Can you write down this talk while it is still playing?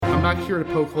I'm not here to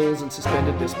poke holes in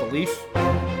suspended disbelief.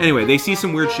 Anyway, they see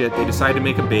some weird shit. They decide to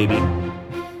make a baby.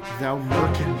 Thou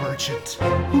merkin merchant.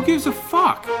 Who gives a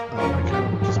fuck? Oh my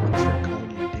god, we just want to start calling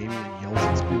you Damien Yells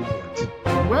at school boards.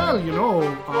 Well, we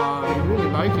really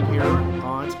like it here.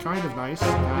 It's kind of nice,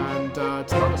 and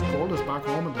it's not as cold as back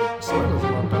home, and the soil is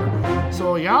a lot better.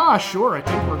 So yeah, sure, I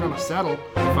think we're gonna settle.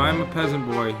 If I'm a peasant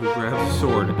boy who grabs a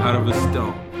sword out of a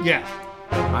stone, Yeah.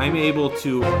 I'm able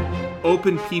to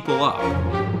open people up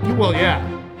Well, yeah.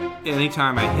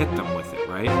 anytime I hit them with it,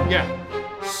 right? Yeah.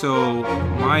 So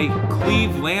my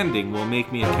cleave landing will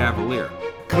make me a cavalier.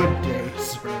 Good day,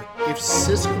 sir. If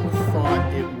Siskel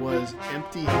thought it was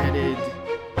empty-headed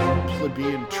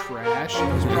plebeian trash, he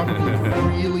was probably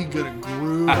really gonna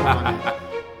groove on it.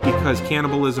 Because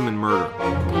cannibalism and murder.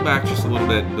 Pull back just a little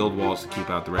bit and build walls to keep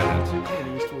out the redheads.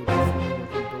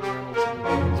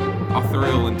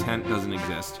 Authorial intent doesn't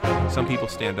exist. Some people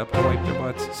stand up to wipe their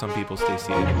butts. Some people stay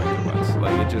seated to wipe their butts.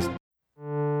 Like, it just...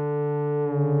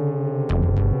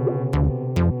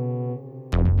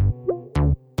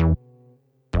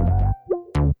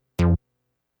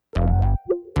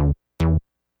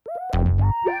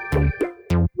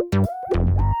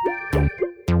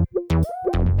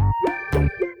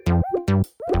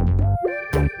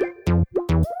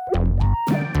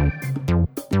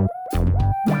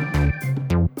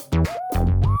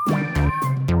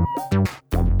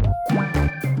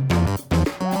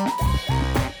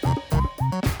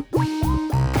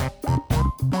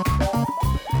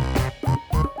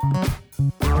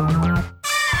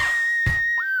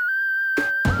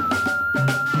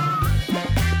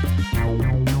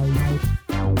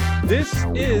 This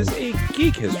is a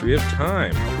geek history of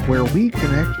time, where we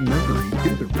connect memory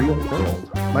to the real world.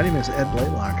 My name is Ed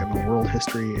Blaylock. I'm a world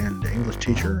history and English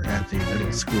teacher at the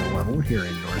middle school level here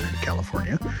in Northern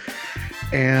California.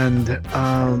 And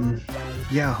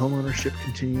home ownership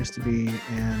continues to be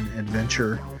an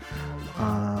adventure.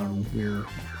 We're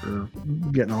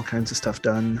getting all kinds of stuff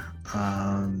done,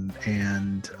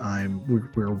 and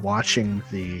we're watching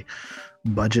the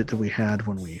budget that we had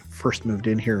when we first moved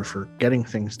in here for getting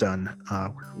things done.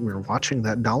 We're watching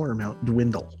that dollar amount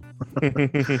dwindle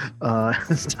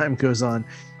as time goes on,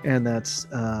 and that's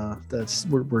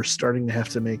we're starting to have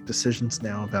to make decisions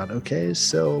now about, okay,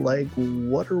 so like,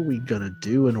 what are we gonna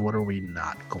do and what are we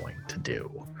not going to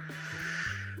do?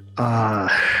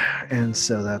 And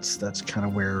so that's kind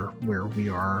of where we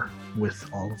are with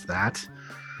all of that.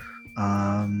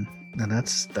 And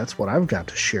that's what I've got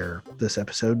to share this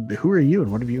episode. Who are you and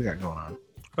what have you got going on?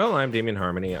 Well, I'm Damien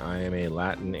Harmony. I am a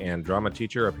Latin and drama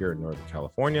teacher up here in Northern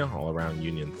California, all around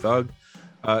Union Thug.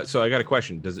 So I got a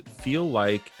question. Does it feel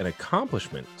like an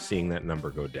accomplishment seeing that number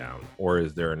go down? Or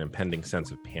is there an impending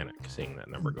sense of panic seeing that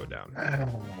number go down?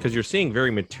 Because you're seeing very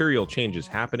material changes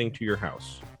happening to your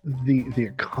house. The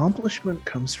accomplishment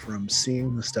comes from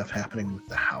seeing the stuff happening with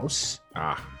the house.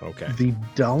 Ah, okay. The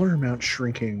dollar amount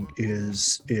shrinking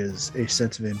is a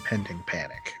sense of impending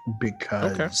panic,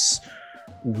 because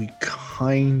we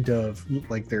kind of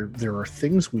like there are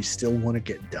things we still want to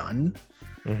get done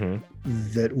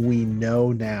that we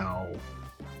know now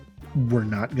we're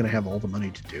not going to have all the money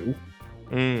to do.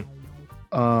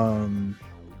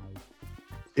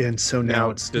 And so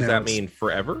now does that mean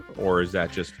forever, or is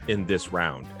that just in this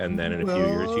round and then in a few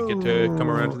years you get to come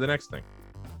around to the next thing?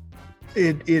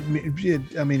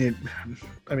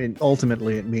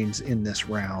 Ultimately it means in this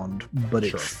round, but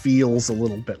it feels a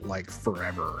little bit like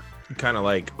forever. Kind of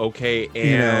like, okay,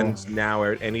 and now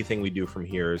anything we do from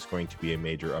here is going to be a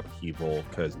major upheaval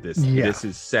because this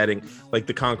is setting, like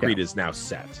the concrete is now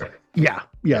set.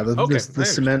 The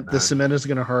cement is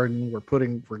going to harden.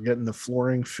 We're getting the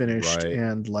flooring finished,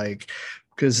 and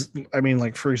because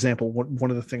for example, one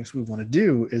of the things we want to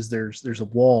do is there's a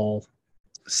wall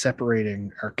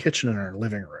separating our kitchen and our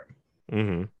living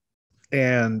room,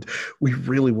 and we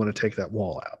really want to take that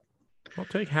wall out. I'll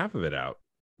take half of it out.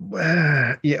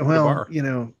 And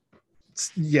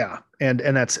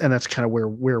that's kind of where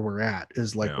we're at,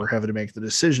 is like we're having to make the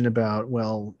decision about,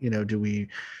 well, do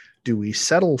we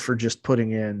settle for just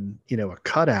putting in a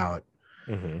cutout,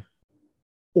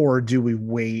 or do we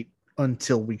wait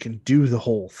until we can do the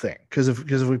whole thing? Because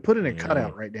if we put in a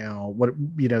cutout right now,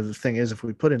 the thing is, if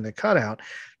we put in the cutout,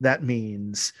 that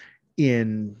means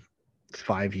in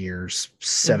 5 years,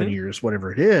 7 years,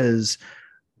 whatever it is,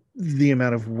 the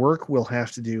amount of work we'll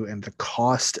have to do and the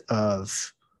cost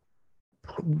of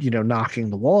knocking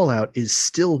the wall out is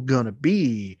still going to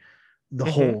be the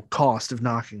whole cost of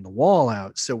knocking the wall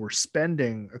out. So we're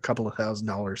spending a couple of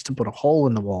 $1,000s to put a hole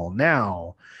in the wall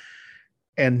now,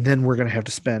 And then we're going to have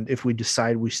to spend, if we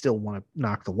decide we still want to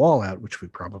knock the wall out, which we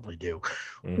probably do,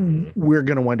 we're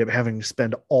going to wind up having to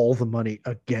spend all the money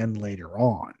again later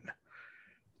on,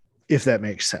 if that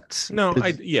makes sense. No,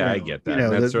 I get that.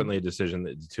 And that's certainly a decision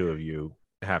that the two of you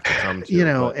have to come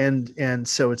to. And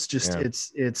so it's just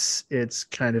it's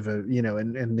kind of a,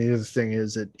 and the other thing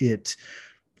is that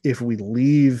if we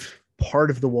leave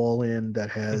part of the wall in, that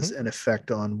has an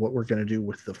effect on what we're going to do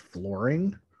with the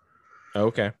flooring.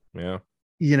 Okay. Yeah.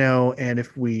 And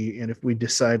if we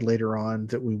decide later on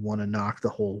that we want to knock the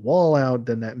whole wall out,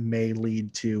 then that may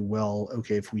lead to, well,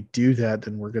 okay, if we do that,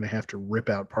 then we're going to have to rip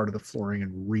out part of the flooring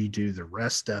and redo the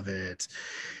rest of it.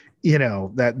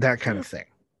 That kind of thing.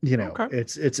 Okay.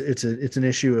 It's an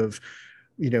issue of,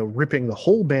 ripping the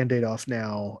whole Band-Aid off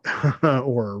now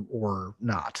or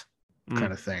not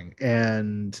kind of thing.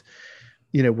 And,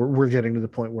 we're getting to the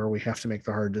point where we have to make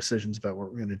the hard decisions about what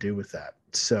we're going to do with that.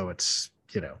 So it's,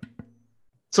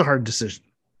 it's a hard decision.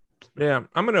 Yeah,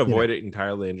 I'm going to avoid it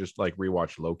entirely and just like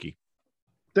rewatch Loki.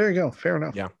 There you go. Fair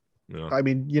enough. Yeah. I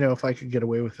mean, if I could get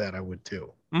away with that, I would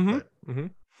too. But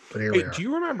here we are. Do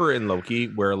you remember in Loki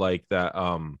where like that,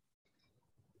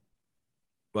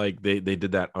 like they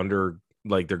did that under,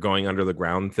 like they're going under the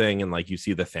ground thing, and like you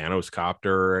see the Thanos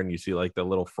copter, and you see like the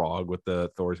little frog with the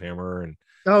Thor's hammer, and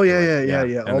yeah.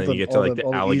 And then you get to like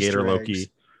the alligator Loki.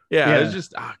 Yeah, it's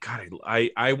just God,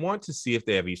 I want to see if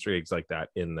they have Easter eggs like that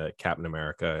in the Captain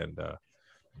America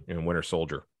and Winter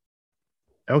Soldier.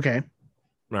 Okay.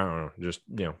 I don't know, just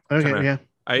okay,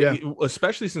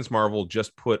 especially since Marvel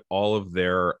just put all of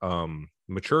their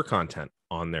mature content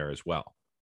on there as well.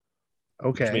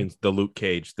 Okay. Which means the Luke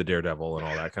Cage, the Daredevil, and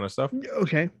all that kind of stuff.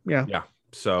 Okay. Yeah. Yeah.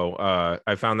 So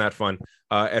I found that fun.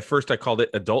 At first I called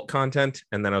it adult content,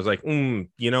 and then I was like, you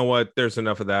know what? There's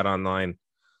enough of that online.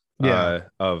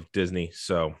 Of Disney.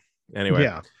 So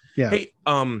anyway, hey,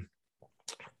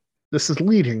 this is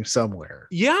leading somewhere.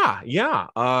 Yeah.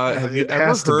 Have you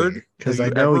ever heard? Because I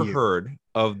know you heard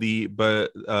of the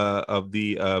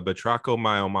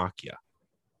Batrachomyomachia.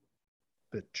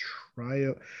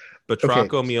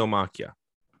 Batrachomyomachia.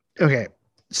 Okay,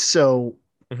 so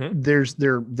there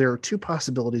are two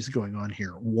possibilities going on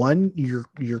here. One, you're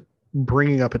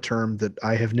bringing up a term that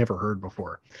I have never heard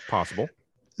before. Possible.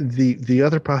 The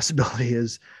other possibility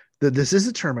is that this is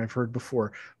a term I've heard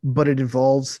before, but it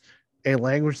involves a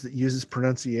language that uses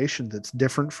pronunciation that's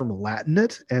different from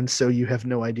Latinate, and so you have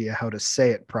no idea how to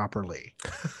say it properly.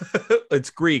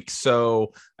 It's Greek,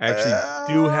 so I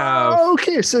actually do have.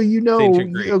 Okay, so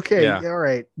okay, yeah. All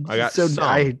right. I got so some.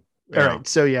 All right,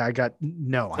 so yeah, I got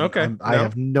no. I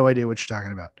have no idea what you're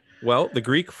talking about. Well, the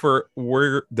Greek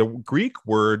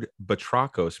word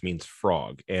batrachos means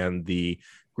frog, and the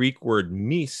Greek word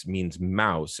mis means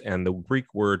mouse, and the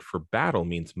Greek word for battle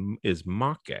is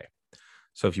machē.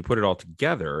 So if you put it all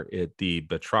together, the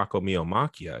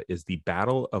Batrachomyomachia is the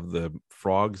battle of the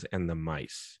frogs and the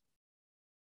mice.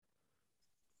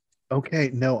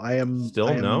 Okay, no, I am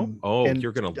still no. Oh,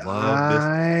 you're gonna love this.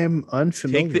 I'm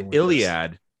unfamiliar. Take the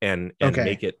Iliad and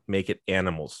make it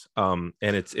animals. And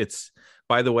it's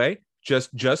by the way,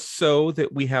 just so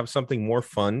that we have something more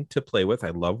fun to play with. I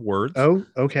love words. Oh,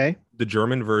 okay. The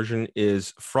German version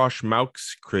is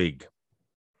Froschmauskrieg.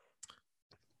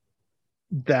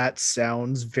 That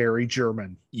sounds very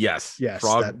German. Yes.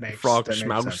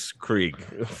 Frogschmauskrieg.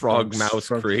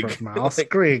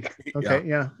 Frogmauskrieg. Okay,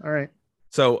 yeah. All right.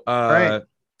 So,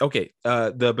 okay.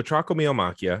 The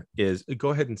Batrachomyomachia is. Go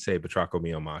ahead and say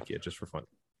Batrachomyomachia just for fun.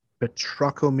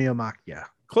 Batrachomyomachia.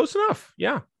 Close enough.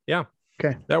 Yeah.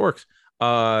 Okay, that works.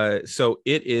 So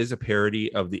it is a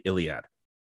parody of the Iliad.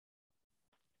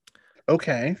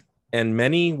 Okay. And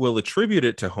many will attribute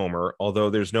it to Homer, although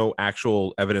there's no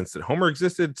actual evidence that Homer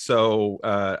existed. So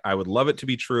I would love it to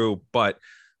be true, but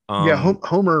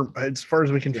Homer, as far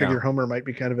as we can figure, Homer might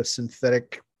be kind of a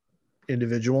synthetic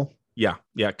individual. Yeah,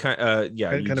 kind of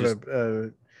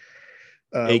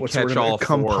a catch-all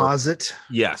composite.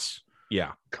 Yes,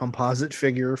 yeah, composite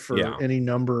figure for any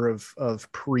number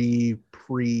of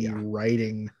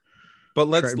pre-writing. But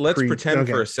let's pretend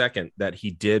for a second that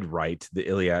he did write the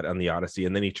Iliad and the Odyssey,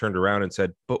 and then he turned around and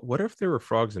said, "But what if there were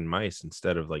frogs and mice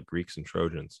instead of like Greeks and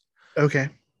Trojans?" Okay,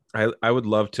 I would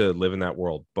love to live in that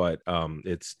world, but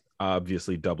it's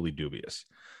obviously doubly dubious.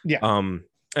 Yeah.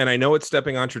 And I know it's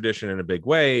stepping on tradition in a big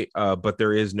way, but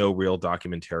there is no real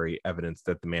documentary evidence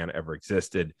that the man ever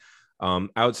existed.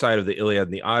 Outside of the Iliad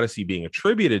and the Odyssey being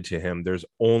attributed to him, there's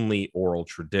only oral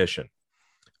tradition.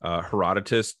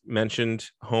 Herodotus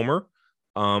mentioned Homer.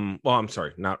 Well, I'm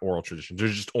sorry, not oral tradition.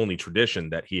 There's just only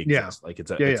tradition that he exists. Yeah. Like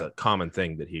it's a common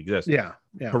thing that he exists. Yeah.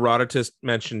 Herodotus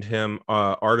mentioned him.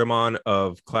 Ardamon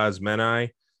of Klasmenai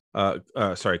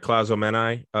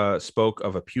Clazomenae spoke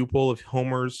of a pupil of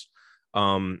Homer's,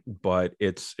 but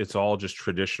it's all just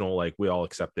traditional. Like we all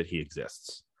accept that he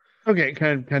exists. Okay,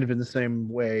 kind of in the same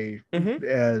way Mhm.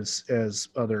 as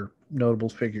other notable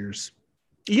figures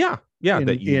Yeah,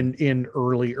 in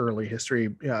early history.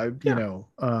 Yeah, Yeah.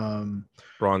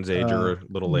 Bronze Age or a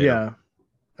little later. yeah,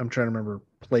 I'm trying to remember.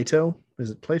 Plato, is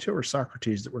it Plato or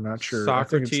Socrates that we're not sure? I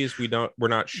think it's Socrates, we're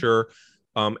not sure.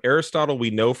 Aristotle,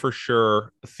 we know for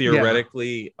sure. yeah,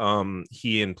 Theoretically,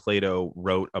 he and Plato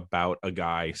wrote about a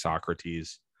guy,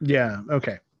 Socrates. yeah.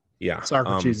 Okay, Yeah.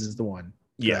 Socrates is the one.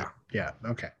 Yeah. Yeah.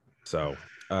 Okay. So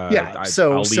Yeah.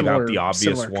 So I'll leave out the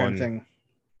obvious similar one. kind of thing.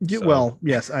 Yeah, So, well,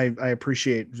 yes, I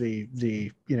appreciate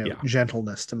the Yeah.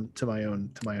 gentleness to my own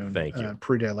Thank you.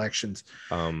 predilections.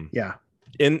 Yeah.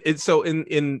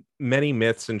 In many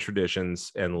myths and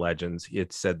traditions and legends,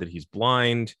 it's said that he's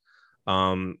blind,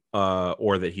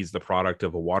 or that he's the product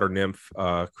of a water nymph,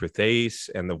 Chrytheis,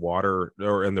 and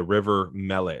the river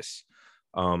Meles,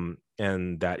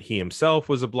 and that he himself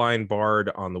was a blind bard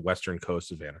on the western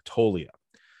coast of Anatolia.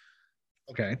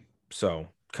 Okay. So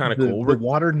kind of The cool.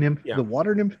 water nymph, Yeah. the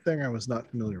water nymph thing I was not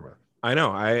familiar with. I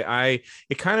know.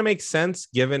 It kind of makes sense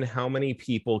given how many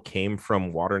people came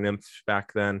from water nymphs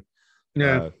back then.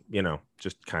 Yeah.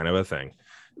 Just kind of a thing.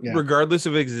 Yeah. Regardless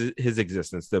of his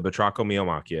existence, the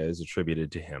Batrachomyomachia is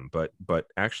attributed to him, but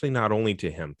actually not only to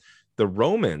him. The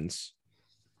Romans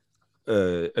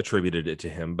attributed it to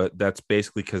him, but that's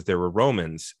basically because they were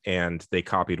Romans and they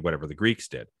copied whatever the Greeks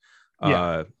did.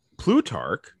 Yeah.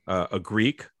 Plutarch, a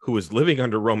Greek who was living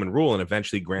under Roman rule and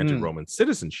eventually granted Roman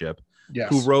citizenship, Yes.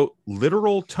 who wrote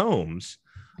literal tomes,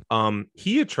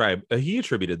 he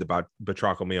attributed the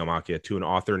Batrachomyomachia to an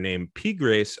author named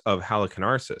Pigres of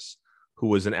Halicarnassus, who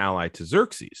was an ally to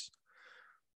Xerxes.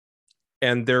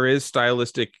 And there is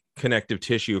stylistic connective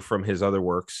tissue from his other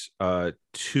works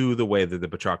to the way that the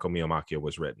Batrachomyomachia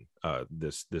was written.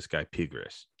 This guy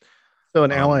Pigres. So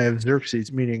an ally of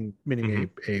Xerxes, meaning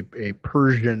a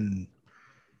Persian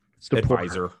supporter.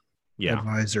 Advisor. Yeah.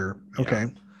 Advisor. Okay. Yeah.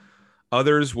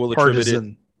 Others will attribute it.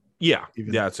 Partisan. Yeah.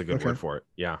 Even. Yeah, that's a good word for it.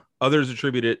 Yeah. Others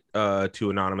attribute it to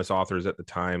anonymous authors at the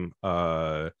time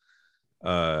of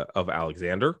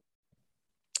Alexander.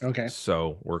 Okay.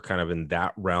 So we're kind of in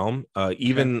that realm.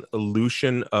 Even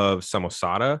Lucian of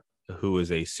Samosata, who is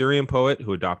a Syrian poet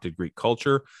who adopted Greek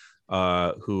culture,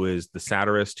 who is the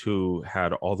satirist who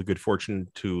had all the good fortune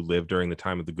to live during the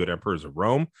time of the good emperors of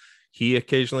Rome. He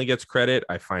occasionally gets credit.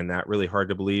 I find that really hard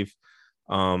to believe.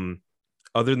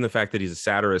 Other than the fact that he's a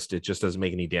satirist, it just doesn't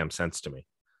make any damn sense to me.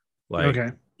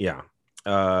 Yeah.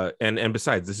 And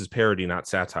besides, this is parody, not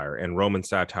satire. And Roman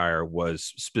satire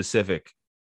was specific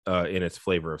in its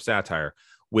flavor of satire,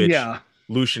 which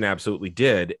Lucian absolutely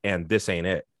did. And this ain't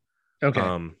it.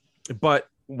 Okay. But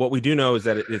what we do know is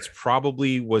that it's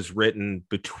probably was written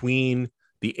between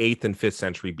the 8th and 5th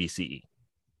century BCE.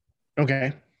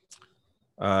 Okay.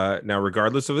 Now,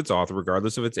 regardless of its author,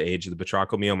 regardless of its age, the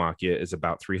Batrachomyomachia is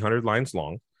about 300 lines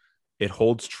long. It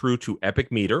holds true to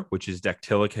epic meter, which is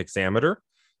dactylic hexameter.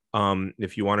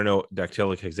 If you want to know what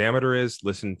dactylic hexameter is,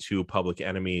 listen to Public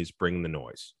Enemy's Bring the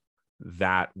Noise.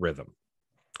 That rhythm.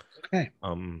 Okay.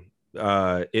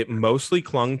 It mostly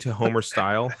clung to Homer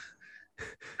style.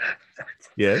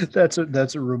 Yes.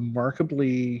 That's a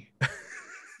remarkably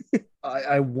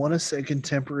I want to say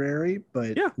contemporary,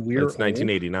 but yeah, we're it's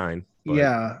 1989. But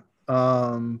yeah.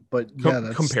 But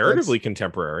yeah, comparatively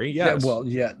contemporary. Yes. Yeah, well,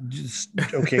 yeah, just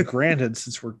okay. Granted,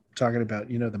 since we're talking about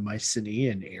the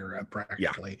Mycenaean era,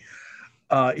 practically.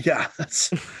 Yeah, that's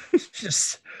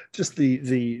just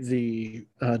the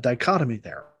dichotomy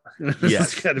there.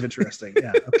 Yes, it's kind of interesting.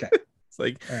 Yeah. Okay. It's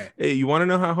like, hey, you want to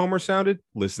know how Homer sounded?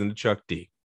 Listen to Chuck D.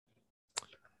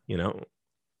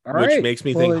 Which makes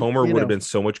me think Homer would have been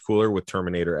so much cooler with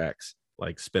Terminator X,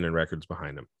 like spinning records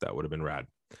behind him. That would have been rad.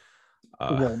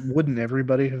 Well, wouldn't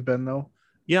everybody have been though?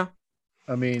 Yeah.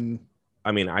 I mean,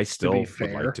 I still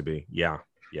would like to be. Yeah.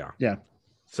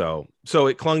 So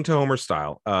it clung to Homer's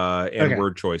style and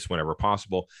word choice whenever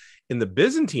possible. In the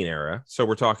Byzantine era, so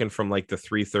we're talking from like the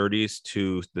 330s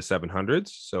to the 700s,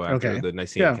 so after the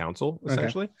Nicene Council,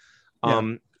 essentially,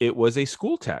 it was a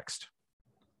school text.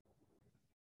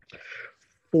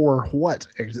 For what?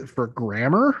 For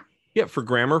grammar? Yeah, for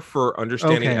grammar, for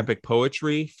understanding epic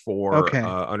poetry, for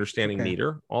understanding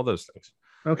meter, all those things.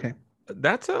 Okay.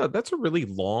 That's a really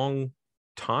long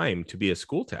time to be a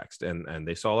school text, and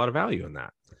they saw a lot of value in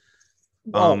that.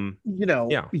 Well,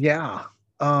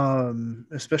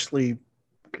 especially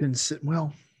it's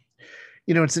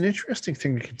an interesting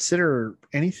thing to consider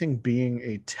anything being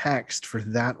a text for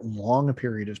that long a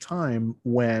period of time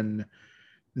when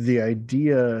the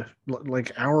idea,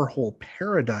 like our whole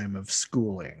paradigm of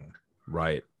schooling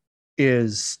Right.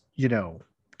 is,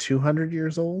 200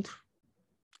 years old.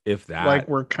 If that, Like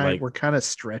like we're kind of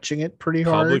stretching it pretty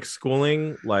public hard.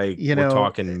 schooling, like You we're know,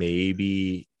 talking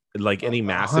maybe like any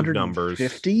massive numbers.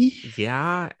 150.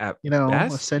 Yeah, at A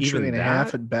best, century even and a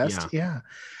half that. at best. Yeah. Yeah.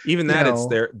 Even You that, it's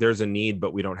know, there's a need,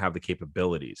 but we don't have the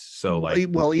capabilities. So like,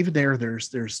 well, even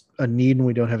there's a need and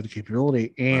we don't have the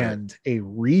capability, right. and a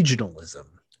regionalism.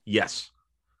 Yes.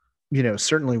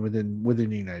 Certainly within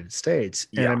the United States.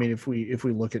 And I Yeah. mean, if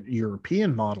we look at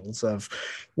European models of,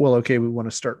 well, okay, we want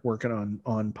to start working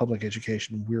on public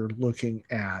education, we're looking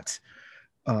at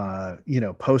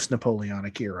post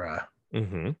Napoleonic era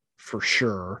Mm-hmm. for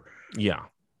sure. Yeah.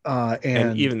 And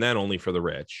And even then, only for the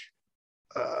rich.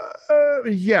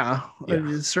 yeah,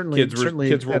 Yeah. certainly Kids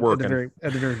were at the working.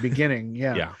 very beginning,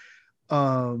 yeah. Yeah.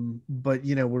 But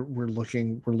we're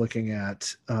looking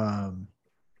at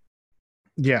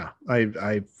yeah,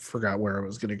 I forgot where I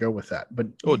was going to go with that, but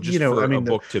Oh, just I for a mean,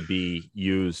 book to be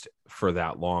used for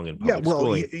that long in yeah, public well,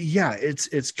 schooling, yeah, it's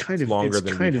kind it's of longer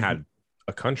than we've had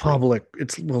a country. public.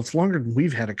 It's longer than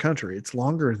we've had a country. It's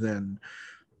longer than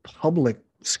public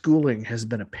schooling has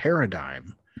been a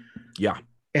paradigm. Yeah.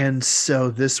 And so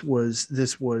this was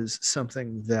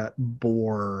something that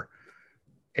bore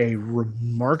a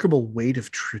remarkable weight of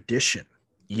tradition.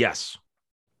 Yes.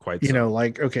 Quite so.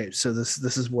 Like, okay, so this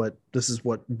is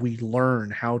what we learn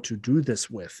how to do this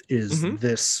with is Mhm.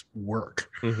 this work.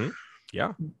 Mm-hmm.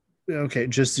 Yeah. Okay,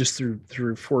 just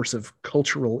through force of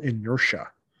cultural inertia.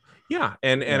 Yeah.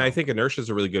 And I think inertia is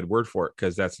a really good word for it,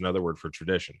 because that's another word for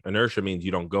tradition. Inertia means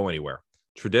you don't go anywhere.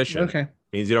 Tradition Okay,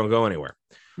 means you don't go anywhere.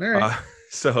 all right.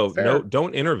 So Fair. no,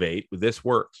 don't innovate. This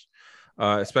works,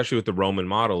 especially with the Roman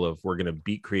model of we're going to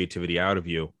beat creativity out of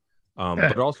you.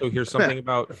 But also here's something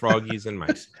about froggies and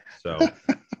mice. So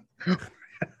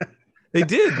they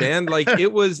did, man. Like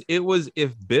it was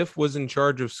if Biff was in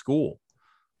charge of school,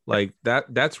 like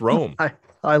that's Rome.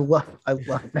 I love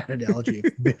that analogy.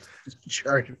 In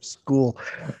charge of school,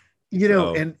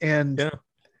 So, and yeah.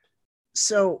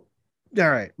 So, all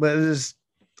right, but there's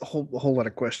a whole lot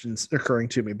of questions occurring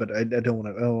to me, but I don't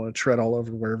want to tread all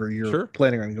over wherever you're Sure.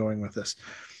 planning on going with this.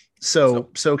 So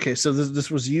okay, so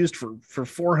this was used for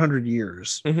 400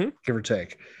 years, Mhm. give or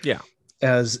take. Yeah.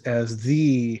 As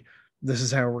this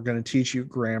is how we're going to teach you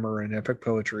grammar and epic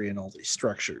poetry and all these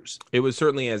structures. It was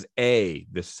certainly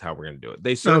this is how we're going to do it.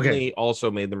 They certainly also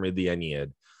made them read the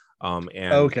Aeneid, and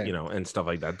and stuff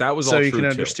like that. That was so all you true can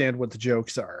too. understand what the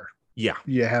jokes are. Yeah.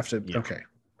 You have to. Yeah. Okay.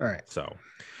 All right. So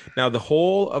now the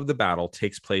whole of the battle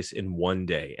takes place in one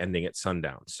day, ending at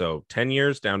sundown. So 10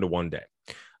 years down to one day.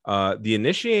 The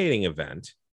initiating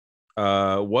event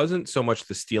wasn't so much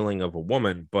the stealing of a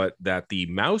woman, but that the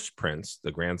Mouse Prince,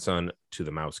 the grandson to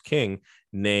the Mouse King,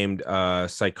 named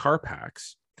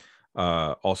Sycarpax,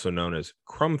 also known as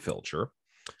Crumfilcher,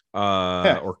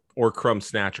 or Crumb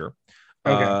Snatcher,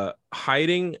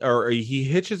 hiding, or he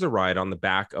hitches a ride on the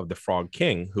back of the Frog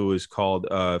King, who is called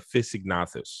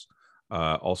Physignathus,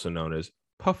 also known as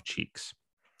Puff Cheeks,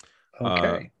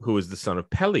 who is the son of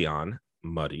Pelion,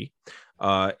 Muddy,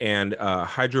 and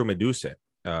Hydromedusa,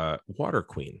 Water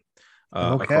Queen.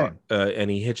 And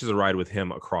he hitches a ride with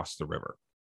him across the river.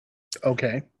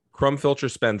 Okay. Crumfilcher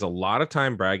spends a lot of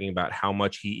time bragging about how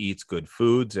much he eats good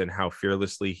foods and how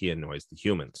fearlessly he annoys the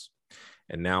humans.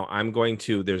 And now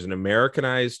there's an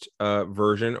Americanized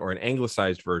version or an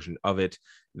anglicized version of it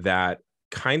that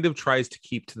kind of tries to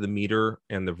keep to the meter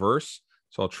and the verse.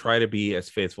 So I'll try to be as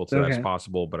faithful to that as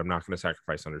possible, but I'm not going to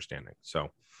sacrifice understanding. So,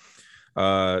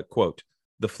 quote,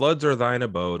 "The floods are thine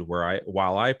abode,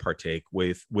 while I partake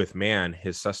with man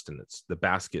his sustenance. The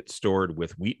basket stored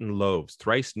with wheaten loaves,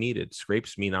 thrice kneaded,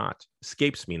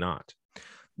 escapes me not,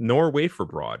 nor wafer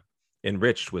broad,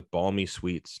 enriched with balmy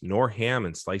sweets, nor ham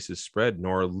and slices spread,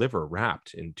 nor liver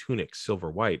wrapped in tunics silver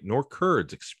white, nor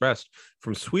curds expressed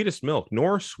from sweetest milk,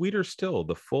 nor sweeter still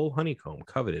the full honeycomb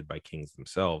coveted by kings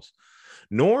themselves,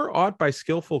 nor aught by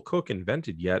skillful cook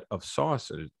invented yet of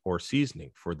sauce or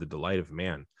seasoning for the delight of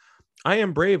man. I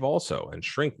am brave also, and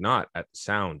shrink not at the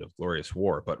sound of glorious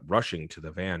war, but rushing to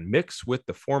the van, mix with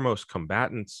the foremost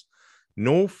combatants.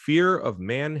 No fear of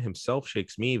man himself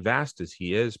shakes me, vast as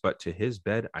he is, but to his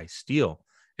bed I steal,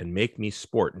 and make me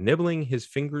sport, nibbling his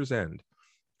finger's end,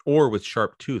 or with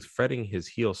sharp tooth fretting his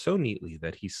heel so neatly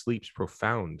that he sleeps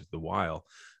profound the while,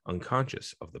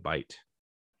 unconscious of the bite."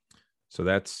 So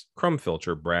that's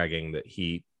Crumfilcher bragging that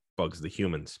he bugs the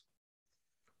humans.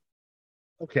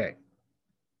 Okay.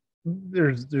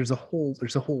 There's a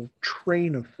whole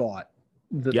train of thought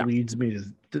that leads me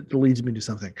to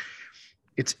something.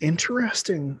 It's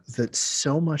interesting that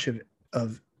so much of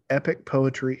of epic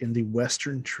poetry in the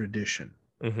Western tradition,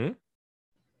 Mm-hmm.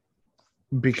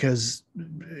 because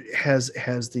it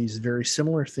has these very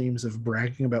similar themes of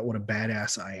bragging about what a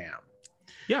badass I am.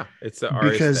 Yeah, it's the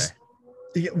Because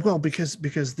Ariste. yeah, well, because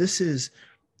this is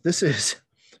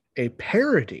a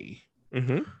parody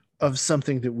Mm-hmm. of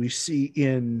something that we see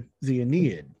in the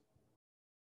Aeneid,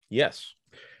 Yes.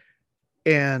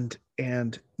 and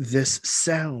this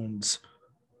sounds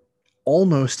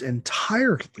almost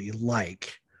entirely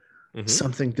like Mm-hmm.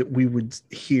 something that we would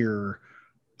hear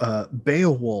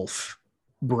Beowulf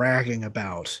bragging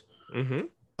about Mm-hmm.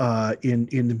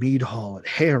 in the mead hall at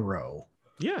Harrow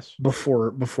Yes.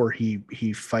 before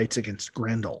he fights against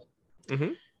Grendel.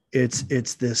 Mm-hmm.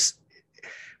 It's this,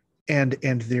 and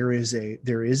there is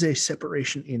a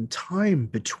separation in time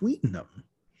between them,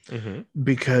 Mm-hmm.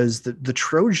 because the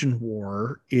Trojan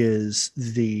War is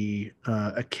the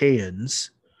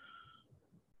Achaeans,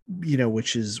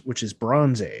 which is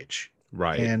Bronze Age,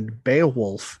 Right. and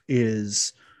Beowulf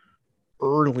is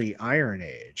early Iron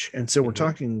Age, and so we're Mm-hmm.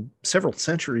 talking several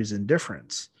centuries in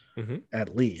difference Mm-hmm.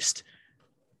 at least.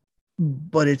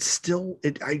 But it's still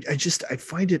I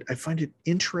find it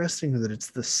interesting that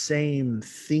it's the same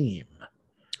theme.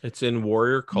 It's in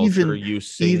warrior culture. Even You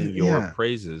sing even your yeah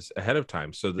praises ahead of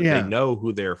time so that they yeah know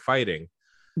who they're fighting,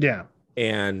 yeah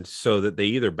and so that they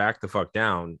either back the fuck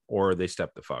down or they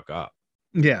step the fuck up.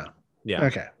 yeah Yeah.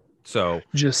 okay, So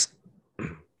just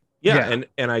yeah, yeah.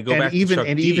 and I go and back to Chuck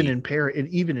even D. in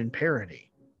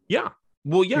parody. Yeah.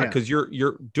 Well, yeah, Yeah, because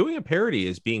you're doing a parody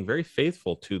is being very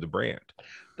faithful to the brand.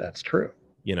 that's true.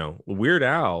 Weird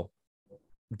Al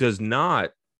does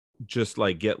not just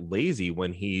like get lazy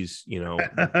when he's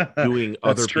doing That's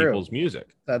other true. people's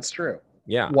music. That's true.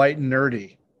 Yeah. White and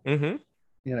nerdy, Mm-hmm.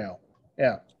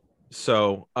 yeah.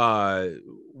 So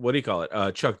what do you call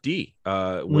it? Chuck D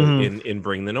Mhm. in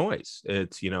Bring the Noise.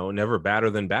 It's never badder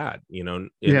than bad,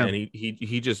 and Yeah.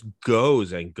 he just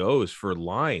goes and goes for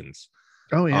lines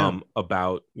Oh yeah.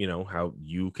 about how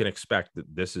you can expect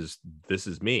that this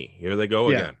is me. Here they go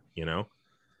Yeah. again.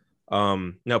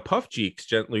 Now Puff Cheeks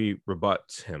gently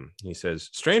rebuts him. He says,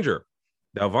 "Stranger,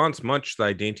 thou vaunts much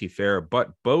thy dainty fare,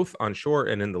 but both on shore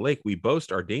and in the lake we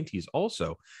boast our dainties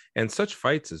also, and such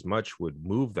fights as much would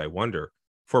move thy wonder.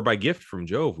 For by gift from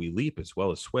Jove we leap as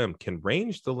well as swim, can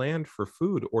range the land for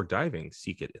food, or diving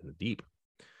seek it in the deep."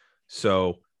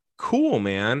 So cool,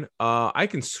 man. I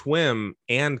can swim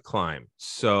and climb,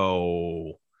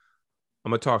 so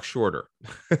I'm gonna talk shorter.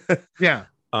 Yeah.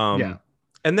 um Yeah.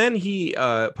 and then he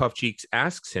Puff Cheeks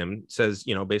asks him, says,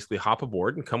 basically hop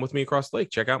aboard and come with me across the lake,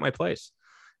 check out my place.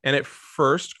 And at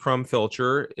first, Crum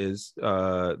Filcher is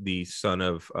the son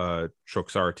of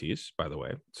Troxartes, by the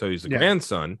way. So he's the Yeah.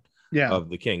 grandson Yeah. of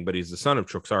the king, but he's the son of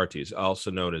Troxartes,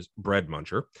 also known as Bread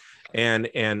Muncher, and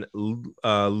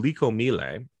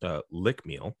Licomile, lick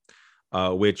meal,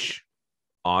 which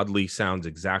oddly sounds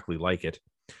exactly like it.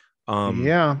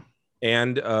 Yeah.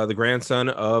 And the grandson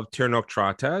of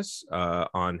Tirnoctrates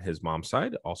on his mom's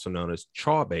side, also known as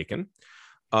Chaw Bacon.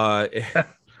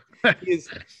 He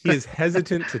is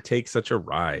hesitant to take such a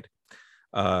ride.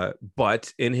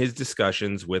 But in his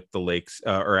discussions with the lakes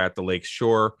or at the lake's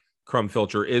shore, Crum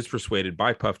Filcher is persuaded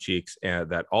by Puff Cheeks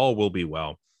that all will be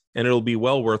well, and it'll be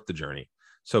well worth the journey.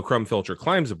 So Crum Filcher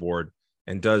climbs aboard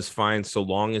and does fine so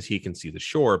long as he can see the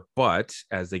shore. But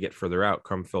as they get further out,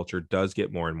 Crum Filcher does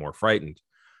get more and more frightened.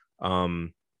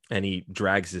 And he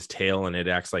drags his tail and it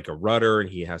acts like a rudder, and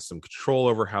he has some control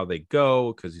over how they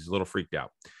go because he's a little freaked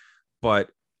out. But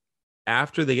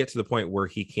after they get to the point where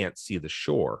he can't see the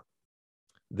shore,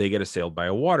 they get assailed by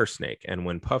a water snake. And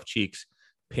when Puff Cheeks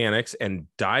panics and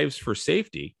dives for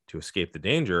safety to escape the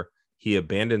danger, he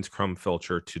abandons Crum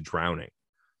Filcher to drowning,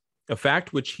 a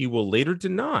fact which he will later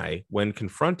deny when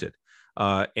confronted.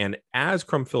 And as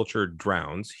Crum Filcher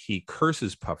drowns, he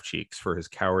curses Puff Cheeks for his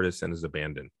cowardice and his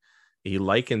abandon. He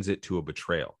likens it to a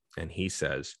betrayal, and he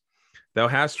says, "Thou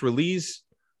hast released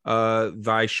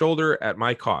thy shoulder at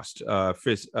my cost,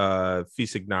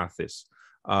 Physignathus,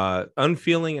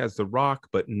 unfeeling as the rock,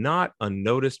 but not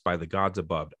unnoticed by the gods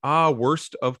above. Ah,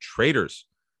 worst of traitors!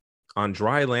 On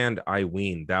dry land, I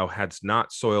ween, thou hadst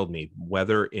not soiled me,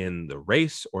 whether in the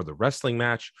race or the wrestling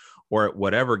match, or at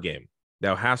whatever game.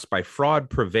 Thou hast by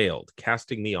fraud prevailed,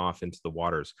 casting me off into the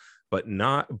waters, but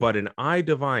an eye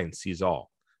divine sees all.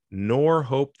 Nor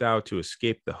hope thou to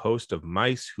escape the host of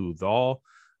mice who shall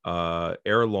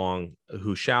ere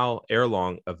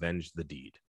long avenge the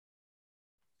deed."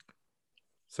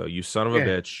 So you son of a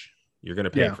bitch, you're gonna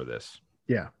pay for this.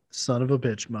 Yeah. Son of a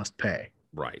bitch must pay.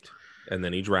 Right. And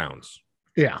then he drowns.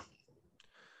 Yeah.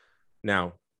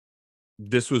 Now,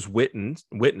 This was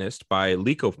witnessed by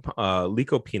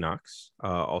Lycopinax,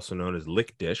 also known as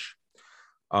Lick Dish,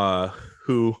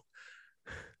 who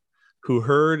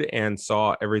heard and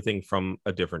saw everything from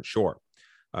a different shore.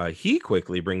 He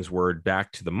quickly brings word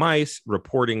back to the mice,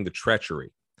 reporting the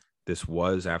treachery. This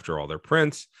was, after all, their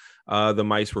prince. The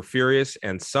mice were furious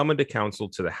and summoned a council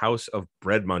to the house of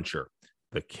Bread Muncher,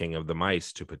 the king of the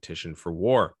mice, to petition for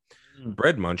war.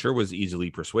 Bread Muncher was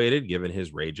easily persuaded, given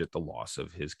his rage at the loss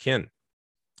of his kin.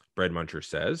 Bread Muncher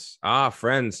says,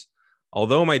 friends,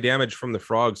 although my damage from the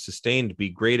frogs sustained be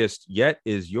greatest, yet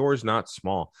is yours not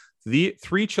small. The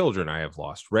 3 children I have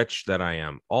lost, wretch that I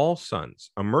am, all sons,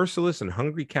 a merciless and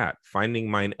hungry cat, finding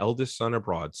mine eldest son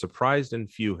abroad, surprised and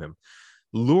few him,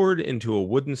 lured into a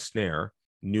wooden snare,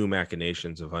 new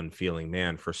machinations of unfeeling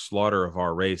man, for slaughter of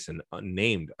our race, and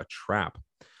unnamed a trap.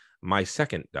 My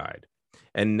second died.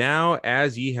 And now,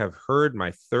 as ye have heard,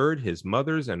 my third, his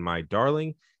mother's, and my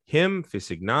darling, him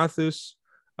Physignathus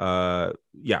hath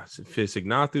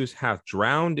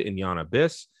drowned in yon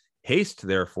abyss. Haste,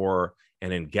 therefore,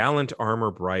 and in gallant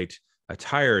armor bright,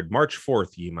 attired, march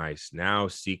forth, ye mice, now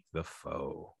seek the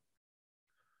foe.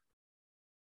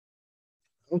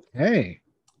 Okay.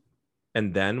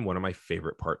 And then one of my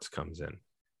favorite parts comes in.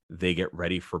 They get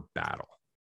ready for battle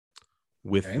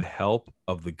with the help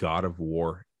of the god of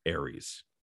war, Ares.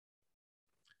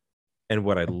 And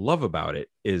what I love about it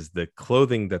is the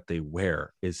clothing that they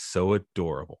wear is so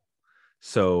adorable.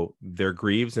 So their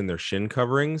greaves and their shin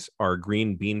coverings are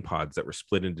green bean pods that were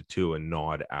split into 2 and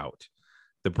gnawed out.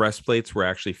 The breastplates were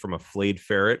actually from a flayed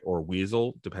ferret or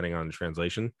weasel, depending on the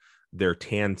translation. Their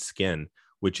tan skin,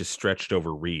 which is stretched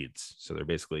over reeds. So they're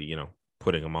basically,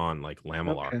 putting them on like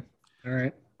lamellar. Okay. All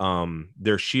right.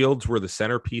 Their shields were the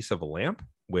centerpiece of a lamp,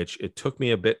 which it took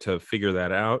me a bit to figure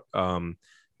that out.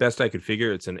 Best I could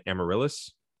figure, it's an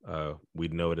amaryllis.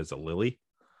 We'd know it as a lily.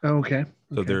 Okay.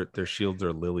 So their shields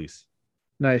are lilies.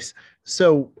 Nice.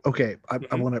 So, okay, I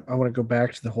want to go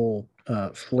back to the whole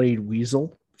flayed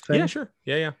weasel thing. Yeah, sure.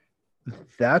 Yeah.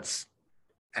 That's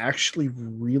actually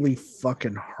really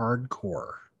fucking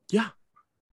hardcore. Yeah.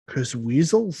 Because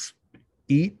weasels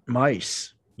eat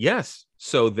mice. Yes.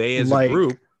 So they, as a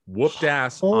group, whooped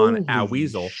ass on a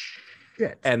weasel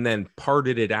shit. And then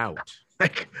parted it out.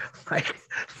 Like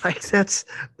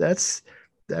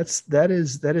that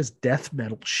is death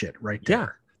metal shit right there. Yeah.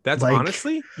 That's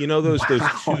honestly, those 2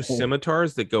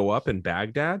 scimitars that go up in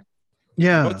Baghdad.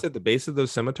 Yeah. What's at the base of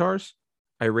those scimitars?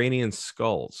 Iranian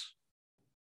skulls.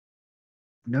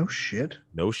 No shit.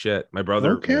 My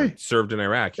brother served in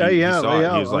Iraq. He saw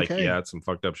it. He was like, yeah, it's some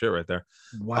fucked up shit right there.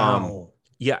 Wow.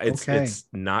 Yeah, it's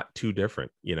not too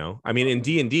different, I mean, in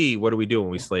D&D, what do we do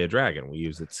when we slay a dragon? We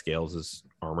use its scales as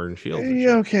armor and shields.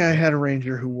 Yeah, okay. I had a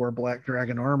ranger who wore black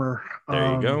dragon armor.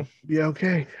 There you go. Yeah,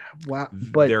 okay. Wow.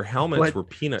 But their helmets were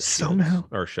peanut somehow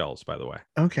or shells, by the way.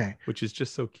 Okay. Which is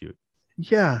just so cute.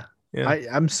 Yeah.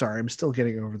 I'm sorry. I'm still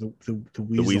getting over the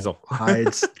weasel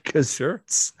hides because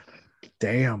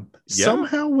damn. Yeah.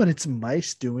 Somehow when it's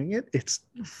mice doing it, it's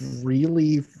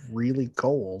really, really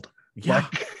cold. Yeah.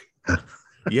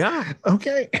 Yeah.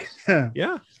 Okay.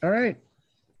 Yeah. All right.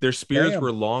 Their spears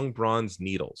were long bronze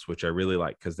needles, which I really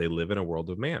like because they live in a world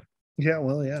of man. Yeah,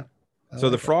 well, yeah. So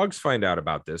the frogs find out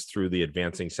about this through the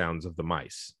advancing sounds of the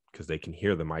mice because they can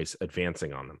hear the mice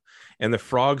advancing on them. And the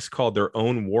frogs called their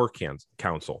own war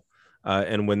council.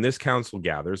 And when this council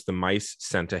gathers, the mice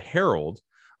sent a herald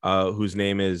whose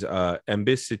name is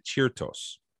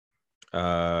Ambisicirtos.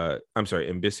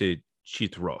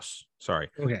 Ambisicitros.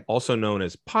 Okay. Also known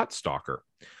as Potstalker,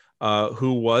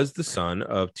 who was the son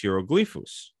of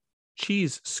Tiroglyphus,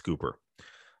 cheese scooper.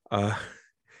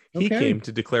 He came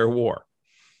to declare war.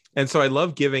 And so I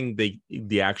love giving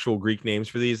the actual Greek names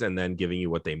for these and then giving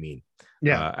you what they mean.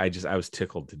 Yeah. I was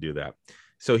tickled to do that.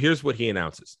 So here's what he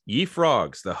announces. Ye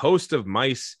frogs, the host of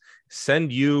mice,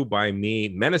 send you by me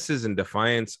menaces and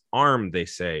defiance, armed, they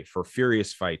say, for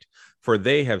furious fight. For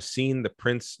they have seen the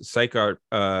prince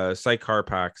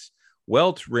Psycharpax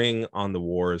welt ring on the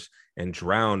wars and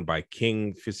drowned by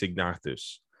King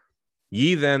Physignathus.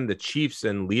 Ye then, the chiefs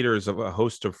and leaders of a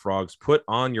host of frogs, put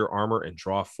on your armor and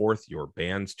draw forth your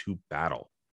bands to battle.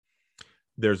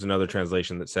 There's another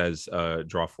translation that says,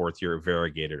 draw forth your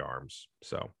variegated arms.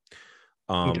 So,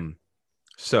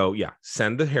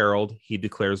 send the herald. He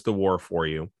declares the war for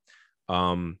you.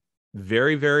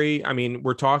 Very, very, I mean,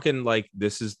 we're talking like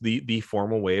this is the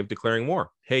formal way of declaring war.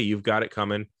 Hey, you've got it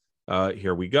coming.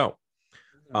 Here we go.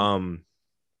 Now,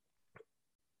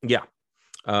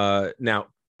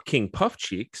 King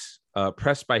Puffcheeks,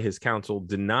 pressed by his council,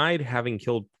 denied having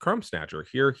killed Crumb Snatcher.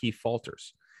 Here he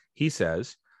falters. He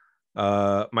says,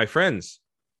 my friends,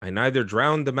 I neither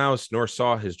drowned the mouse nor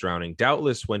saw his drowning.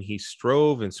 Doubtless, when he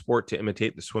strove in sport to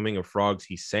imitate the swimming of frogs,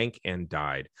 he sank and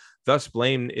died. Thus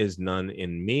blame is none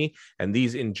in me, and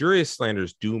these injurious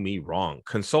slanders do me wrong.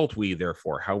 Consult we,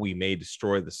 therefore, how we may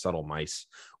destroy the subtle mice,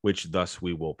 which thus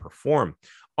we will perform.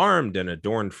 Armed and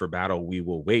adorned for battle, we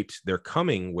will wait their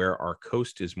coming where our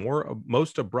coast is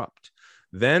most abrupt.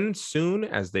 Then, soon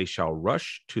as they shall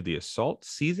rush to the assault,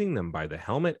 seizing them by the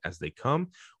helmet as they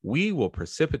come, we will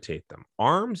precipitate them,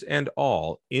 arms and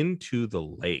all, into the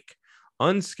lake.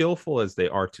 Unskillful as they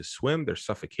are to swim, their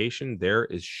suffocation there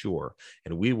is sure,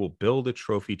 and we will build a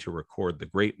trophy to record the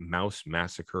great mouse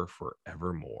massacre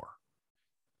forevermore.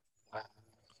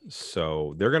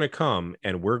 So they're going to come,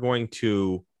 and we're going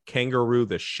to kangaroo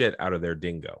the shit out of their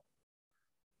dingo.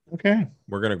 Okay.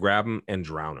 We're going to grab them and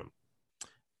drown them.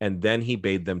 And then he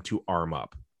bade them to arm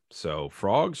up. So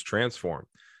frogs transform.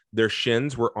 Their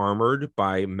shins were armored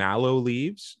by mallow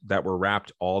leaves that were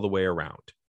wrapped all the way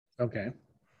around. Okay.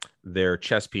 Their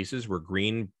chest pieces were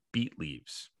green beet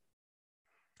leaves.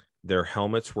 Their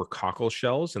helmets were cockle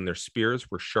shells, and their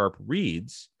spears were sharp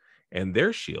reeds, and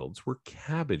their shields were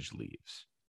cabbage leaves.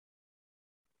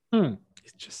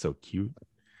 It's just so cute.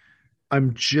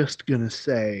 I'm just going to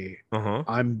say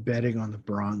I'm betting on the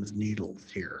bronze needles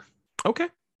here. Okay.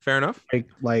 Fair enough.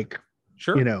 Like,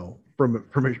 sure. You know, from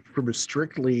a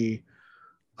strictly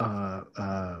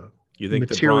you think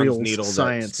the bronze needle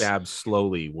that stabs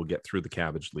slowly will get through the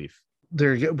cabbage leaf?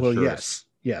 There you go. Well, sure. yes.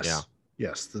 Yeah.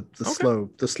 Yes.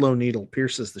 The slow needle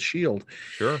pierces the shield.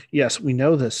 Sure. Yes, we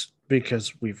know this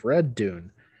because we've read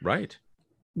Dune. Right.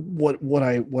 What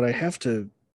I have to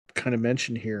kind of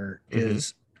mention here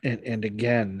is, and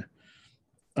again,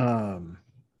 the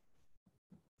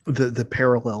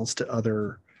parallels to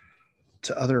other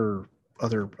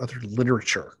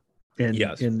literature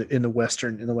in the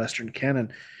Western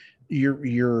canon.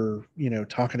 You're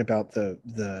talking about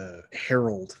the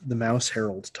herald, the mouse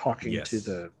herald talking to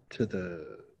the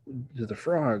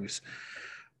frogs.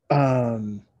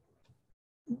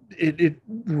 It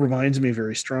reminds me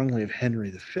very strongly of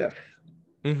Henry V.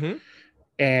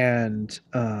 And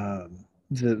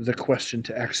the question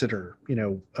to Exeter,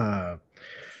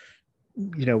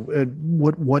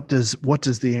 what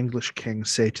does the English king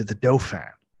say to the Dauphin?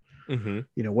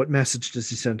 What message does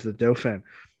he send to the Dauphin?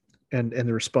 And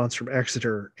the response from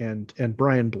Exeter and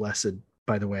Brian Blessed,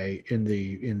 by the way, in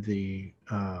the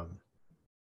now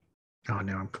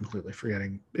I'm completely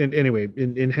forgetting. And anyway,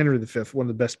 in Henry V, one of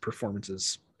the best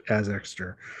performances as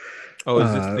Exeter. Oh,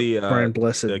 is this the Brian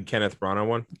Blessed, the Kenneth Branagh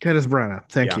one? Kenneth Branagh,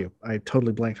 thank you. I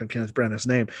totally blanked on Kenneth Branagh's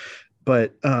name,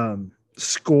 but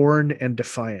scorn and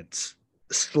defiance,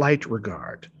 slight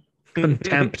regard,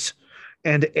 contempt,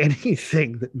 and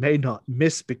anything that may not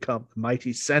misbecome the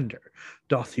mighty sender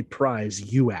doth he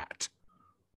prize you at.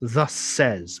 Thus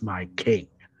says my king.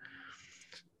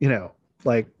 Because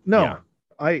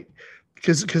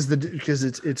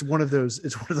it's one of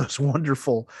those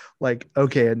wonderful, like,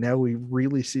 okay, and now we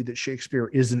really see that Shakespeare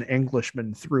is an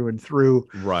Englishman through and through,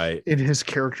 right? In his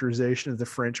characterization of the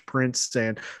French prince,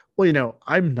 saying, well,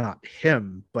 I'm not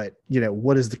him, but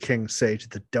what does the king say to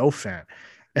the Dauphin?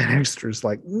 And Exeter's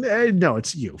like, no,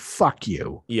 it's you. Fuck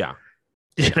you. Yeah.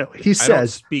 He says, I don't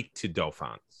speak to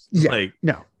Dauphins. Yeah.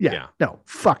 No,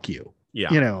 fuck you.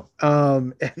 Yeah.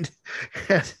 And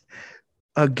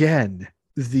again,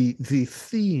 the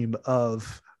theme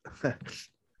of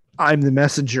I'm the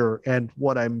messenger, and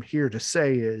what I'm here to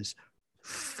say is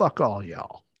fuck all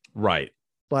y'all. Right.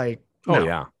 Like,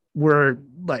 we're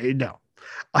like, no.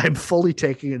 I'm fully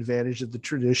taking advantage of the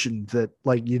tradition that,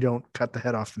 like, you don't cut the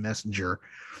head off the messenger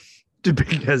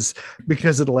because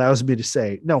it allows me to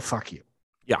say, no, fuck you.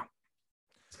 Yeah.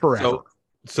 Forever.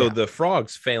 So the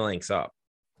frogs phalanx up.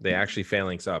 They actually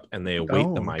phalanx up, and they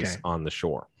await the mice on the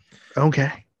shore.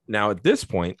 Okay. Now, at this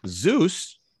point,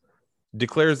 Zeus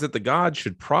declares that the gods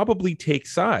should probably take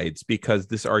sides because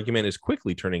this argument is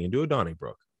quickly turning into a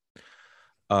Donnybrook.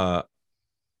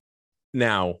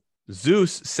 Now,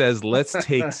 Zeus says, let's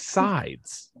take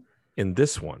sides in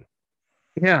this one.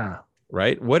 Yeah.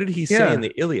 Right? What did he say in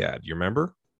the Iliad? You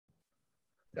remember?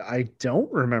 I don't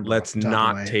remember. Let's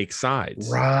not take sides.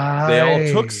 Right. They all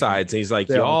took sides. And he's like,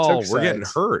 y'all, we're getting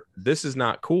hurt. This is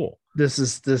not cool. This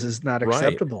is not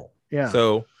acceptable. Yeah.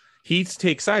 So he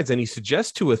takes sides, and he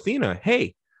suggests to Athena,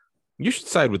 hey, you should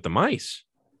side with the mice.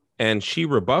 And she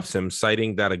rebuffs him,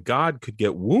 citing that a god could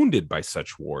get wounded by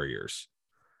such warriors.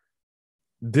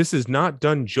 This is not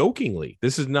done jokingly.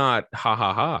 This is not ha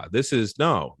ha ha. This is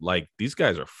like, these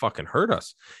guys are fucking hurt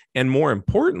us. And more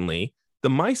importantly, the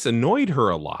mice annoyed her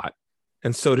a lot,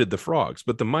 and so did the frogs,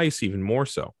 but the mice even more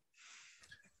so.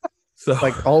 So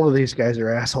Like all of these guys are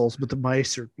assholes, but the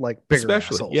mice are like bigger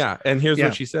especially, assholes. yeah. And here's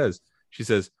what she says. She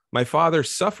says, "My father,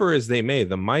 suffer as they may,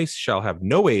 the mice shall have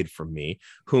no aid from me,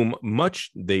 whom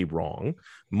much they wrong,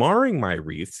 marring my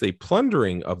wreaths, they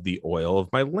plundering of the oil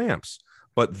of my lamps.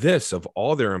 But this of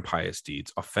all their impious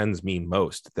deeds offends me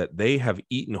most, that they have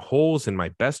eaten holes in my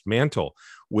best mantle,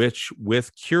 which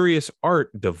with curious art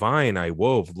divine I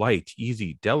wove, light,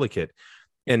 easy, delicate.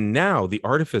 And now the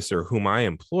artificer whom I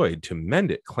employed to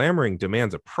mend it, clamoring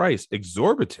demands a price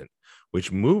exorbitant,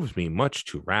 which moves me much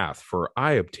to wrath. For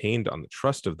I obtained on the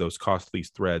trust of those costly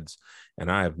threads,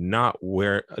 and I have not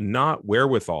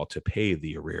wherewithal to pay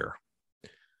the arrear."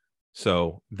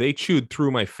 So they chewed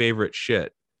through my favorite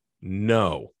shit.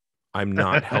 No, I'm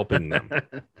not helping them.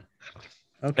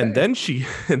 Okay. And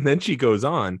then she goes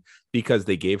on, because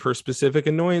they gave her specific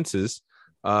annoyances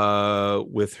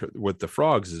with the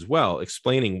frogs as well,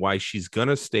 explaining why she's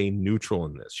gonna stay neutral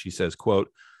in this. She says,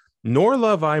 quote, "Nor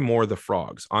love I more the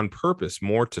frogs, on purpose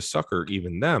more to succor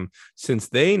even them, since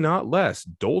they not less,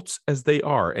 dolts as they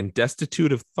are, and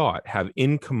destitute of thought, have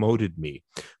incommoded me.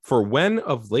 For when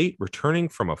of late returning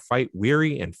from a fight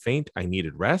weary and faint, I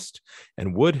needed rest,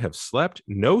 and would have slept,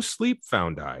 no sleep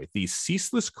found I. These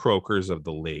ceaseless croakers of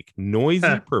the lake,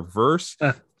 noisy, perverse,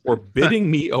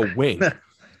 forbidding me a wink.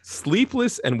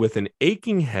 Sleepless and with an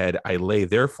aching head, I lay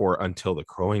therefore until the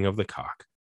crowing of the cock."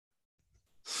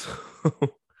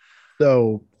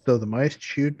 So the mice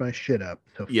chewed my shit up.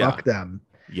 So Yeah. fuck them.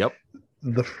 Yep.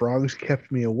 The frogs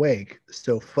kept me awake.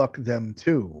 So fuck them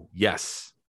too.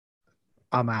 Yes.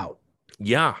 I'm out.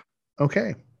 Yeah.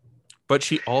 Okay. But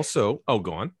she also,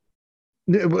 go on.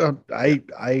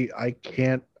 I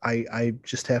can't. I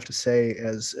just have to say,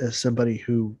 as somebody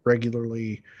who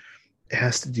regularly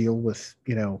has to deal with,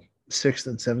 6th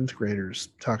and 7th graders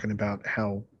talking about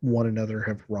how one another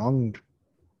have wronged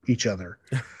each other.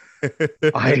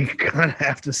 I kind of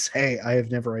have to say I have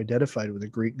never identified with a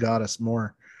Greek goddess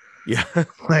more. Yeah.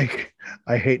 Like,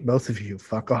 I hate both of you.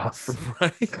 Fuck off.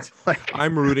 Right. Like,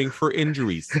 I'm rooting for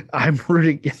injuries. I'm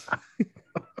rooting.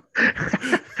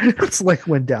 It's like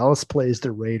when Dallas plays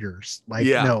the Raiders. Like,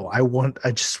 Yeah. no,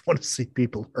 I just want to see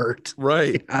people hurt.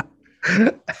 Right. Yeah.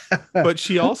 But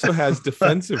she also has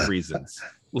defensive reasons,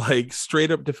 like straight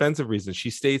up defensive reasons.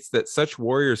 She states that such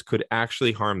warriors could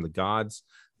actually harm the gods,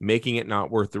 making it not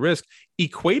worth the risk,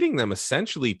 equating them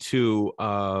essentially to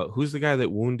who's the guy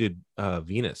that wounded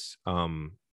Venus?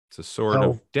 It's a sword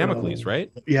of Damocles,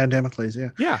 right? Yeah, Damocles, yeah.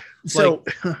 Yeah. So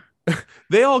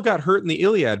they all got hurt in the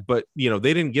Iliad, but they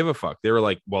didn't give a fuck. They were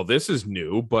like, well, this is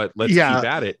new, but let's keep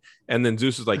at it. And then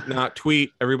Zeus is like, nah,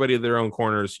 tweet, everybody in their own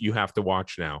corners, you have to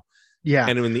watch now. Yeah.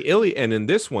 And in the Iliad, and in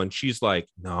this one, she's like,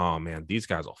 no, man, these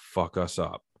guys will fuck us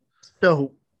up.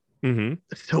 So Mm-hmm.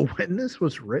 So when this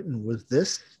was written, was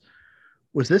this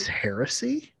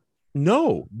heresy?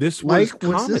 No, this was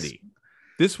comedy.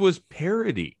 This was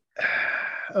parody.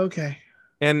 Okay.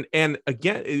 And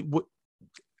again,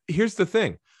 here's the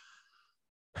thing.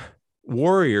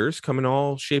 Warriors come in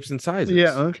all shapes and sizes.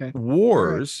 Yeah, okay.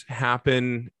 Wars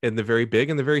happen in the very big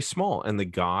and the very small, and the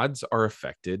gods are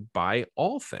affected by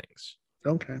all things.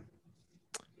 Okay.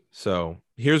 So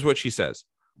here's what she says.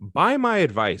 By my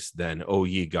advice, then, O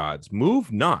ye gods,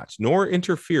 move not, nor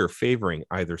interfere favoring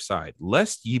either side,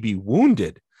 lest ye be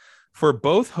wounded. For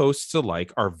both hosts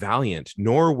alike are valiant,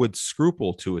 nor would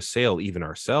scruple to assail even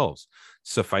ourselves.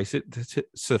 Suffice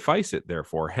it,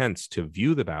 therefore, hence to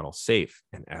view the battle safe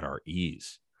and at our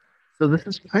ease. So this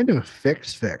is kind of a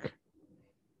fic.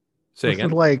 Say again?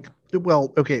 Like,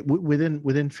 well, okay, within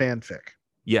fanfic.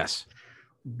 Yes.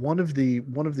 One of the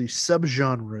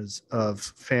subgenres of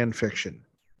fan fiction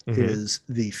is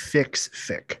the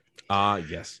fic.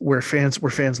 Yes. Where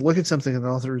fans look at something an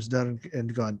author has done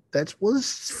and gone, that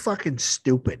was fucking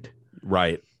stupid.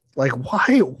 Right. Like,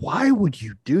 why would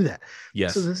you do that?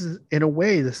 Yes. So this is, in a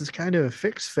way, this is kind of a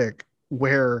fic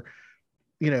where,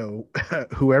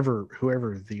 whoever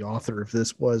the author of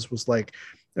this was like,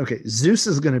 okay, Zeus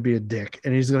is going to be a dick,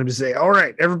 and he's going to say, all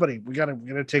right, everybody, we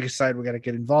gotta take a side, we gotta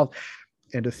get involved.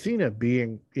 And Athena,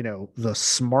 being, the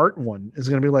smart one, is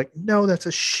going to be like, no, that's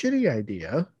a shitty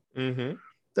idea. Mm-hmm.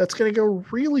 That's going to go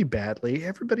really badly.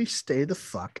 Everybody stay the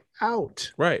fuck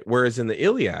out. Right. Whereas in the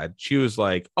Iliad, she was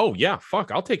like, oh, yeah,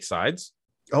 fuck, I'll take sides.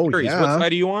 Oh, Ares, yeah. what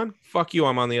side are you on? Fuck you,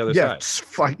 I'm on the other side.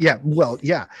 Fuck, yeah. Well,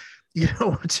 yeah.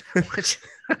 Which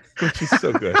is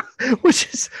so good.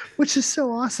 which is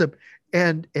so awesome.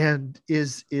 And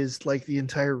is like the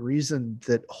entire reason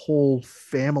that whole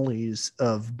families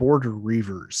of border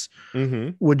reavers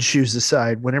would choose a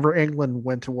side. Whenever England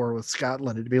went to war with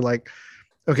Scotland, it'd be like,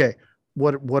 okay,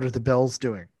 what are the bells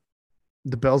doing?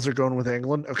 The bells are going with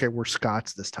England. Okay, we're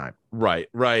Scots this time. Right.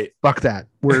 Fuck that.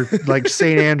 We're like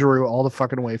St. Andrew all the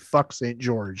fucking way. Fuck St.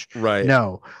 George. Right.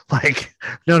 No, like,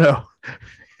 no.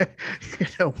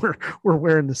 We're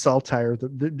wearing the saltire.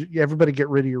 Everybody get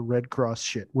rid of your Red Cross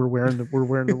shit. We're wearing the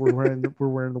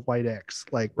white X.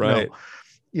 Like, right.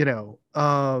 No,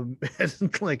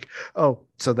 it's like, oh,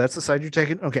 so that's the side you're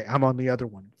taking. Okay, I'm on the other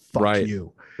one. Fuck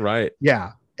you. Right.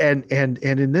 Yeah, and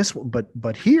in this one,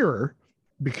 but here,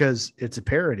 because it's a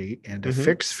parody and a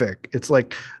fic, it's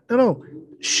like, no,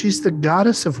 she's the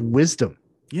goddess of wisdom.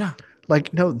 Yeah.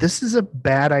 Like, no, this is a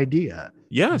bad idea.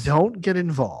 Yes. Don't get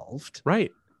involved.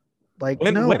 Right. Like,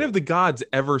 when have the gods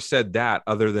ever said that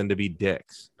other than to be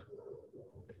dicks?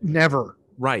 Never.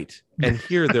 Right. And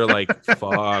here they're like,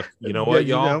 fuck, you know what,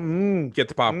 y'all? Get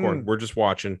the popcorn. We're just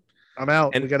watching. I'm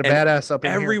out. And we got a badass up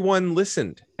in everyone here.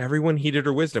 Listened. Everyone heeded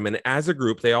her wisdom. And as a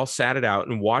group, they all sat it out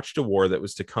and watched a war that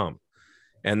was to come.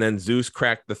 And then Zeus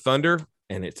cracked the thunder,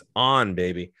 and it's on,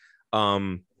 baby.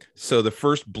 So the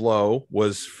first blow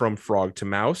was from frog to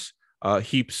mouse.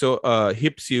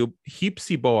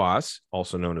 Hypsiboas,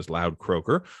 also known as Loud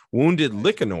Croaker, wounded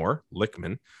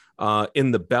Lickman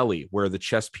in the belly where the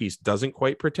chest piece doesn't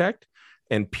quite protect,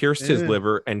 and pierced his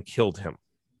liver and killed him.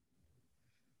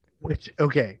 Which,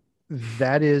 okay,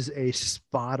 that is a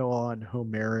spot-on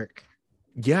Homeric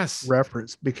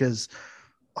reference, because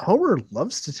Homer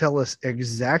loves to tell us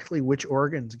exactly which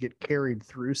organs get carried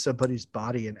through somebody's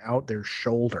body and out their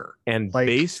shoulder. And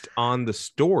based on the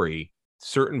story,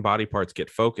 certain body parts get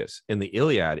focus. In the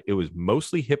Iliad, it was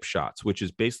mostly hip shots, which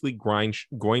is basically groin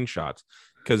shots,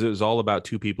 because it was all about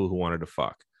two people who wanted to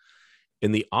fuck.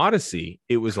 In the Odyssey,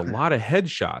 it was a lot of head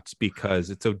shots because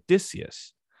it's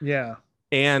Odysseus. Yeah.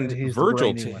 And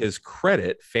Virgil, to his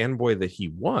credit, fanboy that he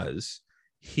was,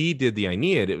 he did the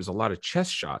Aeneid. It was a lot of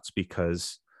chest shots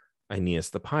because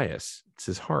Aeneas the Pious, it's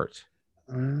his heart.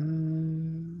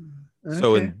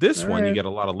 So in this one, you get a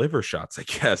lot of liver shots, I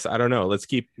guess. I don't know. Let's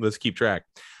keep track.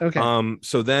 Okay.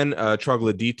 So then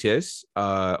Troglodytes,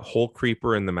 Hole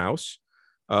Creeper and the mouse.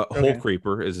 Hole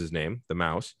Creeper is his name, the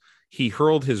mouse. He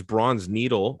hurled his bronze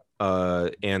needle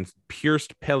and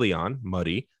pierced Pelion,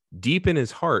 Muddy, deep in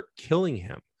his heart, killing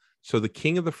him. So the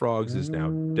king of the frogs is now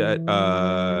dead.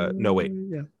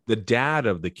 The dad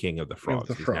of the king of the frogs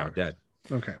is now dead.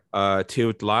 Okay.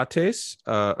 Teotlates,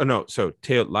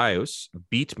 Teotlaus,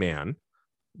 Beatman,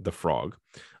 the frog,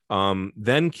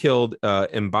 then killed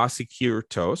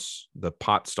Embasicurtos, the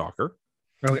pot stalker.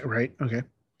 Okay, right. Okay.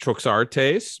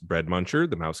 Troxartes, bread muncher,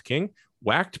 the mouse king,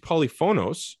 whacked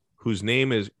Polyphonos, whose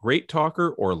name is great talker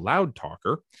or loud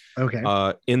talker,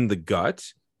 in the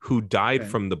gut, who died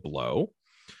from the blow.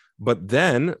 But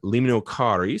then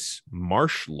Limnocaris,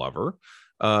 marsh lover,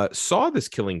 saw this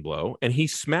killing blow, and he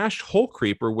smashed Hole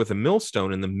Creeper with a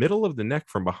millstone in the middle of the neck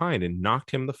from behind and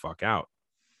knocked him the fuck out.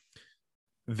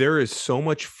 There is so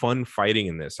much fun fighting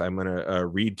in this. I'm going to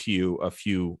read to you a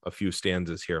few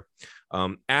stanzas here.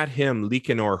 At him,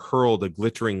 Lycanor hurled a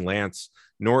glittering lance,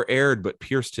 nor erred but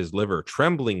pierced his liver.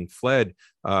 Trembling fled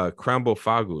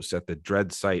Crambophagus at the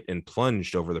dread sight and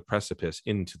plunged over the precipice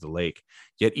into the lake.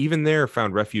 Yet even there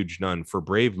found refuge none, for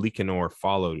brave Lycanor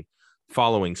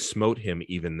following smote him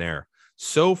even there.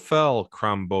 So fell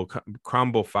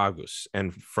Crambophagus,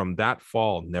 and from that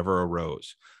fall never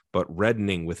arose, but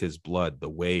reddening with his blood, the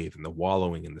wave and the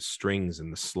wallowing in the strings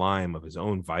and the slime of his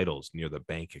own vitals near the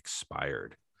bank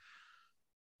expired.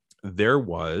 There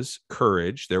was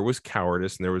courage, there was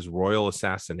cowardice, and there was royal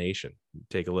assassination.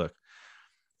 Take a look.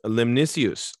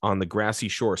 Limnicius on the grassy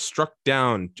shore struck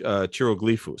down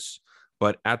Tyroglyphus,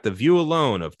 but at the view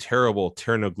alone of terrible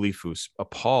Ternoglyphus,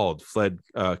 appalled, fled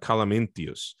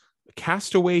Calamintius,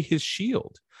 cast away his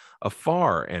shield,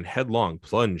 afar and headlong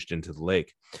plunged into the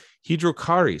lake.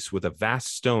 Hydrocaris, with a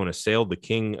vast stone, assailed the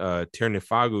king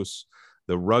Terniphagus.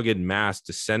 The rugged mass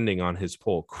descending on his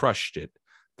pole crushed it.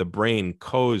 The brain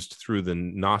coased through the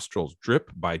nostrils,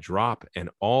 drip by drop, and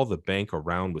all the bank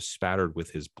around was spattered with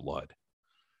his blood.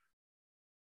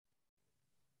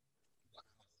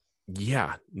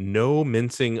 Yeah, no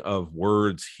mincing of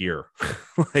words here.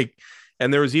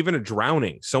 And there was even a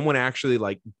drowning. Someone actually,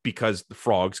 because the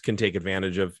frogs can take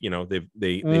advantage of,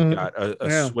 they've got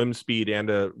a swim speed and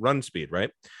a run speed,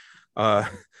 right?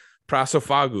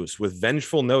 Prasophagus, with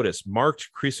vengeful notice, marked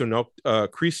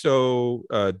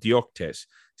Chrysodioctes,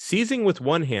 seizing with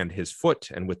one hand his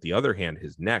foot and with the other hand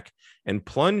his neck, and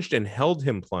plunged and held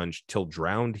him plunged till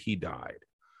drowned he died.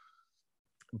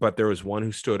 But there was one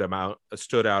who stood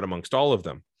out amongst all of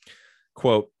them.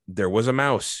 Quote, there was a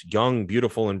mouse, young,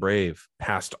 beautiful, and brave,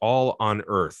 past all on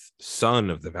earth, son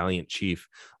of the valiant chief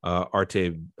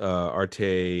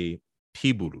Artepibulus,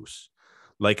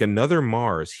 Like another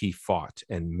Mars, he fought,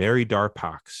 and Merry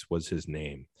Darpax was his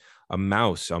name, a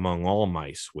mouse among all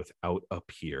mice without a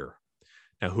peer.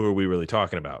 Now, who are we really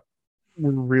talking about?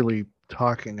 We're really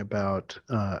talking about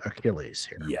Achilles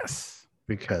here. Yes.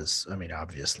 Because, I mean,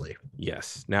 obviously.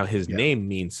 Yes. Now, his name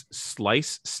means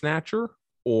slice snatcher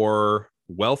or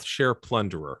wealth share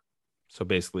plunderer. So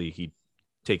basically, he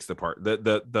takes the part.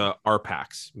 The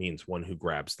Arpax means one who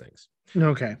grabs things.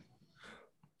 Okay.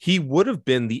 He would have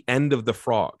been the end of the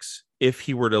frogs if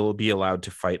he were to be allowed to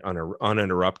fight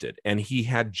uninterrupted. And he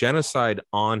had genocide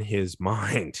on his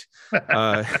mind.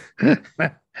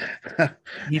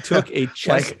 He took a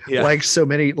chess like so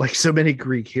many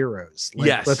Greek heroes. Like,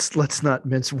 yes. Let's not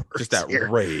mince words. Just that here.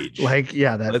 Rage.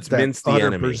 Let's mince the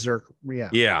enemy. Berserk.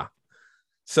 Yeah.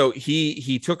 So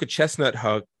he took a chestnut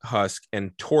husk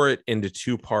and tore it into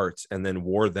two parts and then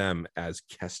wore them as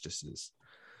kestises.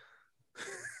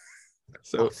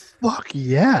 So fuck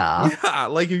yeah. Yeah,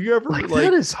 like have you ever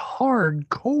that is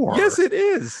hardcore. Yes, it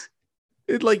is.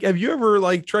 Have you ever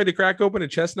tried to crack open a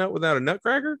chestnut without a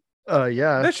nutcracker?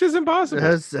 Yeah. That shit's impossible.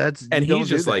 That's and he's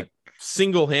just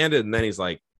single-handed, and then he's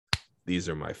like, these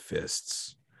are my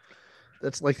fists.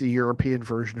 That's like the European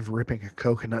version of ripping a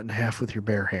coconut in half with your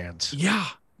bare hands. Yeah.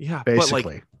 Yeah.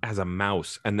 Basically. But as a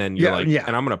mouse, and then you're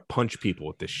and I'm gonna punch people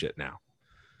with this shit now.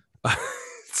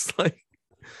 It's like,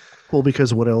 well,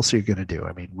 because what else are you gonna do?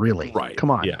 I mean, really? Right.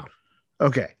 Come on. Yeah.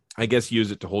 Okay. I guess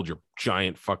use it to hold your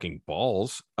giant fucking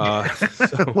balls.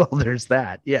 Well, there's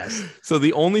that. Yes. So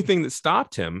the only thing that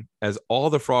stopped him, as all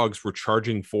the frogs were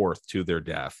charging forth to their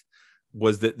death,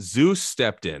 was that Zeus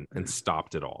stepped in and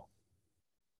stopped it all.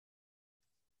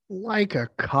 Like a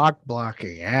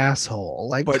cock-blocking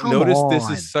asshole. But notice this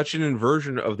is such an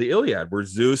inversion of the Iliad, where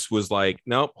Zeus was like,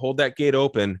 nope, hold that gate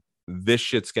open. This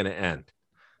shit's going to end.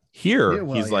 Here,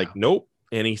 he's like, nope.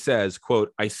 And he says,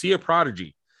 quote, I see a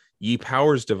prodigy, ye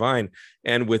powers divine.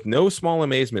 And with no small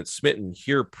amazement smitten,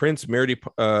 here Prince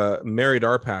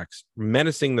Meridarpax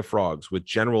menacing the frogs with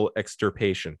general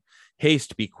extirpation.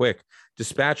 Haste, be quick.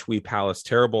 Dispatch we Pallas,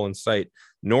 terrible in sight,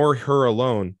 nor her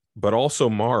alone, but also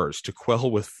Mars, to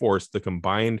quell with force the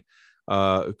combined,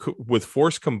 the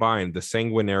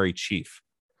sanguinary chief.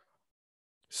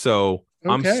 So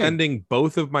I'm sending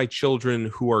both of my children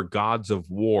who are gods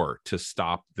of war to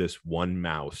stop this one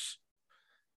mouse.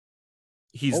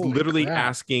 He's literally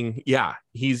asking. Yeah,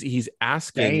 he's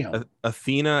asking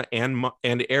Athena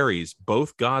and Ares,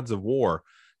 both gods of war,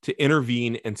 to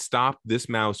intervene and stop this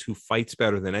mouse who fights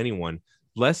better than anyone,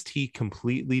 lest he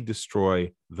completely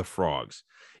destroy the frogs.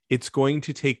 It's going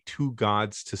to take two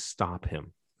gods to stop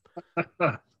him.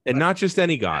 And not just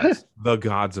any gods, the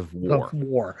gods of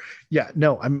war. Yeah,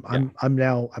 no, I'm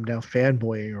now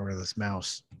fanboying over this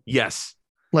mouse. Yes.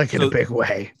 Like in a big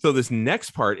way. So this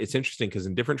next part, it's interesting because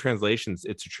in different translations,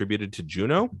 it's attributed to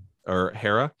Juno or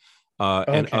Hera,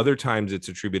 and other times it's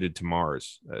attributed to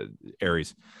Mars,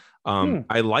 Ares.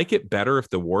 I like it better if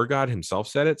the war god himself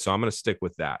said it, so I'm going to stick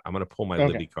with that. I'm going to pull my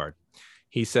Libby card.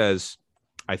 He says,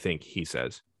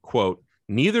 quote,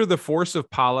 neither the force of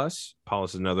Pallas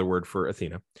is another word for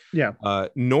Athena,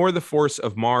 nor the force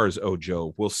of Mars, O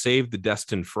Jove, will save the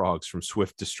destined frogs from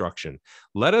swift destruction.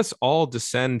 Let us all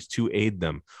descend to aid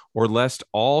them, or lest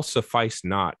all suffice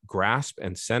not, grasp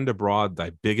and send abroad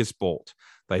thy biggest bolt,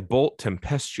 thy bolt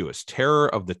tempestuous, terror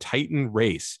of the Titan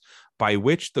race, by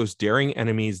which those daring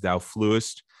enemies thou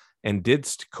flewest, and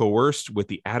didst coerce with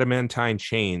the adamantine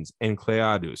chains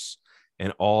Encleadus,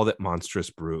 and all that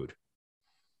monstrous brood.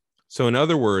 So in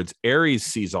other words, Ares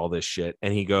sees all this shit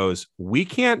and he goes, we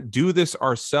can't do this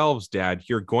ourselves, Dad.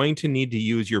 You're going to need to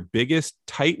use your biggest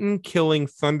Titan killing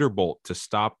thunderbolt to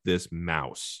stop this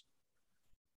mouse.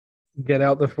 Get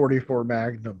out the 44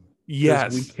 Magnum.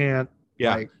 Yes. We can't.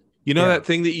 Yeah. That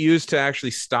thing that you used to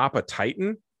actually stop a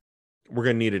Titan? We're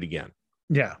going to need it again.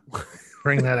 Yeah.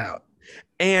 Bring that out.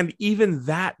 And even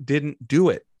that didn't do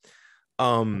it.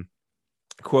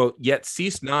 Quote, yet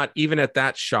cease not even at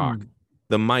that shock.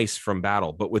 The mice from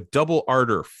battle, but with double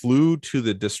ardor flew to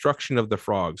the destruction of the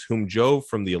frogs, whom Jove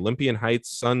from the Olympian heights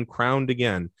sun crowned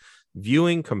again,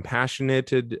 viewing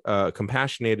compassionated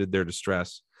their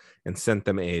distress, and sent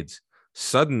them aids.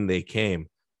 Sudden they came,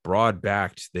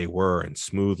 broad-backed they were, and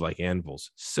smooth like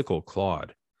anvils,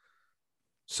 sickle-clawed.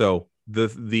 So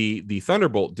the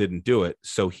thunderbolt didn't do it,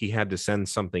 so he had to send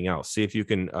something else. See if you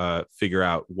can figure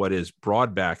out what is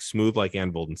broad-back, smooth like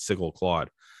anvil, and sickle-clawed.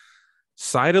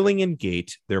 Sidling in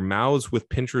gait, their mouths with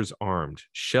pincers armed,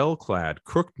 shell-clad,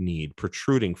 crook-kneed,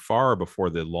 protruding far before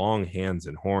the long hands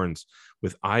and horns,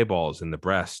 with eyeballs in the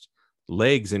breast,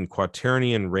 legs in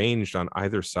quaternion ranged on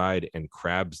either side, and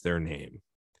crabs their name.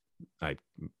 I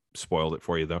spoiled it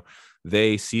for you, though.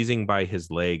 They, seizing by his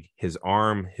leg, his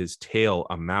arm, his tail,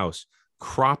 a mouse,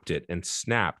 cropped it and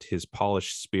snapped his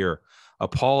polished spear.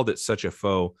 Appalled at such a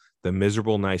foe, the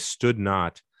miserable knight stood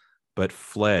not, but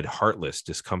fled heartless,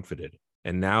 discomfited.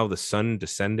 And now the sun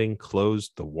descending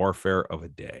closed the warfare of a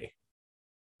day.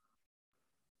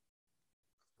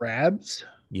 Crabs?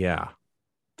 Yeah.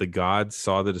 The gods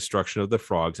saw the destruction of the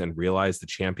frogs and realized the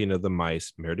champion of the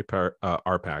mice,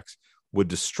 Arpax, would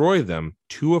destroy them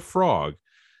to a frog,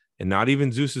 and not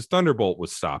even Zeus's thunderbolt would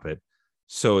stop it.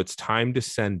 So it's time to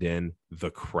send in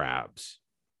the crabs.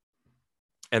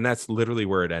 And that's literally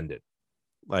where it ended.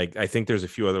 Like, I think there's a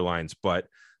few other lines, but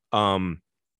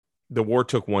the war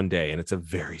took one day, and it's a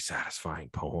very satisfying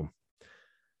poem.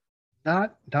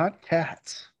 Not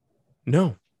cats.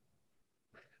 No.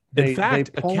 In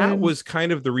fact, a cat was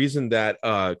kind of the reason that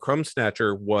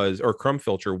Crumfilcher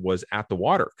was at the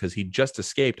water, because he just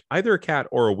escaped either a cat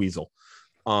or a weasel.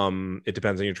 It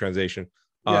depends on your translation.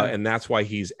 And that's why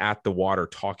he's at the water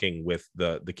talking with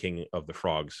the king of the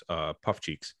frogs, Puff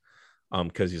Cheeks,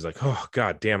 because he's like, oh,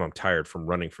 God damn, I'm tired from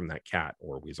running from that cat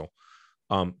or weasel.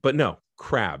 But no,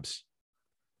 crabs.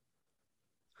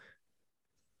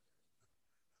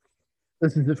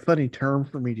 This is a funny term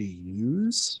for me to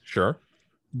use. Sure.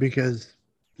 Because,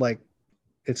 like,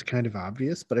 it's kind of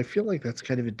obvious, but I feel like that's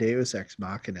kind of a Deus Ex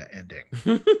Machina ending.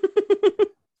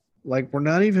 Like, we're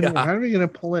not even going to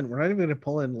pull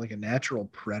in like a natural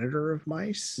predator of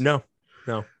mice. No.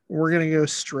 We're going to go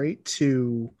straight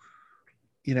to,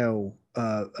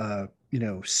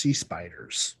 sea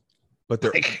spiders. But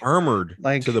they're armored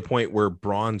to the point where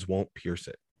bronze won't pierce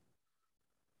it.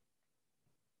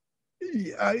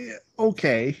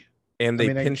 Okay. And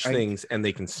they pinch things and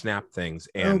they can snap things.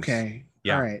 And okay.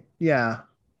 Yeah. All right. Yeah.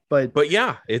 But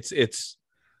yeah, it feels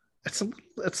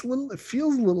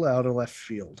a little out of left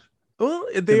field. Well,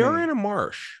 they are in a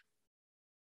marsh.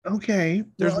 Okay.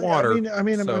 There's water. So...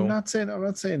 I'm not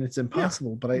saying it's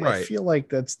impossible, but I feel like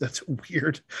that's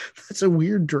weird. That's a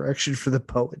weird direction for the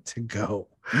poet to go.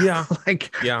 Yeah.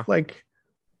 Like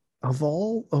of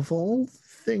all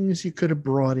things you could have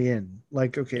brought in,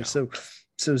 like, okay, so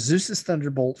Zeus's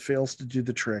thunderbolt fails to do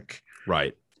the trick.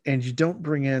 Right. And you don't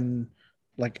bring in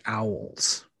like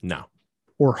owls. No.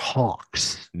 Or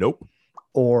hawks. Nope.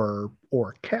 Or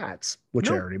cats,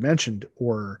 which I already mentioned,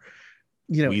 or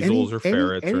weasels or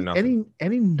ferrets or nothing.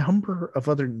 Any number of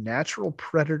other natural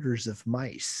predators of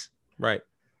mice. Right.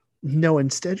 No,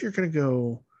 instead you're going to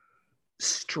go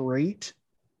straight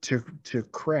to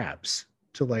crabs,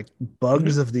 to like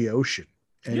bugs of the ocean,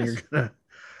 and you're gonna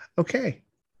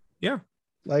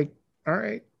like, all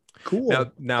right,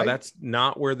 cool. Now that's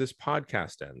not where this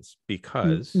podcast ends,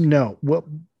 because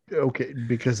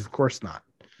because of course not.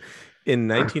 In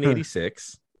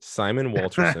 1986, Simon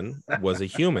Walterson was a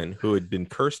human who had been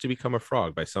cursed to become a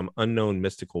frog by some unknown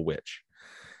mystical witch.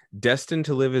 Destined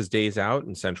to live his days out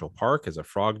in Central Park as a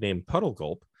frog named Puddle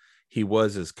Gulp, he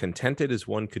was as contented as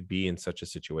one could be in such a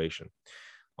situation.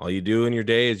 All you do in your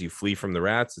day is you flee from the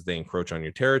rats as they encroach on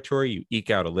your territory. You eke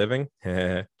out a living,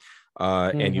 and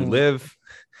you live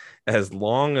as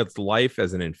long as life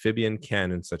as an amphibian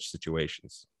can in such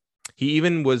situations. He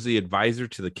even was the advisor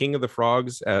to the king of the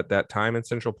frogs at that time in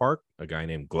Central Park, a guy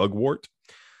named Glugwort.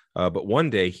 But one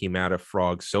day he met a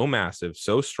frog so massive,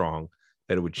 so strong,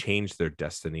 that it would change their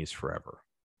destinies forever.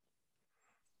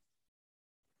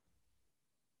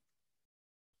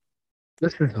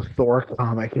 This is a Thor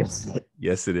comic, isn't it?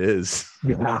 Yes, it is.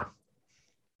 Yeah.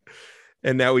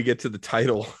 And now we get to the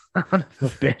title. Son of a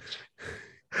bitch.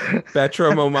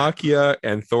 Batrachomyomachia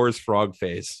and Thor's frog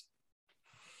face.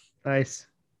 Nice.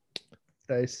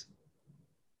 Son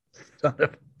of a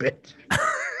bitch.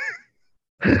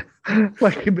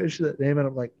 Like, you mentioned that name, and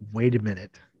I'm like, wait a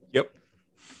minute. Yep.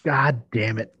 God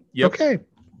damn it. Yep. Okay.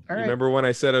 All right. Remember when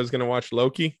I said I was going to watch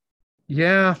Loki?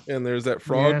 Yeah. And there's that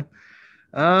frog? Yeah.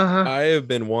 Uh-huh. I have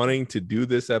been wanting to do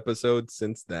this episode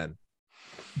since then.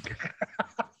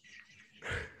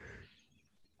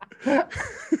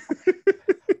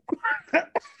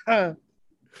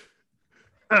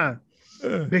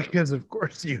 Because of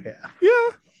course you have. Yeah.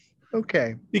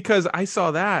 Okay. Because I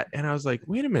saw that and I was like,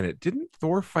 wait a minute, didn't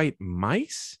Thor fight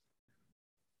mice?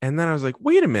 And then I was like,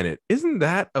 wait a minute, isn't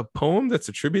that a poem that's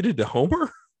attributed to Homer?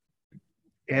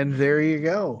 And there you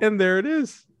go. And there it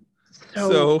is.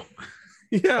 So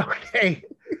yeah.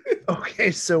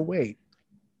 Okay, so wait.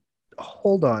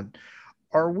 Hold on.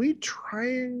 Are we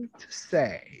trying to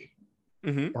say,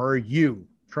 or are you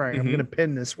trying? I'm going to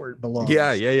pin this where it belongs.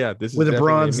 Yeah. This is with a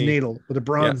bronze needle. With a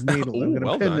bronze needle. Ooh, I'm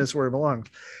going to pin this where it belongs.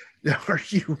 Are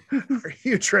you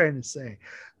trying to say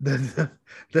that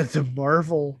the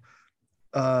Marvel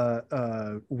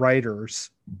writers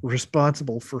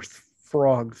responsible for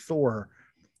Frog Thor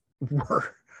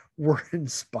were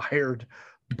inspired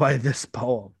by this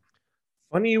poem.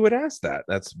 Funny you would ask that.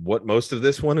 That's what most of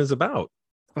this one is about.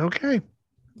 Okay.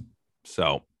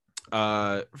 So,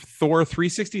 Thor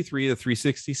 363 to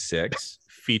 366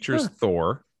 features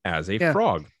Thor as a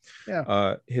frog.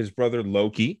 Yeah. His brother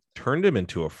Loki turned him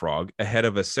into a frog ahead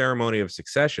of a ceremony of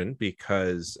succession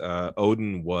because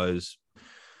Odin was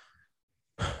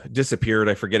disappeared.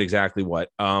 I forget exactly what.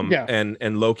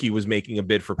 And Loki was making a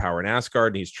bid for power in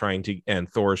Asgard,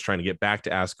 and Thor is trying to get back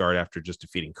to Asgard after just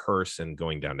defeating Curse and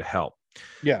going down to hell.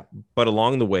 Yeah. But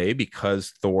along the way,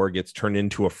 because Thor gets turned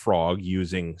into a frog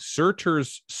using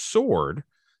Surtur's sword,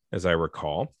 as I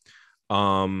recall,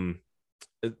 a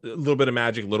little bit of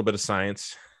magic, a little bit of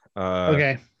science.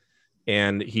 Okay.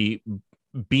 And he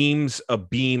beams a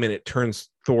beam and it turns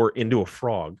Thor into a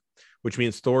frog, which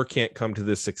means Thor can't come to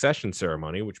this succession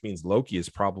ceremony, which means Loki is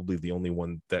probably the only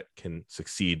one that can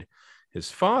succeed his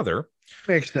father.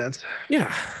 Makes sense.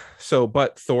 Yeah. So,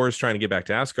 but Thor is trying to get back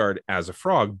to Asgard as a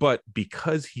frog, but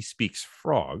because he speaks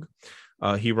frog,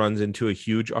 he runs into a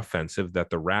huge offensive that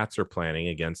the rats are planning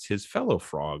against his fellow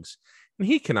frogs, and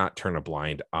he cannot turn a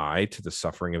blind eye to the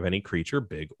suffering of any creature,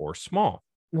 big or small.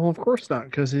 Well, of course not,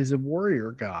 because he's a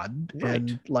warrior god, Right.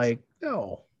 and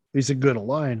no, he's a good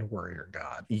aligned warrior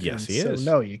god. Yes, and he is.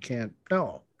 No, you can't.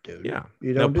 No, dude. Yeah.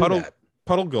 You don't do that.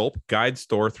 Puddle Gulp guides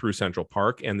Thor through Central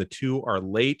Park, and the two are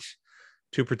late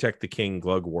to protect the king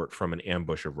Glugwort from an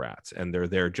ambush of rats. And they're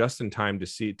there just in time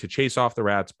to chase off the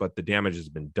rats, but the damage has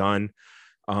been done.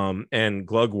 And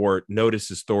Glugwort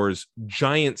notices Thor's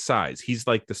giant size. He's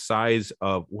like the size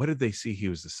of, what did they see he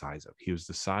was the size of? He was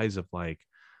the size of like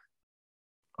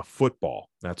a football.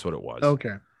 That's what it was.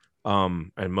 Okay.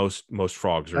 And most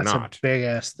frogs are not.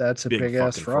 That's a big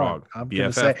ass frog. I'm BFF,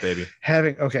 gonna say, baby.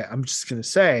 I'm just gonna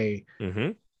say,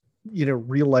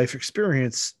 real life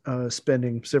experience,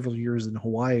 spending several years in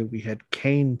Hawaii, we had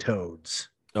cane toads.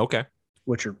 Okay.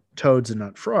 Which are toads and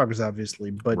not frogs, obviously,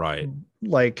 but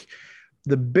like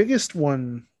the biggest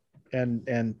one,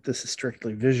 and this is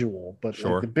strictly visual, but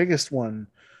like the biggest one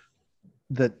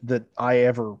that I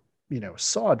ever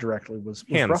saw directly was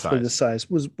roughly the size,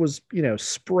 was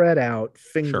spread out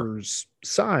fingers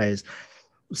size.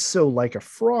 So like a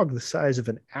frog the size of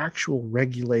an actual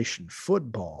regulation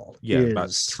football.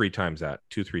 About 3 times that,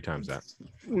 2-3 times that.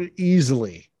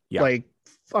 Easily. Yeah. Like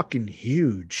fucking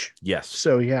huge. Yes.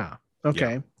 So yeah.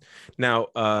 Okay. Yeah.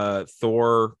 Now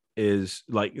Thor is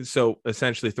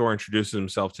essentially Thor introduces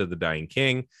himself to the dying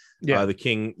king. Yeah. The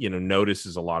king,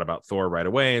 notices a lot about Thor right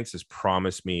away and says,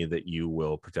 "Promise me that you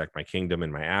will protect my kingdom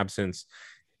in my absence."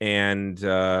 And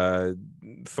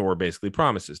Thor basically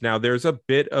promises. Now, there's a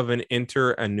bit of an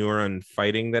inter-Anuran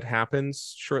fighting that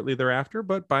happens shortly thereafter,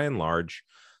 but by and large,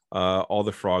 all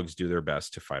the frogs do their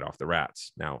best to fight off the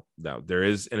rats. Now there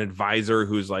is an advisor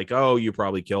who's like, "Oh, you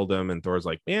probably killed him," and Thor's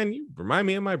like, "Man, you remind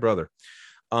me of my brother."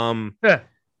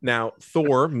 Now,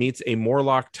 Thor meets a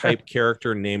Morlock-type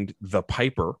character named the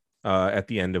Piper at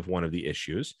the end of one of the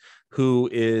issues, who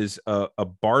is a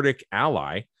bardic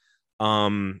ally.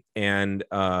 And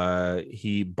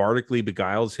he bardically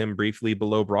beguiles him briefly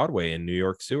below Broadway in New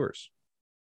York sewers.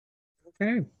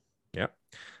 Okay. Yeah.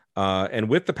 And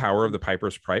with the power of the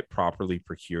Piper's Pipe properly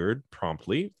procured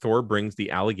promptly, Thor brings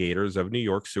the alligators of New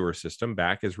York sewer system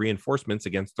back as reinforcements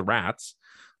against the rats,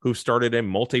 who started a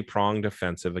multi-pronged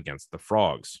offensive against the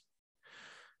frogs.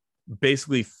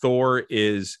 Basically, Thor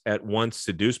is at once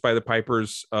seduced by the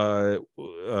Piper's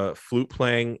flute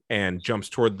playing and jumps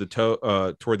toward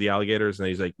the alligators. And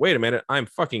he's like, "Wait a minute, I'm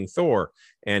fucking Thor!"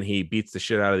 And he beats the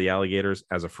shit out of the alligators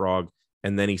as a frog.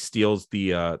 And then he steals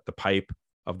the pipe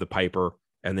of the Piper.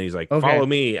 And then he's like, "Follow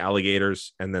me,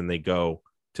 alligators!" And then they go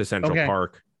to Central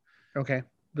Park. Okay.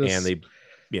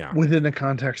 Within the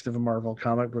context of a Marvel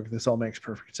comic book, this all makes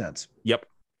perfect sense. Yep.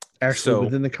 Actually,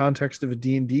 within the context of a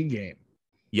D&D game.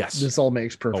 Yes. This all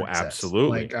makes perfect sense.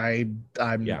 Absolutely. Like I'm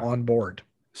on board.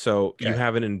 So you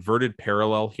have an inverted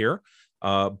parallel here.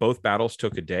 Both battles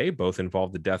took a day. Both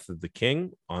involved the death of the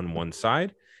king on one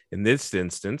side. In this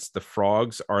instance, the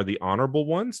frogs are the honorable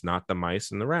ones, not the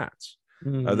mice and the rats.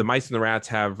 The mice and the rats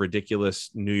have ridiculous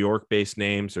New York-based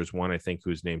names. There's one, I think,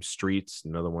 who's named Streets,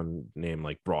 another one named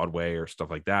like Broadway or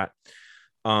stuff like that.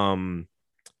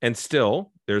 And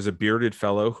still, there's a bearded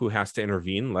fellow who has to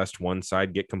intervene lest one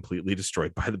side get completely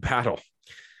destroyed by the battle.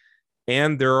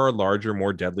 And there are larger,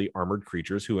 more deadly armored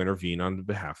creatures who intervene on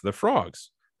behalf of the frogs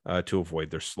to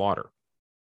avoid their slaughter.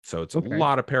 So it's a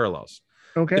lot of parallels.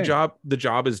 Okay. The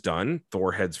job is done.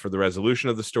 Thor heads for the resolution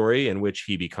of the story, in which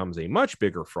he becomes a much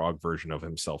bigger frog version of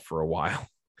himself for a while.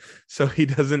 So he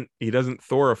doesn't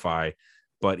Thorify,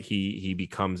 but he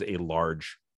becomes a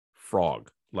large frog,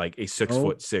 like a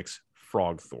 6'6"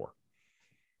 frog Thor.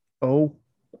 Oh,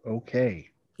 okay.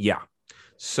 Yeah.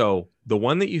 So the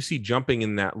one that you see jumping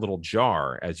in that little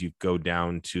jar as you go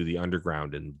down to the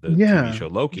underground in the TV show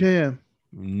Loki,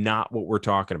 not what we're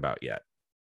talking about yet.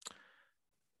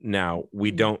 Now,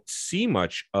 we don't see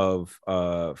much of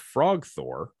Frog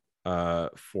Thor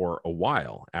for a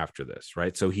while after this,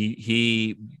 right? So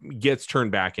he gets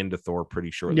turned back into Thor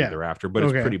pretty shortly thereafter, but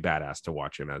it's pretty badass to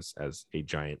watch him as a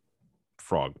giant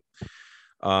frog.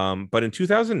 But in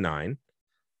 2009,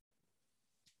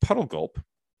 Puddle Gulp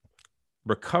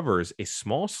recovers a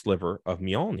small sliver of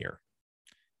Mjolnir.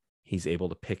 He's able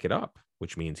to pick it up,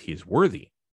 which means he's worthy.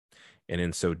 And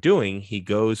in so doing, he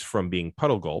goes from being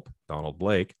Puddle Gulp, Donald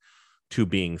Blake, to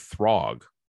being Throg,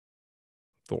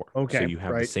 Thor. Okay. So you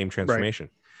have the same transformation.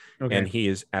 Right. Okay. And he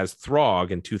is as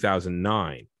Throg in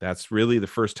 2009. That's really the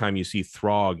first time you see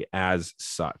Throg as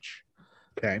such.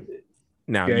 Okay.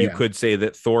 Now, you could say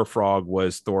that Thor Frog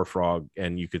was Thor Frog,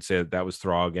 and you could say that was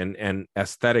Throg, and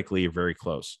aesthetically very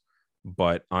close.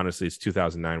 But honestly, it's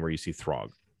 2009 where you see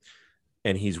Throg.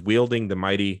 And he's wielding the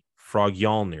mighty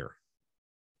Frogjolnir.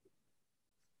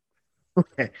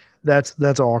 Okay,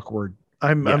 that's awkward.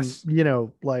 I'm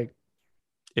like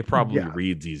it probably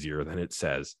reads easier than it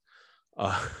says.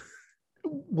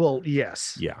 Well,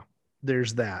 yes,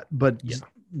 there's that, but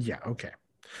okay.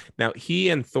 Now he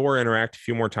and Thor interact a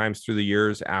few more times through the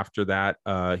years. After that,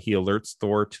 he alerts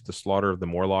Thor to the slaughter of the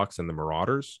Morlocks and the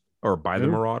Marauders, or by the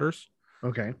Marauders.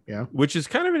 Okay, yeah. Which is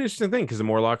kind of an interesting thing because the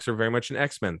Morlocks are very much an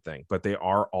X-Men thing, but they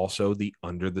are also the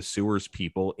under the sewers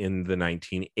people in the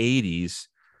 1980s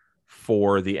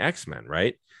for the X-Men,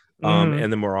 right?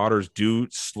 And the Marauders do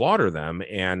slaughter them,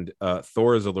 and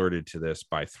Thor is alerted to this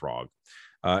by Throg.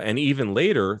 And even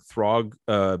later, Throg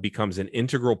becomes an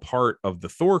integral part of the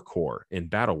Thor Corps in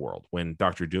Battleworld when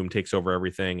Doctor Doom takes over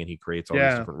everything and he creates all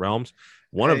these different realms.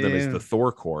 One of them is the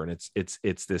Thor Corps, and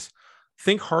it's this.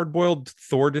 Think hard-boiled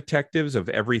Thor detectives of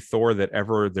every Thor that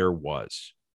ever there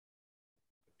was.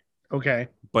 Okay.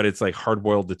 But it's like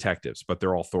hard-boiled detectives, but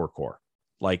they're all Thor Corps.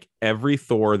 Like every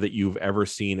Thor that you've ever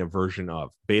seen a version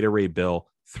of. Beta Ray Bill,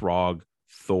 Throg,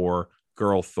 Thor,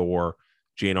 Girl Thor,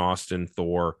 Jane Austen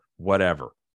Thor,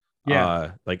 whatever.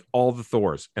 Yeah. Like all the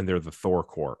Thors, and they're the Thor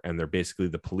Corps, and they're basically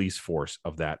the police force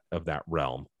of that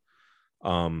realm.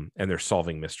 And they're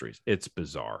solving mysteries. It's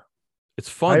bizarre. It's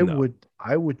fun.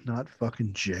 I would not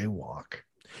fucking jaywalk.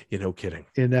 No kidding.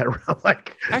 In that realm,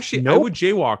 like actually, I would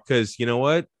jaywalk because you know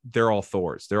what? They're all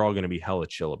Thors. They're all going to be hella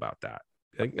chill about that.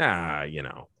 Like, nah,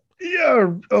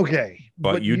 Yeah, okay.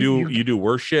 But you do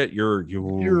worse shit. You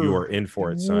are in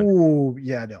for it, son. Oh,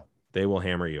 yeah, no. They will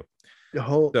hammer you.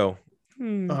 Now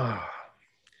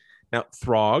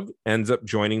Throg ends up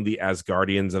joining the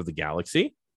Asgardians of the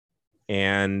Galaxy.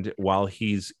 And while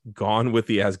he's gone with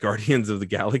the Asgardians of the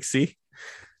Galaxy,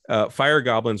 fire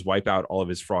goblins wipe out all of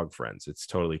his frog friends. It's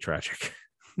totally tragic.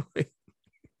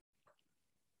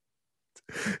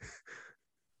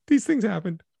 These things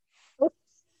happened.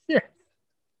 Yeah,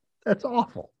 that's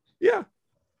awful. Yeah.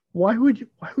 Why would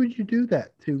you do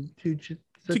that to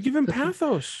give him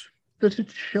pathos? Such a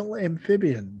chill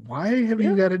amphibian. Why have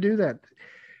you got to do that?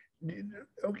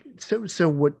 Okay, so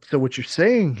what you're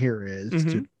saying here is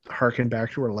to harken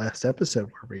back to our last episode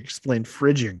where we explained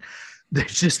fridging. They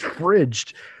just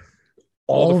fridged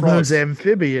all those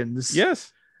amphibians.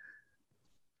 Yes.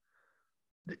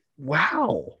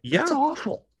 Wow. Yeah. That's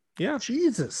awful. Yeah.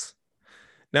 Jesus.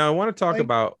 Now I want to talk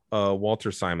about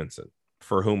Walter Simonson,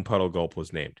 for whom Puddle Gulp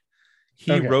was named.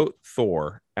 He wrote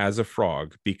Thor as a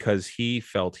frog because he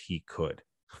felt he could.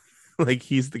 Like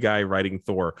he's the guy writing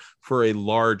Thor for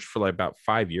about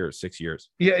 5 years, 6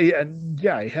 years. Yeah.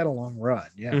 He had a long run.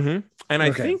 Yeah. Mm-hmm. And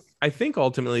I think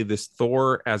ultimately this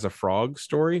Thor as a frog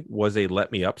story was a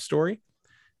let me up story.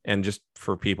 And just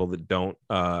for people that don't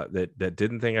that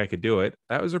didn't think I could do it,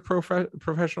 that was a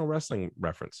professional wrestling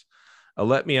reference. A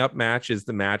let me up match is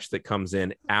the match that comes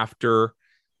in after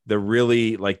the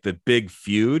really like the big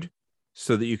feud,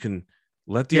 so that you can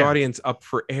let the audience up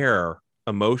for air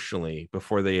emotionally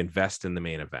before they invest in the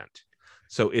main event.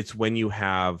 So it's when you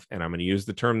have, and I'm going to use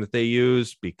the term that they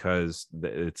use because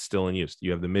it's still in use.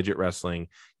 You have the midget wrestling,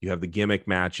 you have the gimmick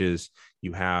matches,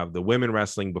 you have the women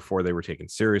wrestling before they were taken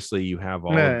seriously. You have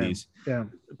all of these. Yeah.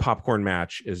 Popcorn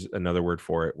match is another word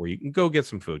for it, where you can go get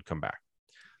some food, come back.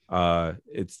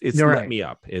 It's let me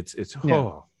up. It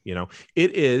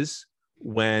is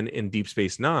when in Deep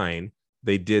Space Nine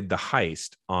they did the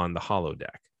heist on the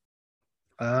holodeck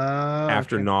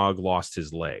after Nog lost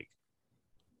his leg.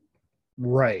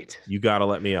 Right. You got to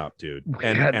let me up, dude.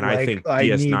 And God, I like, think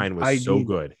DS9 was so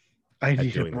good I at need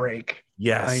a doing that. break.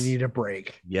 Yes. I need a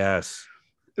break. Yes.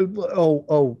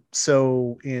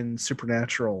 So in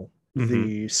Supernatural,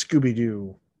 the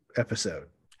Scooby-Doo episode.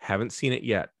 Haven't seen it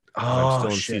yet. Oh, I'm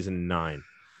still in shit. season 9.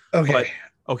 Okay. But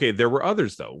okay, there were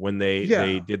others though when they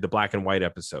Yeah. did the black and white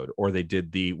episode, or they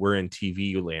did the We're in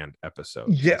TV Land episode.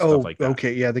 Yeah. Stuff like that.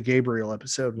 Okay. Yeah, the Gabriel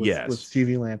episode with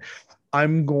TV Land.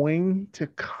 I'm going to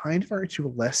kind of, to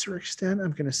a lesser extent,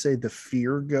 I'm going to say the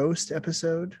Fear Ghost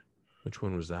episode. Which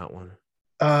one was that one?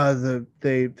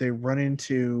 They run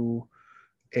into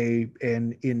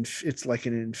it's like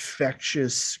an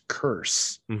infectious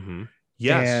curse. Mm-hmm.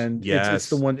 Yes, and yes. it's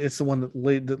the one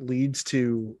that leads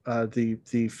to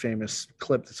the famous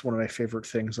clip that's one of my favorite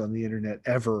things on the internet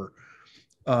ever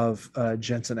of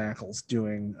Jensen Ackles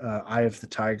doing Eye of the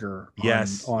Tiger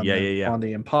on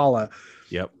the Impala.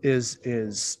 Yep. Is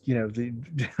the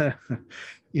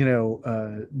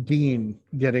Dean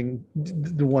getting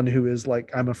the one who is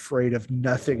like, I'm afraid of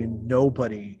nothing and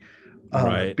nobody,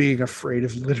 being afraid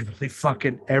of literally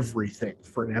fucking everything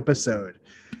for an episode.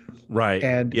 Right.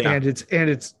 And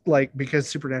it's like, because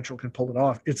Supernatural can pull it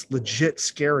off, it's legit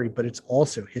scary, but it's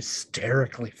also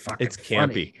hysterically fucking it's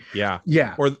campy. Funny.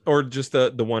 Yeah. Or just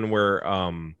the one where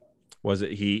was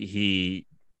it he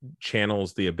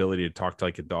channels the ability to talk to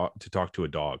like a dog, to talk to a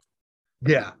dog.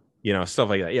 Yeah. Stuff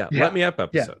like that. Yeah. Let me up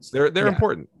episodes. They're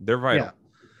important. They're vital.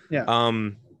 Yeah.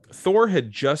 Thor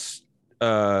had just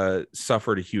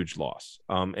suffered a huge loss.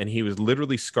 And he was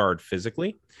literally scarred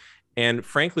physically. And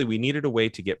frankly, we needed a way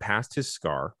to get past his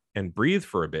scar and breathe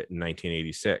for a bit in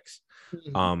 1986.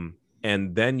 Mm-hmm.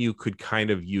 And then you could kind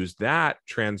of use that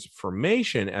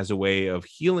transformation as a way of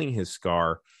healing his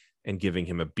scar and giving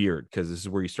him a beard, because this is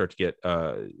where you start to get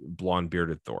blonde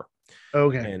bearded Thor.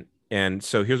 Okay. And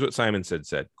so here's what Simon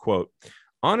said, quote,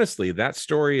 honestly, that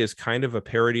story is kind of a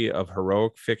parody of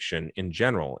heroic fiction in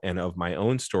general and of my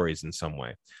own stories in some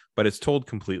way, but it's told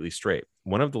completely straight.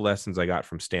 One of the lessons I got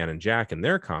from Stan and Jack in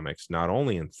their comics, not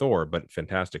only in Thor, but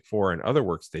Fantastic Four and other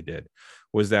works they did,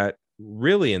 was that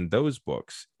really in those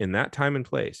books, in that time and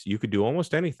place, you could do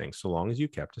almost anything so long as you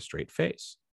kept a straight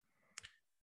face.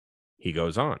 He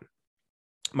goes on.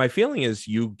 My feeling is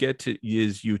you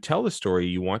tell the story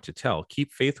you want to tell,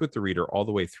 keep faith with the reader all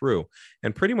the way through,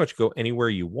 and pretty much go anywhere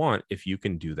you want if you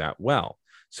can do that well.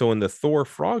 So in the Thor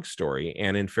frog story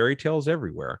and in fairy tales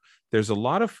everywhere, there's a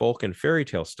lot of folk and fairy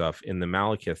tale stuff in the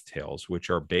Malekith tales, which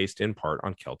are based in part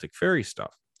on Celtic fairy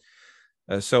stuff.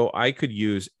 So I could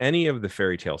use any of the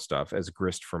fairy tale stuff as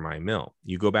grist for my mill.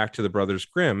 You go back to the Brothers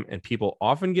Grimm and people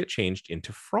often get changed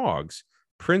into frogs,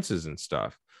 princes and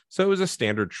stuff. So it was a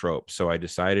standard trope. So I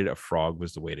decided a frog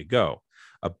was the way to go.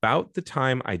 About the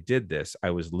time I did this, I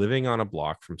was living on about a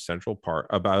block from Central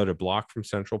Park.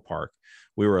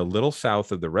 We were a little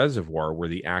south of the reservoir where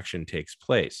the action takes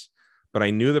place, but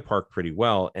I knew the park pretty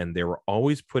well, and they were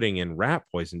always putting in rat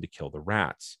poison to kill the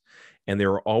rats. And they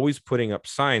were always putting up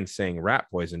signs saying rat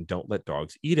poison, don't let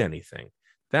dogs eat anything.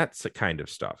 That's the kind of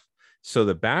stuff. So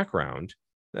the background,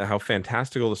 how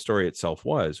fantastical the story itself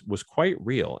was quite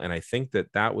real. And I think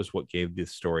that was what gave the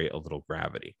story a little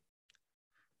gravity.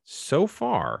 So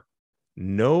far,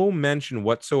 no mention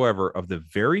whatsoever of the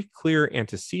very clear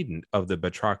antecedent of the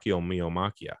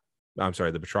Batrachomyomachia.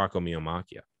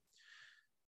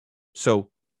 So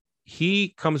he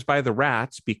comes by the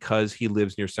rats because he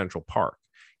lives near Central Park.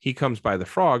 He comes by the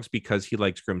frogs because he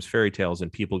likes Grimm's fairy tales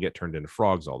and people get turned into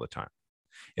frogs all the time.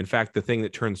 In fact, the thing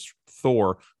that turns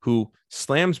Thor, who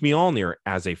slams Mjolnir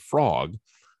as a frog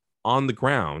on the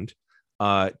ground,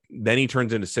 then he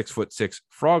turns into 6'6"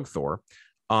 frog Thor.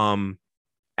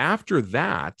 After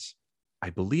that, I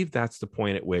believe that's the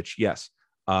point at which,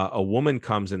 a woman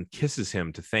comes and kisses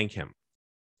him to thank him.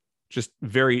 Just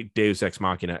very Deus Ex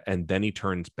Machina, and then he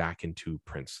turns back into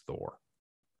Prince Thor.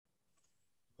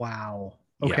 Wow.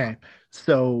 Okay. Yeah.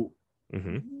 So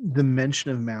the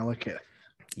mention of Malekith.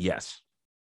 Yes.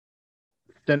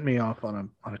 Sent me off on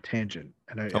a tangent,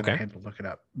 and I had to look it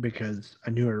up because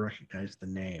I knew I recognized the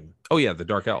name. Oh yeah, the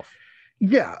Dark Elf.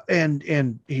 Yeah, and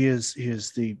he is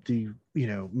the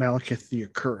Malekith the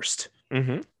Accursed.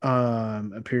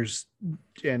 Appears,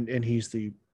 and he's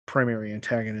the primary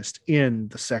antagonist in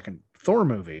the second Thor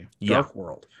movie, Dark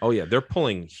World. Oh yeah, they're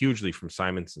pulling hugely from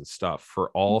Simonson's stuff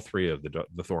for all three of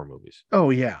the Thor movies.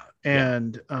 Oh yeah,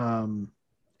 and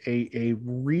a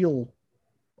real.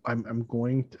 I'm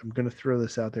going to throw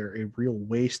this out there. A real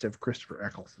waste of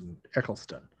Christopher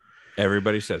Eccleston.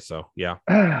 Everybody says so. Yeah.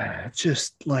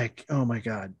 Just like, oh my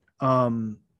God.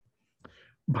 But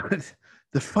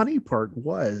the funny part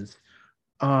was,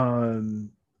 I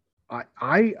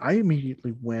I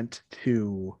immediately went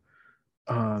to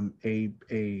I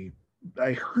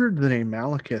heard the name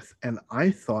Malekith and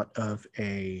I thought of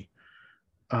a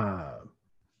uh,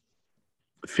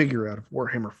 figure out of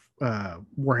Warhammer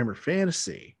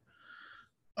Fantasy,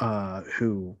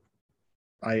 who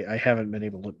I haven't been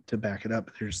able to back it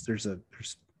up. There's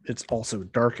it's also a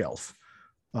dark elf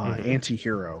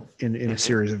anti-hero in a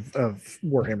series of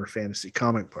Warhammer Fantasy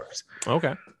comic books.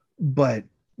 Okay. But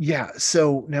yeah,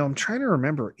 so now I'm trying to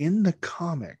remember in the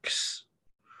comics,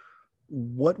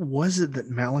 what was it that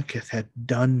Malekith had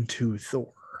done to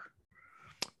Thor?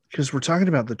 Because we're talking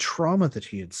about the trauma that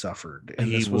he had suffered,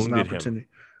 and this was an opportunity.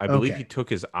 I believe he took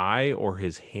his eye or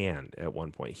his hand at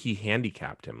one point. He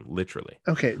handicapped him, literally.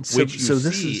 Okay, which you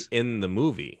see in the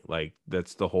movie. Like,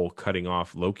 that's the whole cutting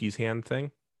off Loki's hand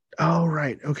thing. Oh,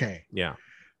 right. Okay. Yeah.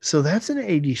 So that's in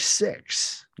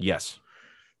 86. Yes.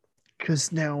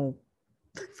 Because now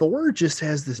Thor just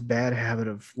has this bad habit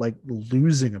of like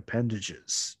losing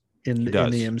appendages in the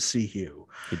MCU.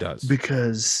 He does.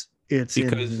 Because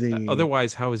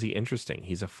otherwise, how is he interesting?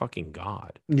 He's a fucking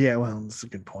god. Yeah, well, that's a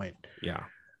good point. Yeah.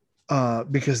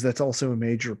 Because that's also a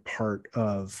major part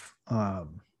of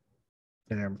and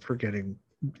I'm forgetting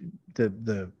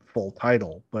the full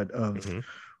title, but of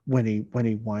when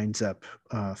he winds up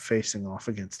facing off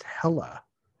against Hela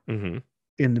in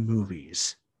the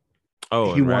movies.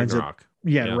 Oh, he winds Ragnarok. Up,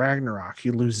 in Ragnarok,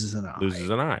 he loses an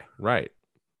eye. Right.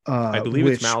 I believe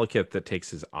it's Malekith that takes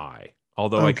his eye.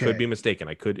 Although I could be mistaken.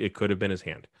 It could have been his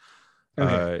hand.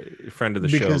 Friend of the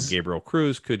show, Gabriel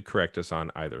Cruz, could correct us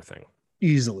on either thing.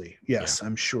 Easily, yes, yeah.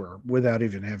 I'm sure, without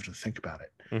even having to think about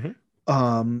it.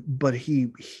 But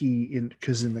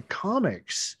because in the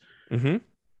comics, the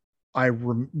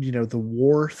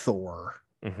War Thor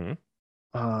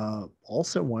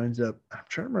also winds up. I'm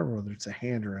trying to remember whether it's a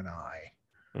hand or an eye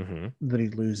that he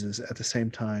loses at the same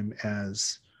time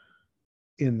as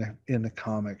in the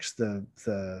comics, the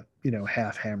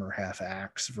half hammer, half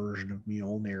axe version of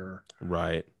Mjolnir,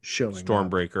 right? Showing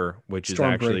Stormbreaker, which is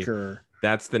actually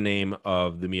that's the name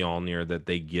of the Mjolnir that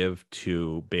they give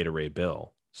to Beta Ray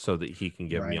Bill so that he can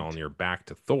give Mjolnir back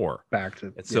to Thor.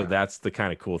 So that's the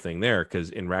kind of cool thing there,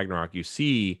 because in Ragnarok you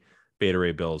see Beta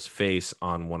Ray Bill's face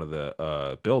on one of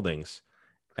the buildings,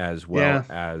 as well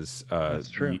as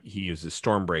he uses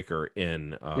Stormbreaker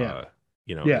in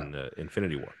in the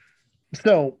Infinity War.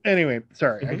 So anyway,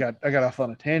 sorry, I got off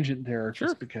on a tangent there,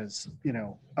 just because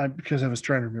because I was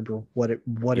trying to remember what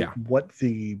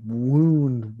the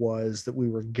wound was that we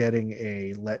were getting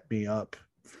a let me up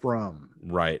from.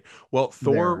 Right. Well,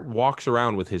 Thor walks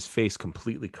around with his face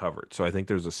completely covered, so I think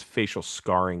there's this facial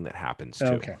scarring that happens too.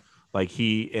 Okay. Like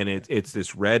it's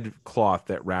this red cloth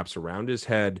that wraps around his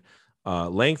head,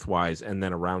 lengthwise, and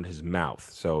then around his mouth,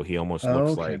 so he almost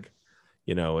looks like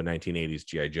a 1980s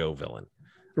G.I. Joe villain.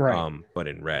 Right. But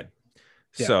in red.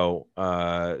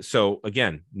 Yeah. So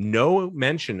again, no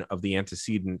mention of the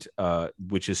antecedent,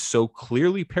 which is so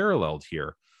clearly paralleled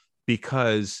here,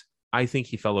 because I think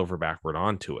he fell over backward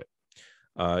onto it.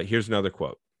 Here's another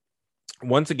quote.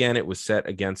 Once again, it was set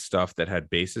against stuff that had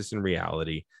basis in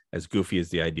reality, as goofy as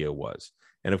the idea was.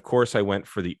 And of course, I went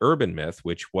for the urban myth,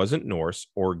 which wasn't Norse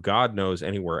or God knows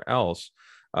anywhere else,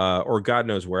 or God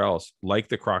knows where else, like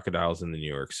the crocodiles in the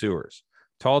New York sewers.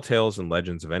 Tall tales and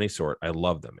legends of any sort, I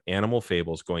love them. Animal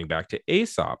fables going back to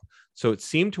Aesop, so it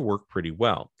seemed to work pretty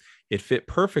well. It fit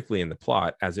perfectly in the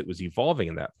plot as it was evolving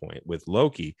at that point with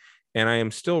Loki, and I am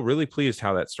still really pleased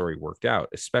how that story worked out,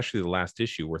 especially the last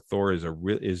issue where Thor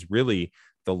is really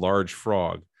the large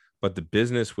frog, but the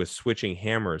business with switching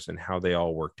hammers and how they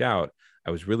all worked out, I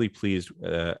was really pleased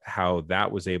how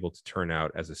that was able to turn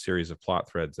out as a series of plot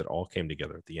threads that all came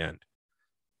together at the end.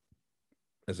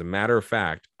 As a matter of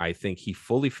fact, I think he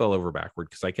fully fell over backward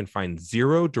because I can find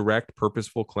zero direct,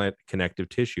 purposeful connective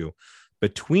tissue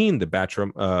between the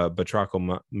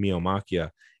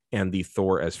Batrachomyomachia and the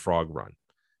Thor as Frog run.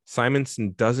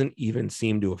 Simonson doesn't even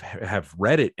seem to have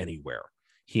read it anywhere.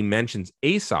 He mentions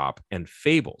Aesop and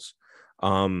fables.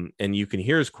 And you can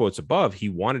hear his quotes above. He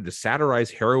wanted to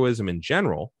satirize heroism in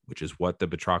general, which is what the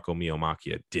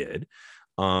Batrachomyomachia did.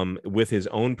 With his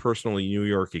own personal New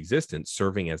York existence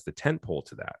serving as the tentpole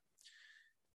to that.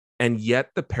 And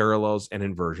yet the parallels and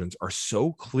inversions are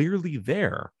so clearly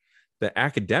there that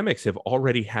academics have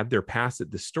already had their pass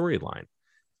at the storyline,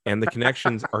 and the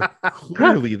connections are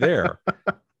clearly there.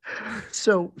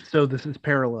 So this is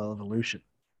parallel evolution.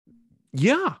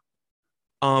 Yeah.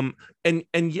 And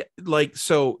yet, like,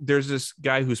 so there's this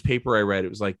guy whose paper I read, it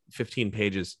was like 15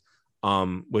 pages,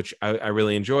 which I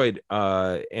really enjoyed.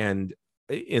 And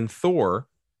in Thor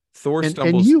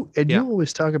stumbles. You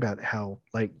always talk about how,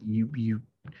 like, you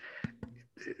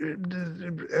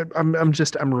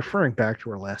I'm referring back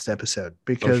to our last episode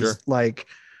because sure. like,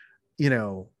 you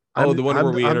know, The one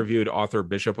where we I'm interviewed author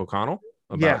Bishop O'Connell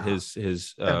about yeah,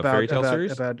 his about fairy tale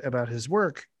series. about his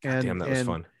work. God damn, that was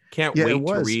fun. Can't yeah, wait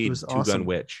to it read was Two Gun awesome.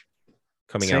 Witch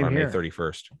coming Same out on here. May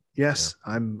 31st. Yes,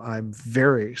 yeah. I'm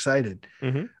very excited.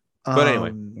 Mm-hmm. But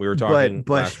anyway, we were talking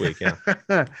last week. Yeah.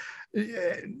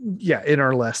 Yeah, in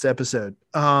our last episode.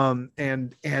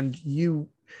 And you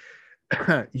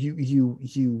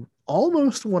you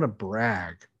almost want to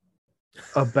brag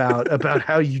about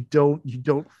how you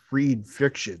don't read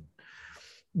fiction.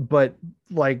 But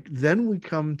like then we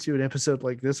come to an episode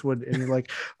like this one and you're like,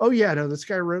 oh yeah, no, this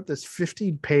guy wrote this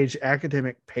 15-page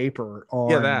academic paper on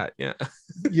the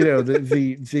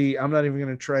I'm not even going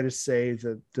to try to say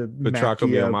the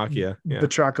Batrachomyomachia.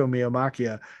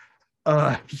 Batrachomyomachia,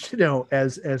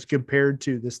 as compared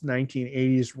to this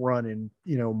 1980s run in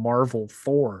Marvel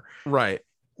Thor. Right.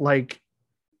 Like,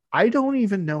 I don't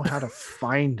even know how to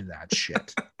find that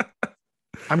shit.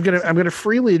 I'm gonna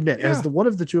freely admit, as the one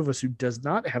of the two of us who does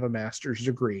not have a master's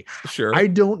degree, sure, I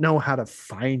don't know how to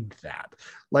find that.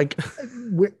 Like,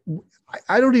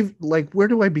 I don't even where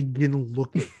do I begin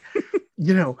looking?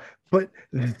 But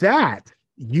that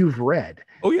you've read.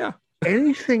 Oh yeah.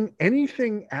 Anything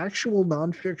actual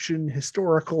nonfiction,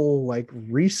 historical,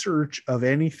 research of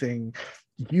anything,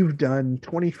 you've done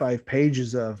 25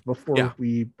 pages of before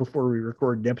we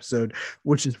record an episode,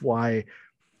 which is why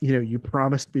you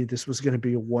promised me this was going to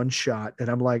be a one shot, and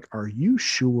I'm like, are you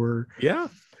sure? Yeah.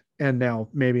 And now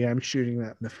maybe I'm shooting that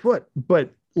in the foot, but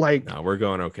no, we're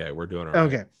going okay. We're doing all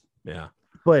right. Okay. Yeah.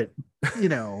 But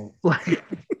dude,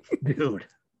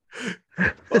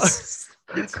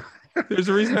 there's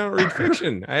a reason I don't read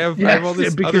fiction. I have all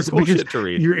this other bullshit to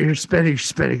read. You're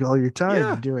spending all your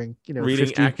time doing, reading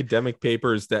 50... academic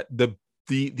papers that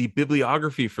the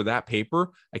bibliography for that paper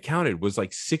I counted was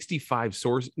 65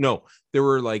 sources. No, there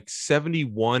were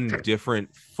 71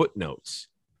 different footnotes,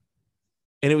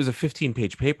 and it was a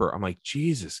 15-page paper. I'm like,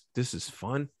 Jesus, this is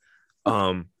fun.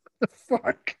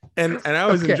 Fuck. And I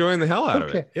was enjoying the hell out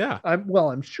of it. Yeah.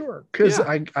 I'm sure, because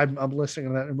I'm listening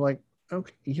to that and I'm like,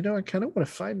 okay, I kind of want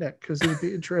to find that because it'd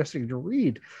be interesting to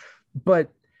read. But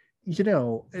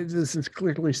this is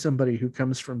clearly somebody who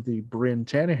comes from the Bryn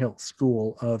Tannehill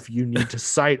school of you need to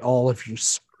cite all of your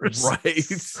sources. Right.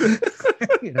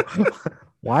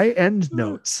 Why end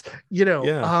notes?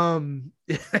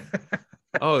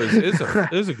 Oh,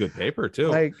 it was a good paper too.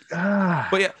 But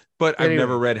anyway. I've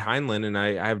never read Heinlein, and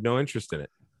I have no interest in it.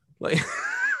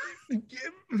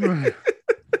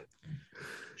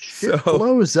 Shit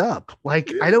blows up. I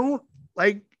don't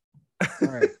like. All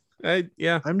right. I'm.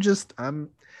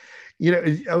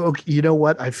 You know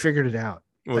what? I figured it out.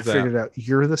 Figured it out.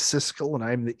 You're the Siskel, and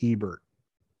I'm the Ebert.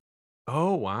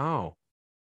 Oh wow!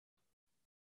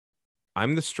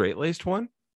 I'm the straight-laced one.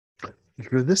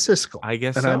 You're the Siskel, I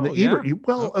guess, and I'm the Ebert.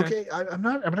 Okay. I'm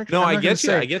not. No, I get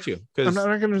you. I get you. I'm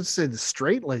not going to say the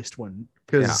straight-laced one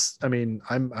because I mean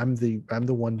I'm the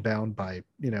one bound by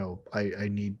I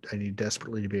need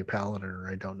desperately to be a paladin,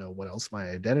 or I don't know what else my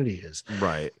identity is.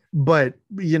 Right. But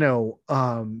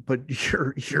but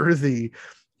you're the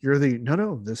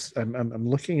this I'm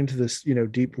looking into this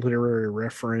deep literary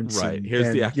reference. Right.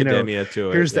 Here's the academia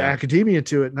to it. Here's the academia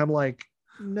to it, and I'm like,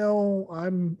 no,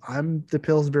 I'm the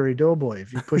Pillsbury Doughboy.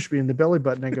 If you push me in the belly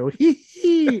button, I go hee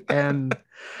hee, and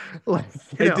I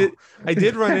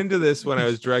did run into this when I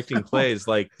was directing plays.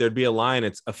 There'd be a line,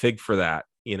 it's a fig for that,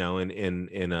 in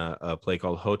a play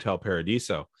called Hotel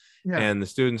Paradiso, and the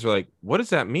students were like, "What does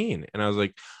that mean?" And I was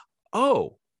like,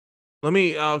 "Oh,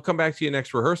 I'll come back to you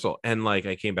next rehearsal." And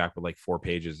I came back with 4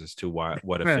 pages as to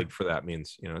what a fig for that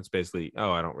means. It's basically,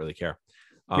 oh, I don't really care.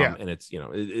 And it's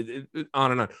it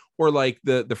on and on, or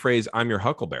the phrase "I'm your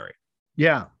huckleberry."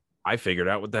 Yeah, I figured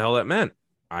out what the hell that meant.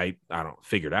 I don't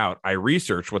figured out. I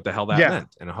researched what the hell that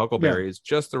meant, and a huckleberry is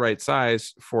just the right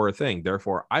size for a thing.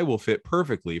 Therefore, I will fit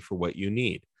perfectly for what you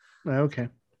need. Okay,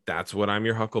 that's what "I'm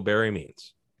your huckleberry"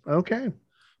 means. Okay,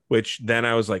 which then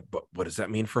I was like, but what does that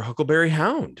mean for Huckleberry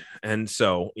Hound? And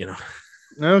so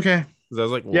okay, because I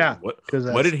was like, well,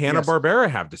 what did Hanna-Barbera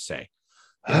have to say?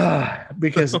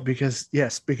 because that's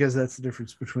the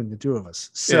difference between the two of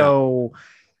us. So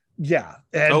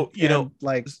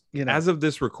as of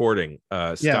this recording,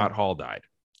 Scott Hall died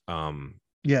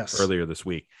earlier this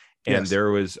week, and there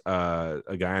was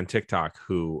a guy on TikTok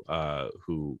who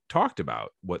talked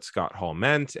about what Scott Hall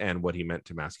meant and what he meant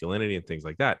to masculinity and things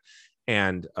like that.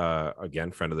 And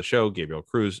again, friend of the show, Gabriel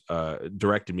Cruz,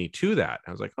 directed me to that.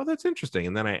 I was like, oh, that's interesting.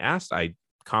 And then I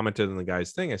commented on the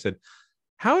guy's thing. I said,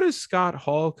 How does Scott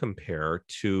Hall compare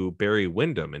to Barry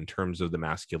Windham in terms of the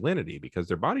masculinity? Because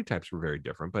their body types were very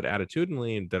different, but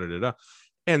attitudinally and da da da da.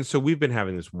 And so we've been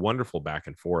having this wonderful back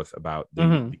and forth about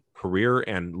the career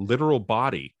and literal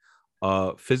body,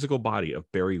 physical body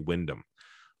of Barry Windham.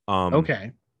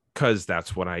 Okay. Because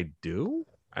that's what I do.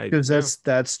 Because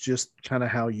that's just kind of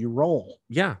how you roll.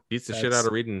 Yeah, beats the shit out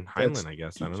of reading Heinlein, I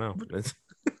guess. I don't know.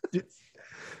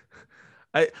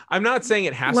 I'm not saying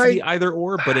it has to be either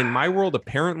or, but in my world,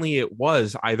 apparently it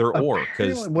was either or,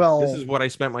 because this is what I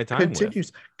spent my time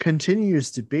with.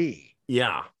 Continues to be.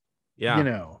 Yeah.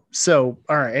 So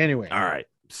all right. Anyway. All right.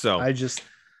 So I just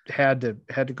had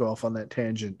to go off on that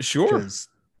tangent. Sure.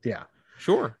 Yeah.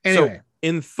 Sure. Anyway, so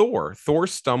in Thor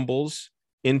stumbles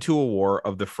into a war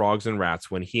of the frogs and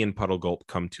rats when he and Puddle Gulp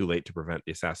come too late to prevent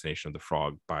the assassination of the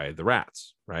frog by the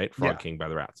rats, right? Frog King by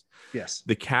the rats. Yes.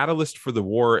 The catalyst for the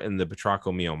war in the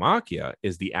Batrachomyomachia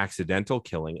is the accidental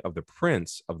killing of the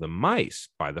prince of the mice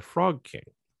by the Frog King.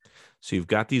 So you've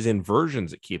got these inversions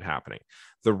that keep happening.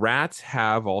 The rats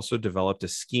have also developed a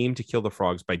scheme to kill the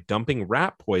frogs by dumping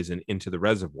rat poison into the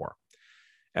reservoir,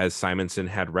 as Simonson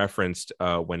had referenced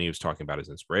when he was talking about his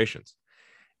inspirations.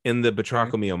 In the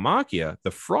Batrachomyomachia, the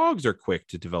frogs are quick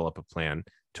to develop a plan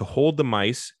to hold the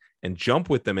mice and jump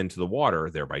with them into the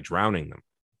water, thereby drowning them.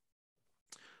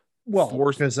 Well,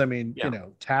 because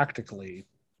tactically,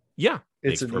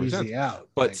 it's an easy out.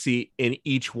 But see, in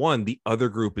each one, the other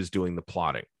group is doing the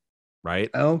plotting, right?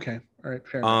 Okay, all right,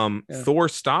 fair enough. Thor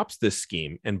stops this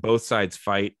scheme, and both sides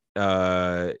fight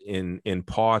in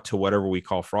paw to whatever we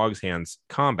call frogs' hands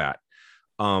combat.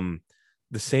 The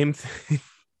same thing.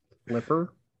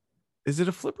 Flipper. Is it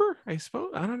a flipper? I suppose.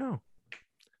 I don't know.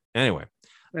 Anyway.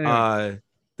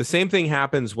 The same thing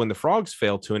happens when the frogs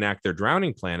fail to enact their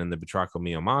drowning plan in the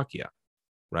Batrachomyomachia,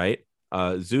 right?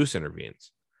 Zeus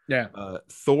intervenes. Yeah.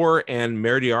 Thor and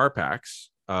Meriadarpax,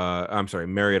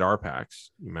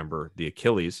 remember the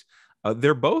Achilles.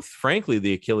 They're both, frankly,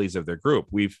 the Achilles of their group.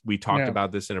 We talked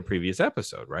about this in a previous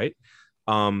episode, right?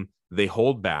 They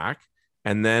hold back.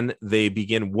 And then they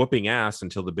begin whooping ass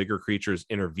until the bigger creatures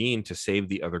intervene to save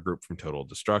the other group from total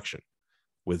destruction.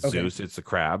 With Zeus, it's the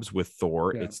crabs. With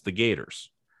Thor, it's the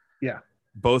gators. Yeah.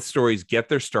 Both stories get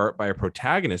their start by a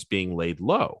protagonist being laid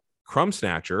low. Crumb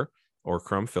Snatcher, or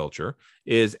Crumb Filcher,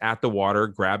 is at the water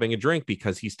grabbing a drink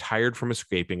because he's tired from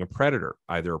escaping a predator,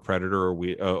 either a predator or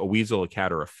a weasel, a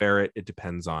cat, or a ferret. It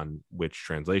depends on which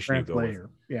translation you go with.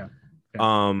 Yeah.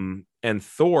 And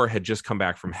Thor had just come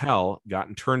back from hell,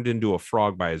 gotten turned into a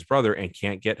frog by his brother, and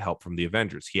can't get help from the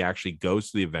Avengers. He actually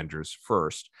goes to the Avengers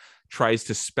first, tries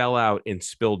to spell out in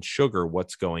spilled sugar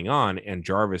what's going on, and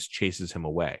Jarvis chases him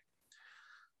away.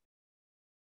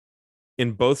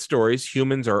 In both stories,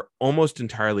 humans are almost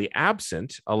entirely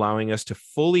absent, allowing us to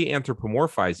fully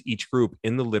anthropomorphize each group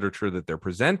in the literature that they're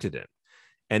presented in.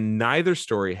 And neither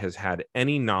story has had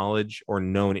any knowledge or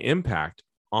known impact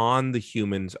on the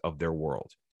humans of their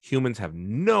world. Humans have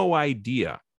no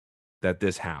idea that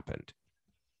this happened.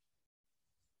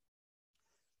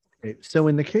 Okay, so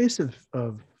in the case of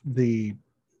the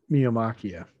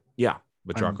Myomachia. Yeah,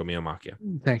 Batrachomyomachia.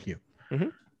 Thank you. Mm-hmm.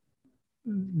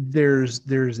 There's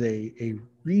a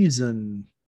reason,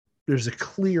 there's a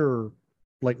clear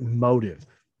motive,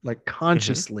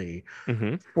 consciously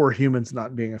for humans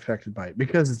not being affected by it,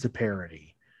 because it's a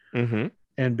parody. Mm-hmm.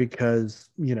 And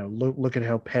because, look at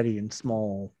how petty and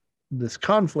small this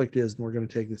conflict is, and we're going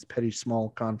to take this petty small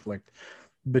conflict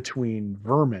between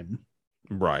vermin,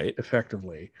 right?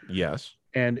 Effectively, yes.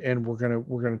 And we're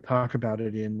gonna talk about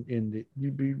it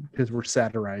because we're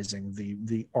satirizing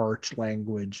the arch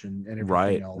language and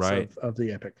everything else of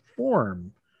the epic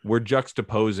form. We're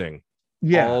juxtaposing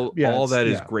all that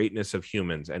is greatness of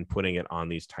humans and putting it on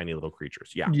these tiny little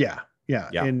creatures. Yeah.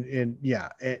 And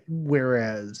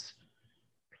whereas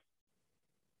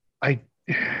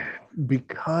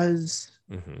because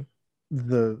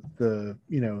the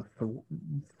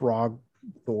Frog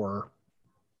Thor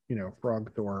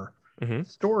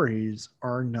stories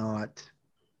are not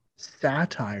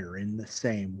satire in the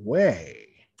same way,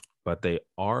 but they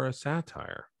are a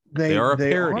satire. They are a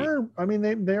parody.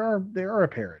 They are a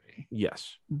parody.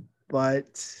 Yes,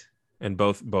 and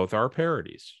both are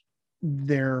parodies.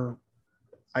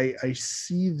 I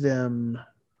see them.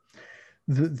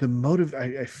 The motive.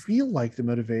 I feel like the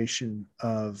motivation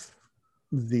of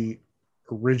the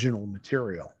original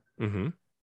material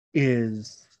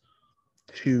is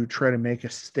to try to make a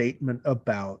statement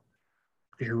about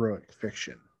heroic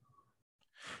fiction.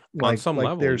 On some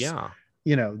level, there's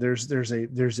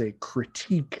a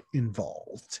critique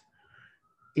involved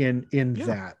in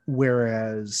that,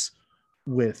 whereas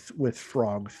with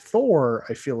Frog Thor,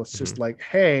 I feel it's just like,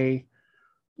 hey,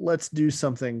 let's do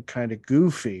something kind of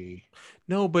goofy.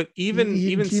 No, but even Do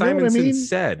you know what I Simonson mean?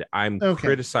 said, I'm Okay.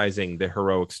 criticizing the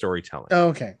heroic storytelling.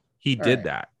 Okay. He All did right.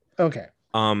 that. Okay.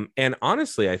 And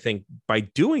honestly, I think by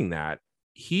doing that,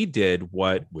 he did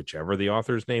what whichever the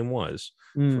author's name was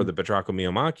for the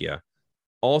Batrachomyomachia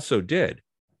also did.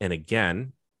 And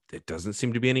again, it doesn't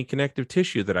seem to be any connective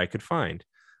tissue that I could find.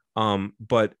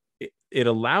 But it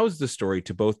allows the story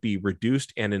to both be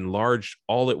reduced and enlarged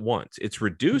all at once. It's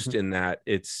reduced in that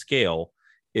its scale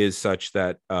is such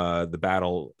that the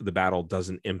battle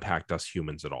doesn't impact us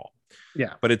humans at all.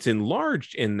 Yeah. But it's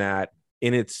enlarged in that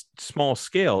in its small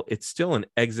scale, it's still an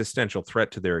existential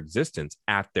threat to their existence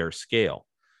at their scale.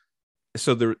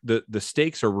 So the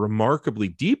stakes are remarkably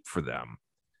deep for them.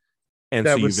 And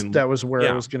that so was where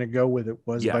I was going to go with it,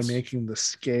 was by Yes. making the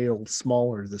scale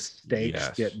smaller, the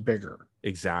stakes get bigger.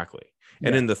 Exactly.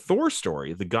 And in the Thor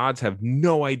story, the gods have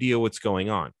no idea what's going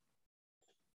on.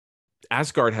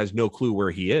 Asgard has no clue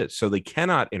where he is, so they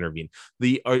cannot intervene.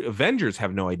 The Avengers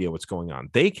have no idea what's going on.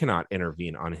 They cannot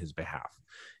intervene on his behalf.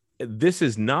 This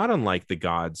is not unlike the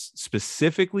gods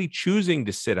specifically choosing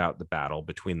to sit out the battle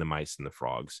between the mice and the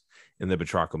frogs in the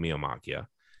Batrachomyomachia,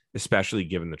 especially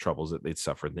given the troubles that they'd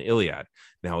suffered in the Iliad.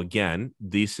 Now, again,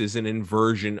 this is an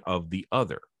inversion of the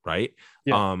other, right?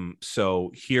 Yeah.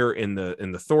 So here in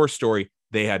the Thor story,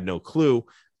 they had no clue.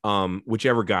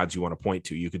 Whichever gods you want to point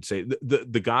to, you could say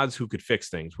the gods who could fix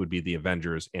things would be the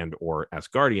Avengers and or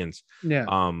Asgardians. Yeah.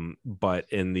 But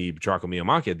in the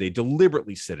Batrachomyomachia, they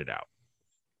deliberately sit it out.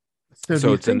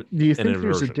 So do you think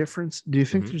there's a difference? Do you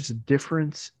think Mm-hmm. there's a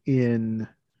difference in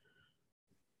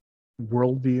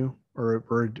worldview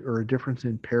or a difference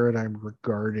in paradigm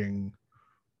regarding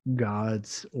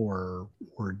gods or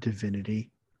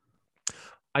divinity?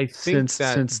 I think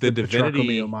since the the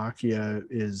divinity Batrachomyomachia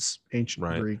is ancient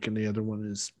Right. Greek and the other one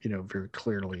is, very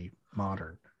clearly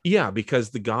modern. Yeah,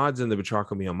 because the gods in the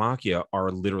Batrachomyomachia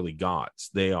are literally gods.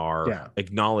 They are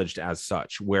acknowledged as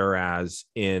such. Whereas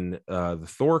in the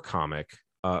Thor comic,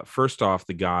 first off,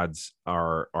 the gods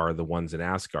are the ones in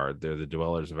Asgard. They're the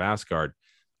dwellers of Asgard.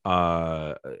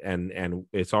 And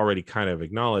it's already kind of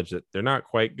acknowledged that they're not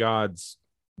quite gods.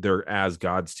 They're as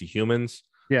gods to humans.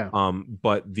 Yeah.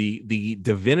 But the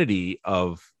divinity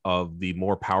of the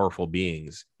more powerful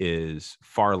beings is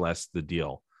far less the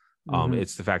deal.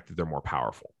 It's the fact that they're more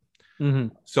powerful.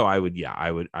 So I would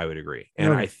agree.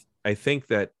 And I think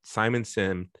that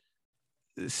Simonson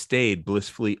stayed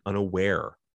blissfully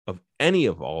unaware of any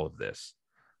of all of this.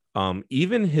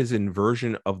 Even his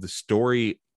inversion of the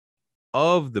story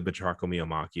of the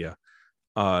Batrachomyomachia,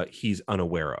 he's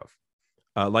unaware of.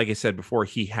 Like I said before,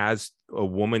 he has a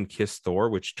woman kiss Thor,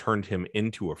 which turned him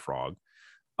into a frog.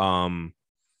 I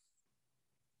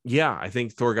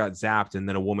think Thor got zapped and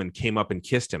then a woman came up and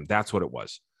kissed him. That's what it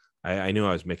was. I knew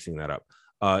I was mixing that up.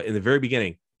 In the very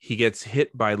beginning, he gets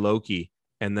hit by Loki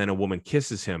and then a woman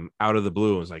kisses him out of the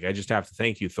blue and was like, I just have to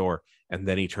thank you, Thor. And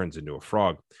then he turns into a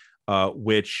frog,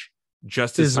 which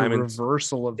just as Simon's a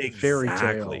reversal of fairy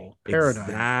tale paradigm.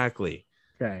 Exactly.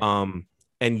 Okay.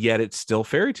 And yet it's still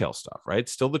fairy tale stuff, right?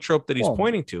 Still the trope that he's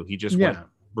pointing to. He just went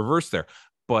reverse there.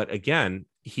 But again,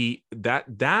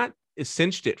 that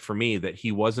cinched it for me that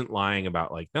he wasn't lying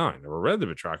about like, no, I never read the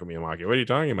Batrachomyomachia. What are you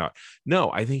talking about?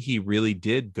 No, I think he really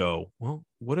did go, well,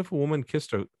 what if a woman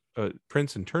kissed a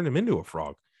prince and turned him into a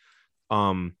frog?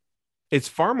 It's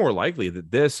far more likely that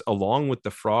this, along with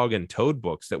the Frog and Toad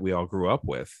books that we all grew up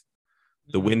with,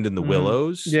 the Wind and the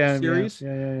Willows series,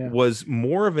 was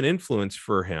more of an influence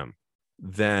for him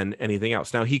than anything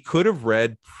else. Now, he could have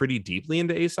read pretty deeply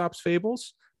into Aesop's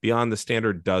fables beyond the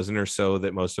standard dozen or so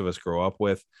that most of us grow up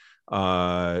with,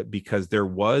 because there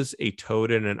was a toad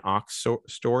and an ox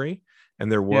story,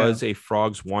 and there was a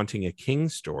frogs wanting a king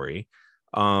story,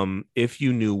 if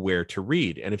you knew where to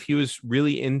read. And if he was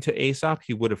really into Aesop,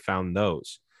 he would have found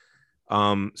those.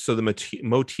 So the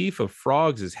motif of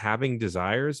frogs is having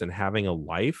desires and having a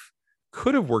life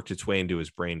could have worked its way into his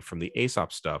brain from the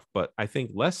Aesop stuff, but I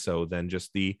think less so than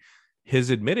just his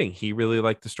admitting he really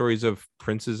liked the stories of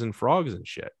princes and frogs and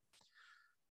shit.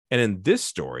 And in this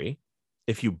story,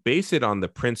 if you base it on the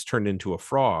prince turned into a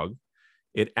frog,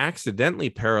 it accidentally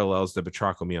parallels the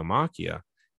Batrachomyomachia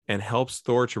and helps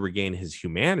Thor to regain his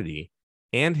humanity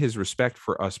and his respect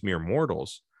for us mere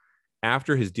mortals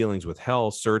after his dealings with Hel,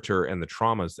 Surtur, and the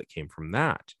traumas that came from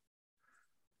that.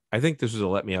 I think this was a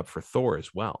let me up for Thor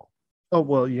as well. Oh,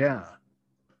 well, yeah.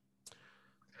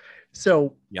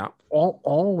 So yeah,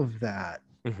 all of that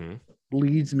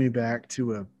leads me back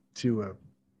to a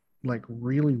like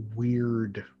really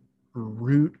weird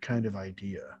root kind of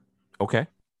idea. Okay.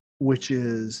 Which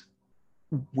is,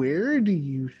 where do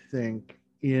you think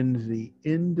in the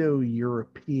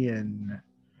Indo-European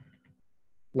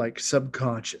like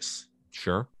subconscious,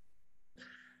 Sure.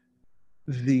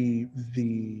 the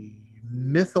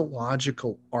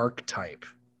mythological archetype,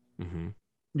 Mm-hmm.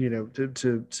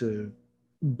 to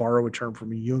borrow a term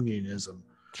from Jungianism,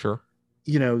 Sure.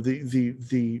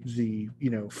 the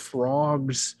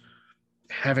frogs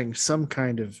having some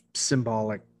kind of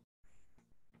symbolic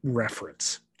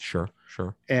reference, Sure.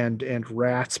 and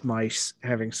rats, mice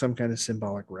having some kind of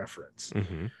symbolic reference.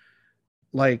 Mm-hmm.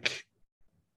 Like,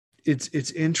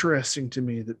 it's interesting to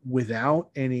me that without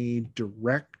any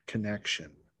direct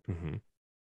connection, Mm-hmm.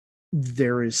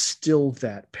 there is still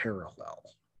that parallel.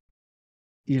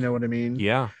 You know what I mean?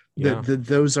 Yeah. That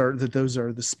those are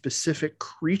the specific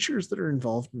creatures that are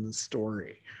involved in the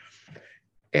story,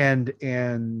 and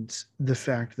the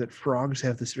fact that frogs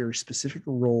have this very specific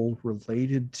role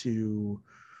related to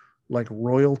like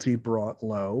royalty brought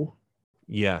low.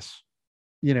 Yes.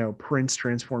 Prince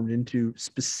transformed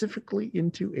specifically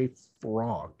into a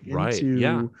frog, Right.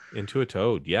 Yeah. Into a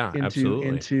toad. Yeah. Absolutely.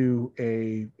 into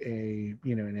a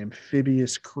an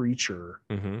amphibious creature.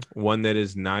 Mm-hmm. One that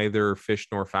is neither fish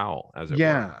nor fowl, as it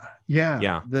were.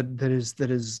 Yeah. That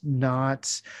is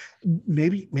not.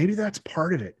 Maybe that's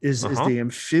part of it. Is Uh-huh. the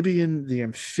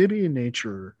amphibian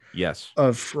nature. Yes.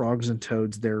 Of frogs and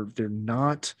toads. They're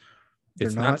not.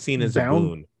 It's not seen as a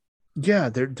boon. Yeah,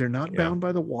 they're not bound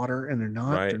by the water, and they're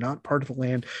not part of the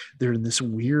land. They're in this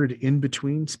weird in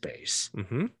between space.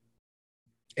 Mm-hmm.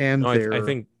 And no,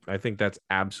 I think that's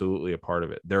absolutely a part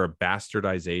of it. They're a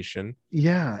bastardization.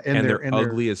 Yeah, and they're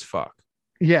ugly as fuck.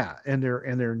 Yeah, and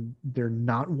they're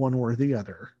not one or the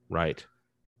other. Right.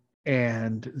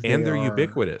 And they're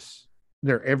ubiquitous.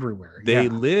 They're everywhere. They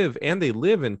live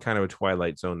in kind of a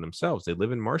twilight zone themselves. They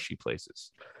live in marshy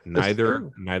places, neither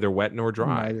wet nor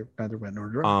dry. Neither wet nor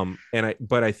dry.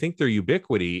 But I think their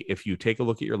ubiquity, if you take a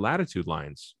look at your latitude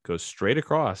lines, goes straight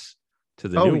across to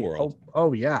the New World.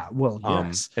 Oh yeah. Well,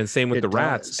 yes. And same with the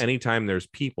rats. Does. Anytime there's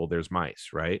people, there's mice,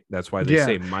 right? That's why they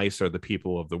say mice are the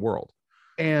people of the world.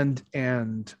 And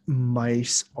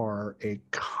mice are a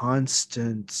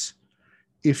constant.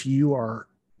 If you are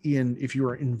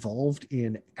involved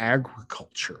in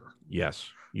agriculture, yes,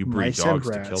 you breed dogs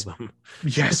to kill them.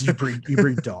 Yes, you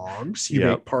breed dogs. You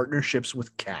make partnerships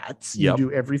with cats. You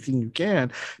do everything you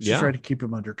can to try to keep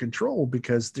them under control,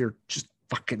 because they're just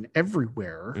fucking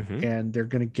everywhere, and they're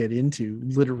going to get into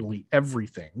literally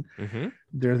everything.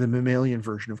 They're the mammalian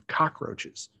version of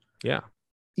cockroaches. Yeah.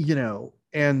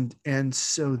 And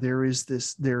so there is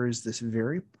this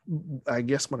very, I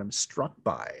guess what I'm struck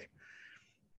by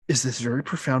is this very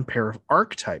profound pair of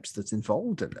archetypes that's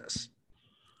involved in this.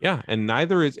 Yeah, and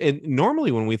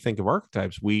normally when we think of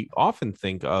archetypes, we often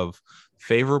think of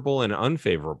favorable and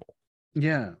unfavorable.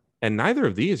 Yeah. And neither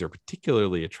of these are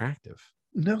particularly attractive.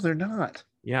 No, they're not.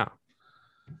 Yeah.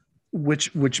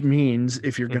 Which means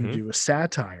if you're going to do a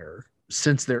satire,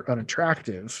 since they're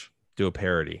unattractive, do a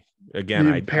parody. Again,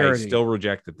 I still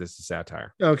reject that this is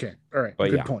satire. Okay. All right.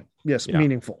 But good point. Yes.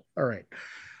 Meaningful. All right.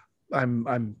 I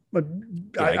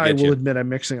will admit I'm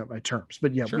mixing up my terms,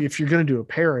 but if you're going to do a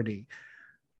parody,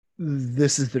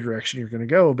 this is the direction you're going to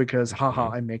go, because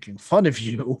I'm making fun of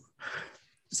you.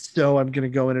 So I'm going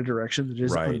to go in a direction that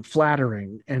is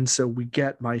unflattering. And so we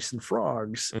get mice and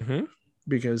frogs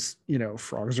because,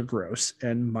 frogs are gross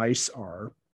and mice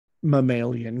are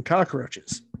mammalian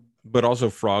cockroaches. But also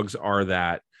frogs are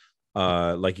that,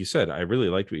 like you said, I really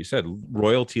liked what you said,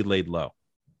 royalty laid low.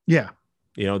 Yeah.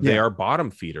 They are bottom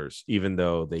feeders, even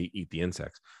though they eat the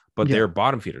insects, but they're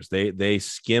bottom feeders. They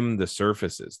skim the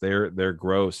surfaces. They're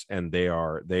gross, and they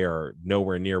are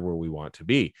nowhere near where we want to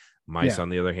be. Mice, on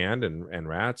the other hand, and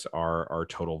rats are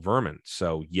total vermin.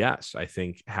 So yes, I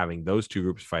think having those two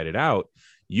groups fight it out,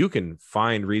 you can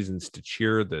find reasons to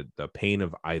cheer the pain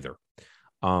of either.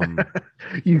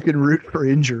 You can root for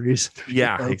injuries.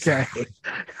 Yeah. Okay. Exactly.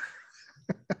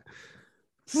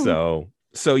 So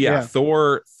yeah,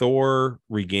 Thor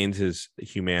regains his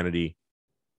humanity,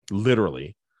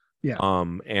 literally,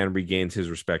 and regains his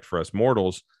respect for us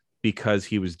mortals, because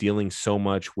he was dealing so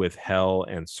much with hell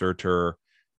and Surtur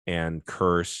and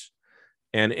curse.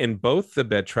 And in both the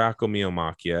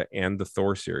Batrachomyomachia and the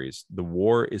Thor series, the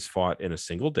war is fought in a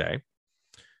single day.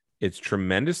 It's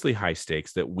tremendously high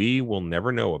stakes that we will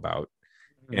never know about,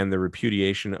 and the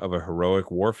repudiation of a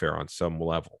heroic warfare on some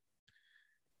level.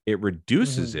 It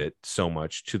reduces it so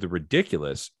much to the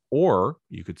ridiculous, or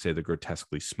you could say the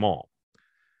grotesquely small,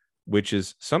 which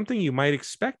is something you might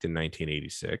expect in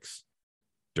 1986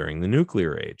 during the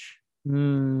nuclear age.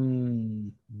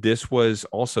 This was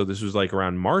like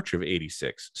around March of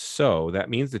 86. So that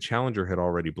means the Challenger had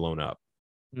already blown up.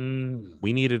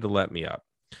 We needed to let me up.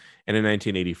 And in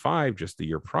 1985, just the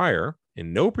year prior,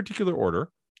 in no particular order,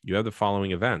 you have the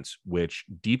following events, which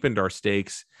deepened our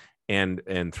stakes and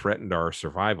threatened our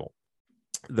survival.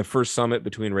 The first summit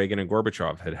between Reagan and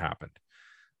Gorbachev had happened.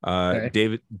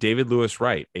 David Lewis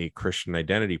Wright, a Christian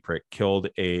identity prick, killed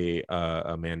a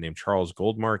man named Charles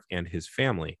Goldmark and his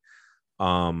family,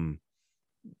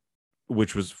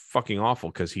 which was fucking awful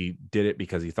because he did it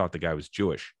because he thought the guy was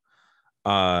Jewish.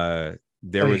 There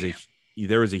was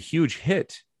a huge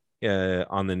hit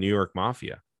on the New York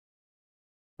Mafia,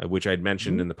 which I'd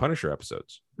mentioned in the Punisher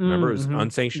episodes. Remember, it was an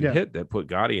unsanctioned hit that put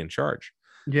Gotti in charge.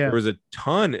 Yeah. There was a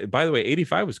ton. By the way,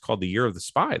 85 was called the year of the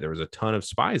spy. There was a ton of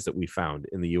spies that we found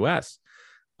in the U.S.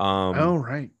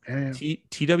 Right. Yeah.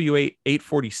 TWA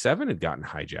 847 had gotten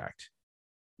hijacked,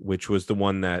 which was the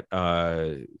one that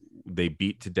they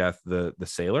beat to death the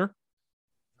sailor.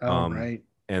 Right.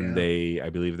 And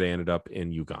I believe they ended up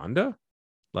in Uganda.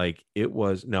 Like it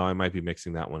was, no, I might be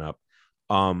mixing that one up.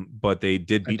 But they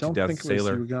did beat to death the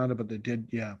sailor. Uganda, but they did.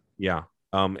 Yeah. Yeah.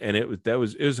 And it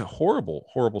was a horrible,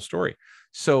 horrible story.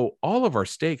 So all of our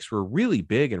stakes were really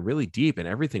big and really deep, and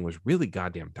everything was really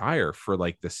goddamn dire for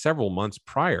like the several months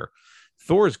prior.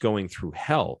 Thor's going through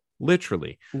hell,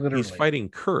 literally. He's fighting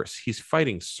Curse. He's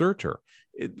fighting Surtur.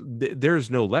 There's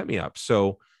no let me up.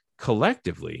 So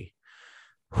collectively,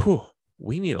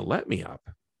 we need a let me up.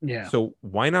 Yeah. So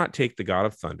why not take the God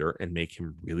of Thunder and make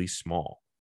him really small?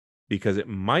 Because it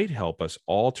might help us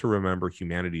all to remember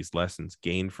humanity's lessons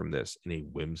gained from this in a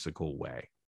whimsical way.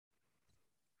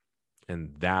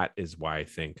 And that is why I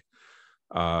think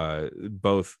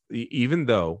both, even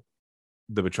though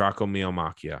the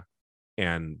Batrachomyomachia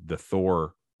and the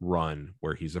Thor run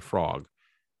where he's a frog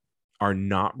are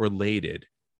not related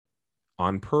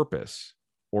on purpose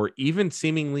or even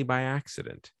seemingly by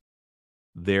accident,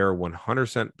 they're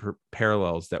 100%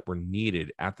 parallels that were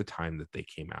needed at the time that they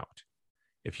came out.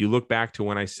 If you look back to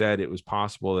when I said it was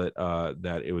possible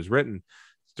that it was written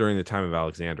during the time of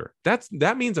Alexander,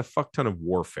 that means a fuck ton of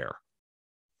warfare.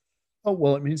 Oh,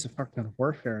 well, it means a fuck ton of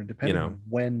warfare, and depending on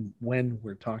when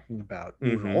we're talking about,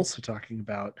 we're also talking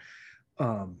about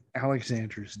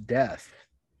Alexander's death.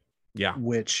 Yeah.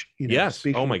 Which, yes.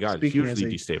 Oh my God,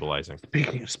 hugely destabilizing.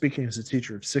 Speaking as a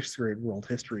teacher of 6th grade world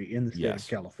history in the state of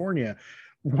California,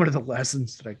 one of the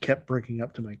lessons that I kept bringing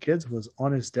up to my kids was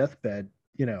on his deathbed,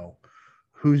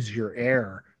 who's your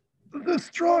heir? The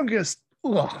strongest.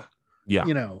 Ugh. Yeah.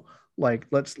 Like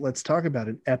let's talk about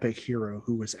an epic hero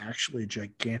who was actually a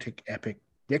gigantic epic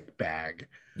dickbag.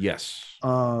 Yes.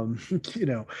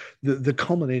 The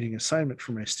culminating assignment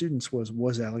for my students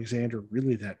was Alexander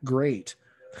really that great?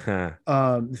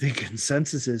 The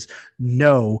consensus is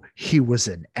no, he was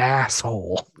an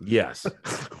asshole. Yes.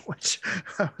 Which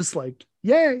I was like,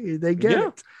 yay, they get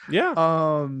it. Yeah.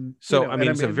 So I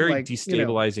mean, it's a very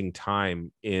destabilizing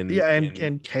time in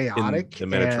and chaotic in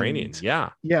the Mediterranean.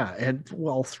 And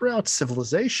well, throughout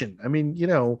civilization. I mean,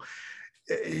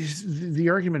 the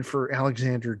argument for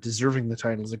Alexander deserving the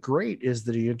title of the Great is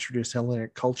that he introduced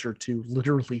Hellenic culture to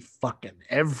literally fucking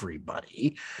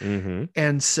everybody.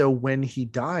 And so when he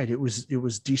died, it was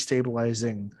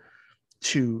destabilizing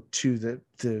to the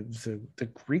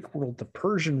Greek world, the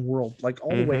Persian world, like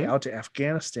all the way out to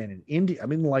Afghanistan and India. I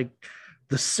mean, like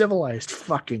the civilized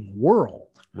fucking world.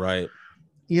 Right.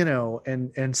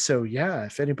 And so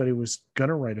if anybody was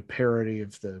gonna write a parody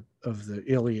of the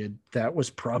Iliad, that was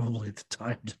probably the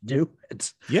time to do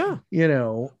it. Yeah.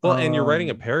 Well, and you're writing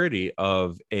a parody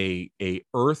of a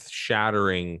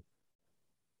earth-shattering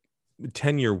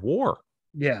 10-year war.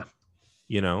 Yeah.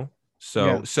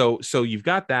 So you've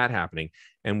got that happening,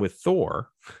 and with Thor,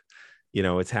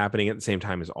 it's happening at the same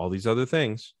time as all these other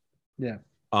things. Yeah.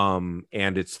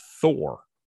 And it's Thor.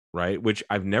 Right, which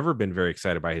I've never been very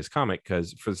excited by his comic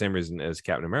because for the same reason as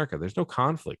Captain America, there's no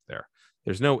conflict there.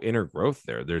 There's no inner growth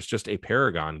there. There's just a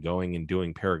paragon going and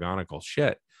doing paragonical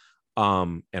shit.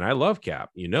 And I love Cap,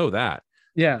 that.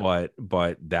 Yeah.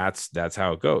 But that's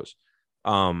how it goes.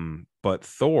 But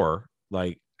Thor,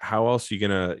 like, how else are you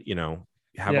gonna,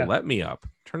 have a let me up?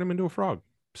 Turn him into a frog.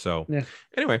 So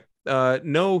anyway,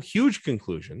 no huge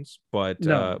conclusions, but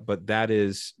that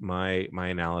is my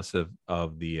analysis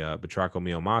of the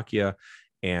Batrachomyomachia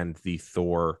and the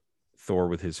Thor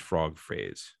with his frog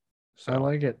phase. So I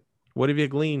like it. What have you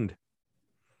gleaned?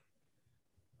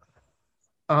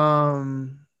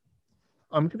 I'm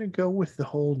gonna go with the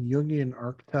whole Jungian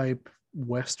archetype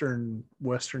Western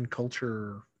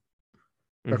culture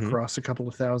across a couple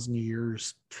of thousand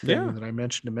years thing that I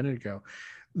mentioned a minute ago.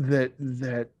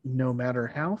 That no matter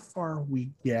how far we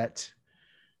get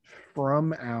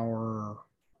from our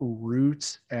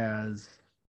roots as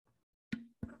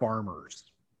farmers,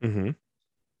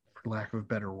 for lack of a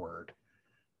better word.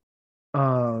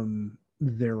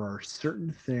 There are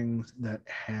certain things that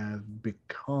have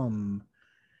become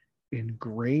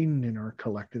ingrained in our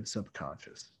collective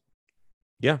subconscious.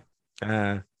 Yeah.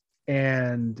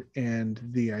 And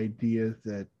the idea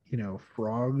that,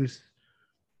 frogs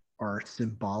are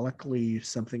symbolically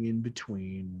something in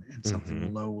between and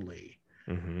something lowly.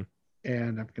 Mm-hmm.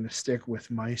 And I'm going to stick with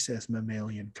mice as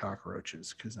mammalian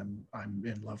cockroaches because I'm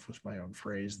in love with my own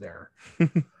phrase there.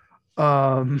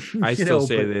 I still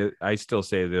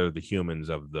say they're the humans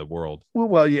of the world.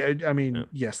 Well, yeah. I mean,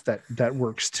 yes, that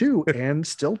works too, and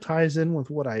still ties in with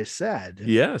what I said.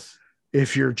 Yes.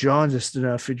 If you're jaundiced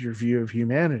enough in your view of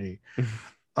humanity,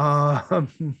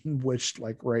 which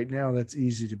like right now that's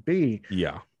easy to be.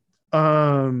 Yeah.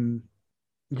 And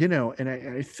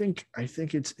I think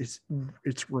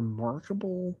it's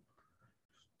remarkable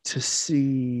to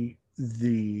see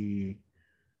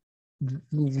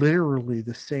literally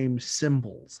the same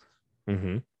symbols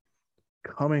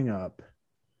coming up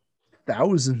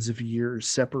thousands of years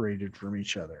separated from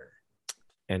each other,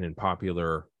 and in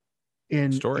popular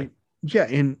story.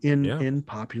 In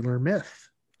popular myth,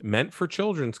 meant for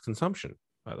children's consumption,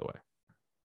 by the way.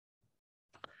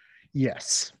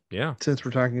 Yes. Yeah. Since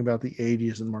we're talking about the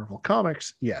 80s and Marvel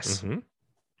Comics, yes.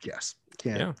 Yes.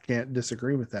 Can't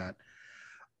disagree with that.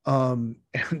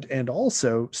 And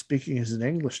also, speaking as an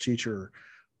English teacher,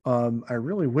 I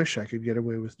really wish I could get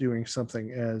away with doing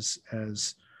something as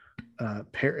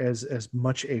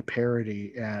much a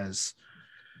parody as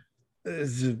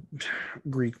the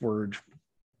Greek word,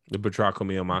 the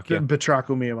Batrachomyomachia.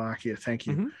 Batrachomyomachia. Thank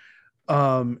you.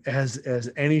 As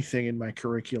anything in my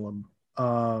curriculum.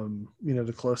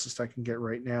 The closest I can get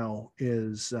right now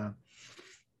is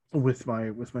with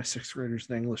my sixth graders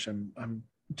in English. I'm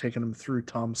taking them through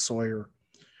Tom Sawyer.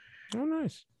 Oh,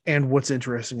 nice. And what's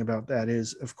interesting about that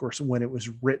is, of course, when it was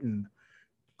written,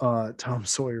 Tom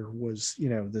Sawyer was,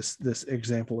 this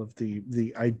example of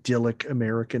the idyllic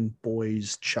American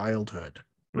boy's childhood,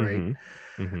 right?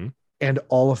 And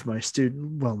all of my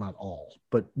students, well, not all,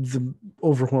 but the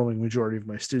overwhelming majority of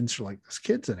my students are like, this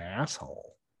kid's an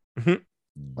asshole.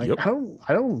 Like, I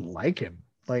don't like him.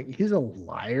 Like, he's a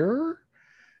liar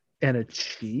and a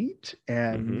cheat,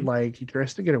 and like he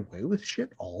tries to get away with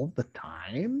shit all the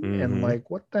time, and like,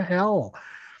 what the hell?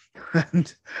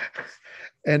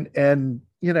 and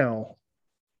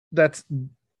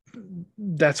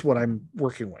that's what I'm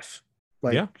working with.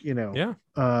 Like,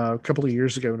 a couple of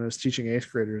years ago when I was teaching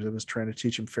eighth graders, I was trying to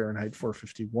teach them Fahrenheit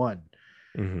 451.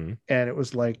 And it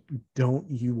was like, don't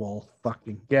you all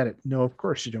fucking get it? No, of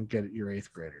course you don't get it. You're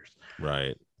eighth graders.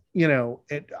 Right.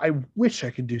 I wish I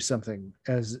could do something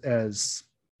as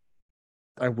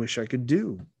I wish I could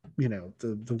do,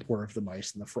 the War of the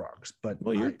Mice and the Frogs. But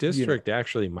your district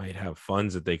actually might have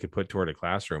funds that they could put toward a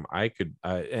classroom. I could,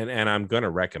 and I'm going to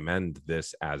recommend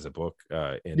this as a book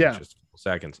in just a couple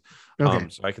seconds. Okay.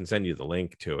 So I can send you the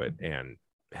link to it. And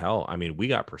hell, I mean, we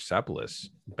got Persepolis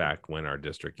back when our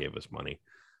district gave us money.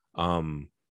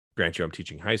 Grant you, I'm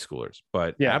teaching high schoolers,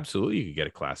 but absolutely you could get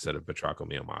a class set of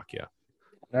Batrachomyomachia.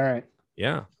 All right.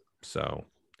 Yeah. So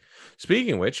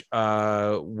speaking of which, what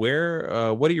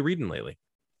are you reading lately?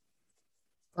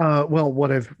 Well,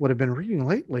 what I've been reading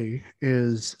lately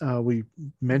is we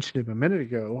mentioned him a minute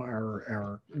ago,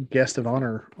 our guest of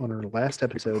honor on our last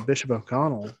episode, Bishop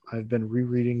O'Connell. I've been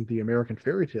rereading the American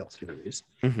Fairy Tale series.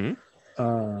 In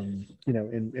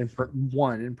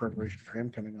preparation for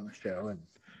him coming on the show, and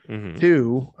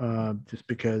two, just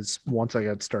because once I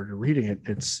got started reading it,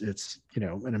 it's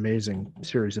an amazing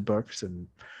series of books, and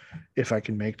if I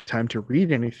can make time to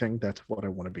read anything, that's what I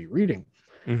want to be reading.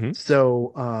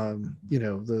 So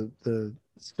the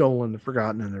Stolen, the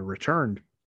Forgotten, and the Returned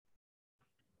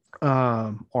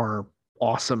are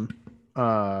awesome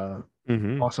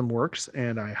awesome works,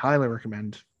 and I highly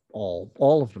recommend all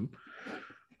of them.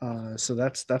 So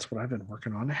that's what I've been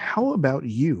working on. How about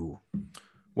you?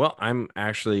 Well, I'm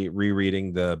actually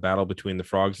rereading The Battle Between the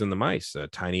Frogs and the Mice, a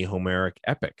tiny Homeric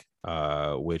epic,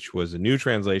 which was a new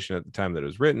translation at the time that it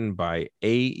was written by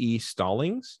A.E.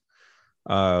 Stallings,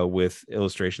 with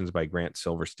illustrations by Grant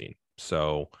Silverstein.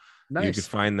 So nice. You could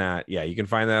find that. Yeah, you can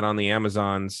find that on the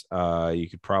Amazons. You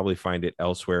could probably find it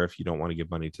elsewhere if you don't want to give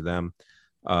money to them.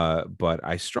 But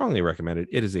I strongly recommend it.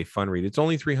 It is a fun read. It's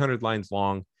only 300 lines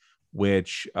long,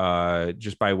 which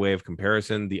just by way of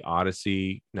comparison, the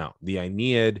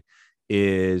Aeneid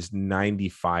is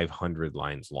 9,500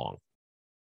 lines long.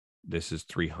 This is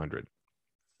 300.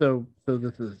 So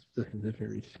this is a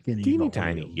very teeny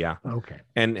tiny, yeah. Okay.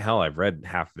 And hell, I've read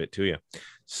half of it to you.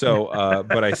 So,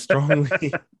 but I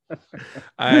strongly,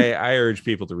 I urge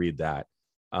people to read that.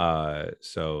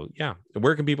 So yeah,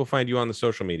 where can people find you on the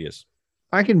social medias?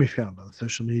 I can be found on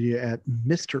social media at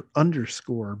Mr.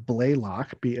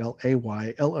 Blaylock,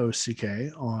 Blaylock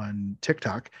on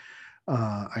TikTok.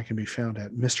 I can be found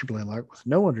at Mr. Blaylock with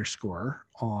no underscore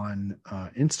on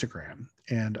Instagram,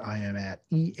 and I am at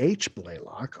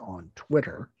Blaylock on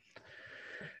Twitter.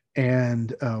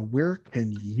 And where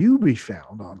can you be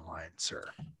found online, sir?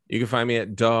 You can find me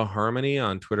at Duh Harmony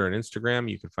on Twitter and Instagram.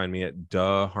 You can find me at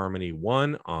Duh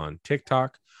Harmony1 on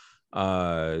TikTok.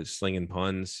 Slinging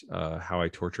puns, how I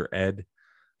torture Ed.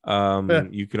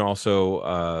 You can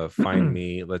also find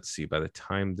me. Let's see, by the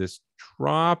time this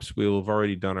drops, we will have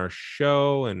already done our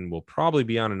show, and we'll probably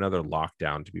be on another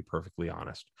lockdown, to be perfectly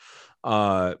honest.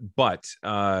 But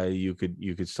you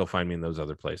could still find me in those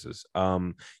other places.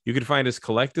 You can find us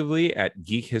collectively at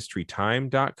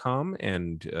geekhistorytime.com,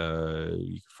 and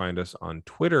you can find us on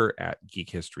Twitter at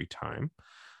geekhistorytime.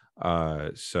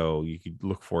 So you could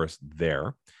look for us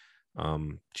there.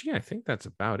 I think that's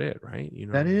about it, right?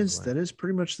 That is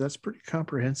pretty much, that's pretty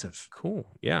comprehensive. Cool.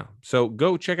 Yeah. So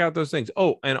go check out those things.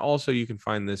 Oh, and also you can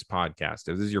find this podcast.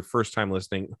 If this is your first time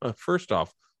listening, first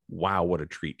off, wow, what a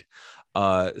treat.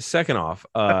 Second off,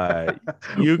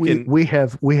 we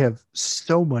have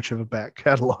so much of a back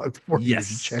catalog for you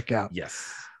to check out.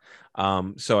 Yes.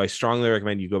 So I strongly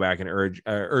recommend you go back and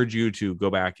urge you to go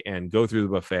back and go through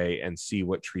the buffet and see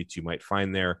what treats you might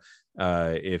find there.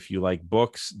 If you like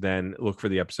books, then look for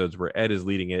the episodes where Ed is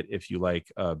leading it. If you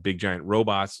like big giant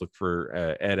robots, look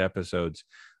for Ed episodes.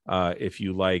 If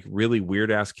you like really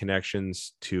weird ass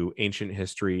connections to ancient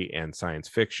history and science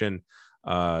fiction,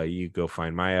 you go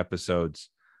find my episodes.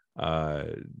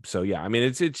 So yeah, I mean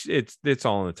it's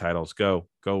all in the titles. Go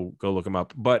look them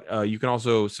up. But you can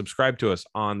also subscribe to us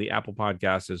on the Apple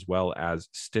Podcast as well as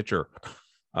Stitcher.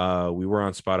 We were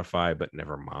on Spotify, but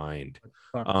never mind.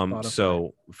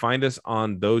 So find us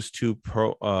on those two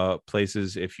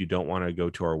places if you don't want to go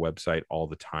to our website all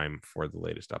the time for the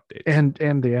latest updates.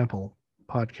 And the Apple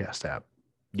Podcast app.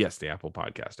 Yes, the Apple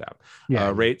Podcast app.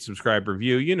 Yeah. Rate, subscribe,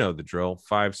 review. You know the drill.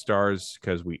 5 stars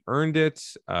because we earned it.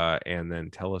 And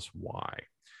then tell us why.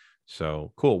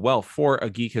 So cool. Well, for A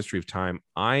Geek History of Time,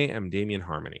 I am Damian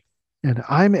Harmony. And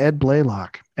I'm Ed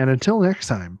Blaylock. And until next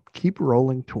time, keep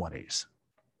rolling 20s.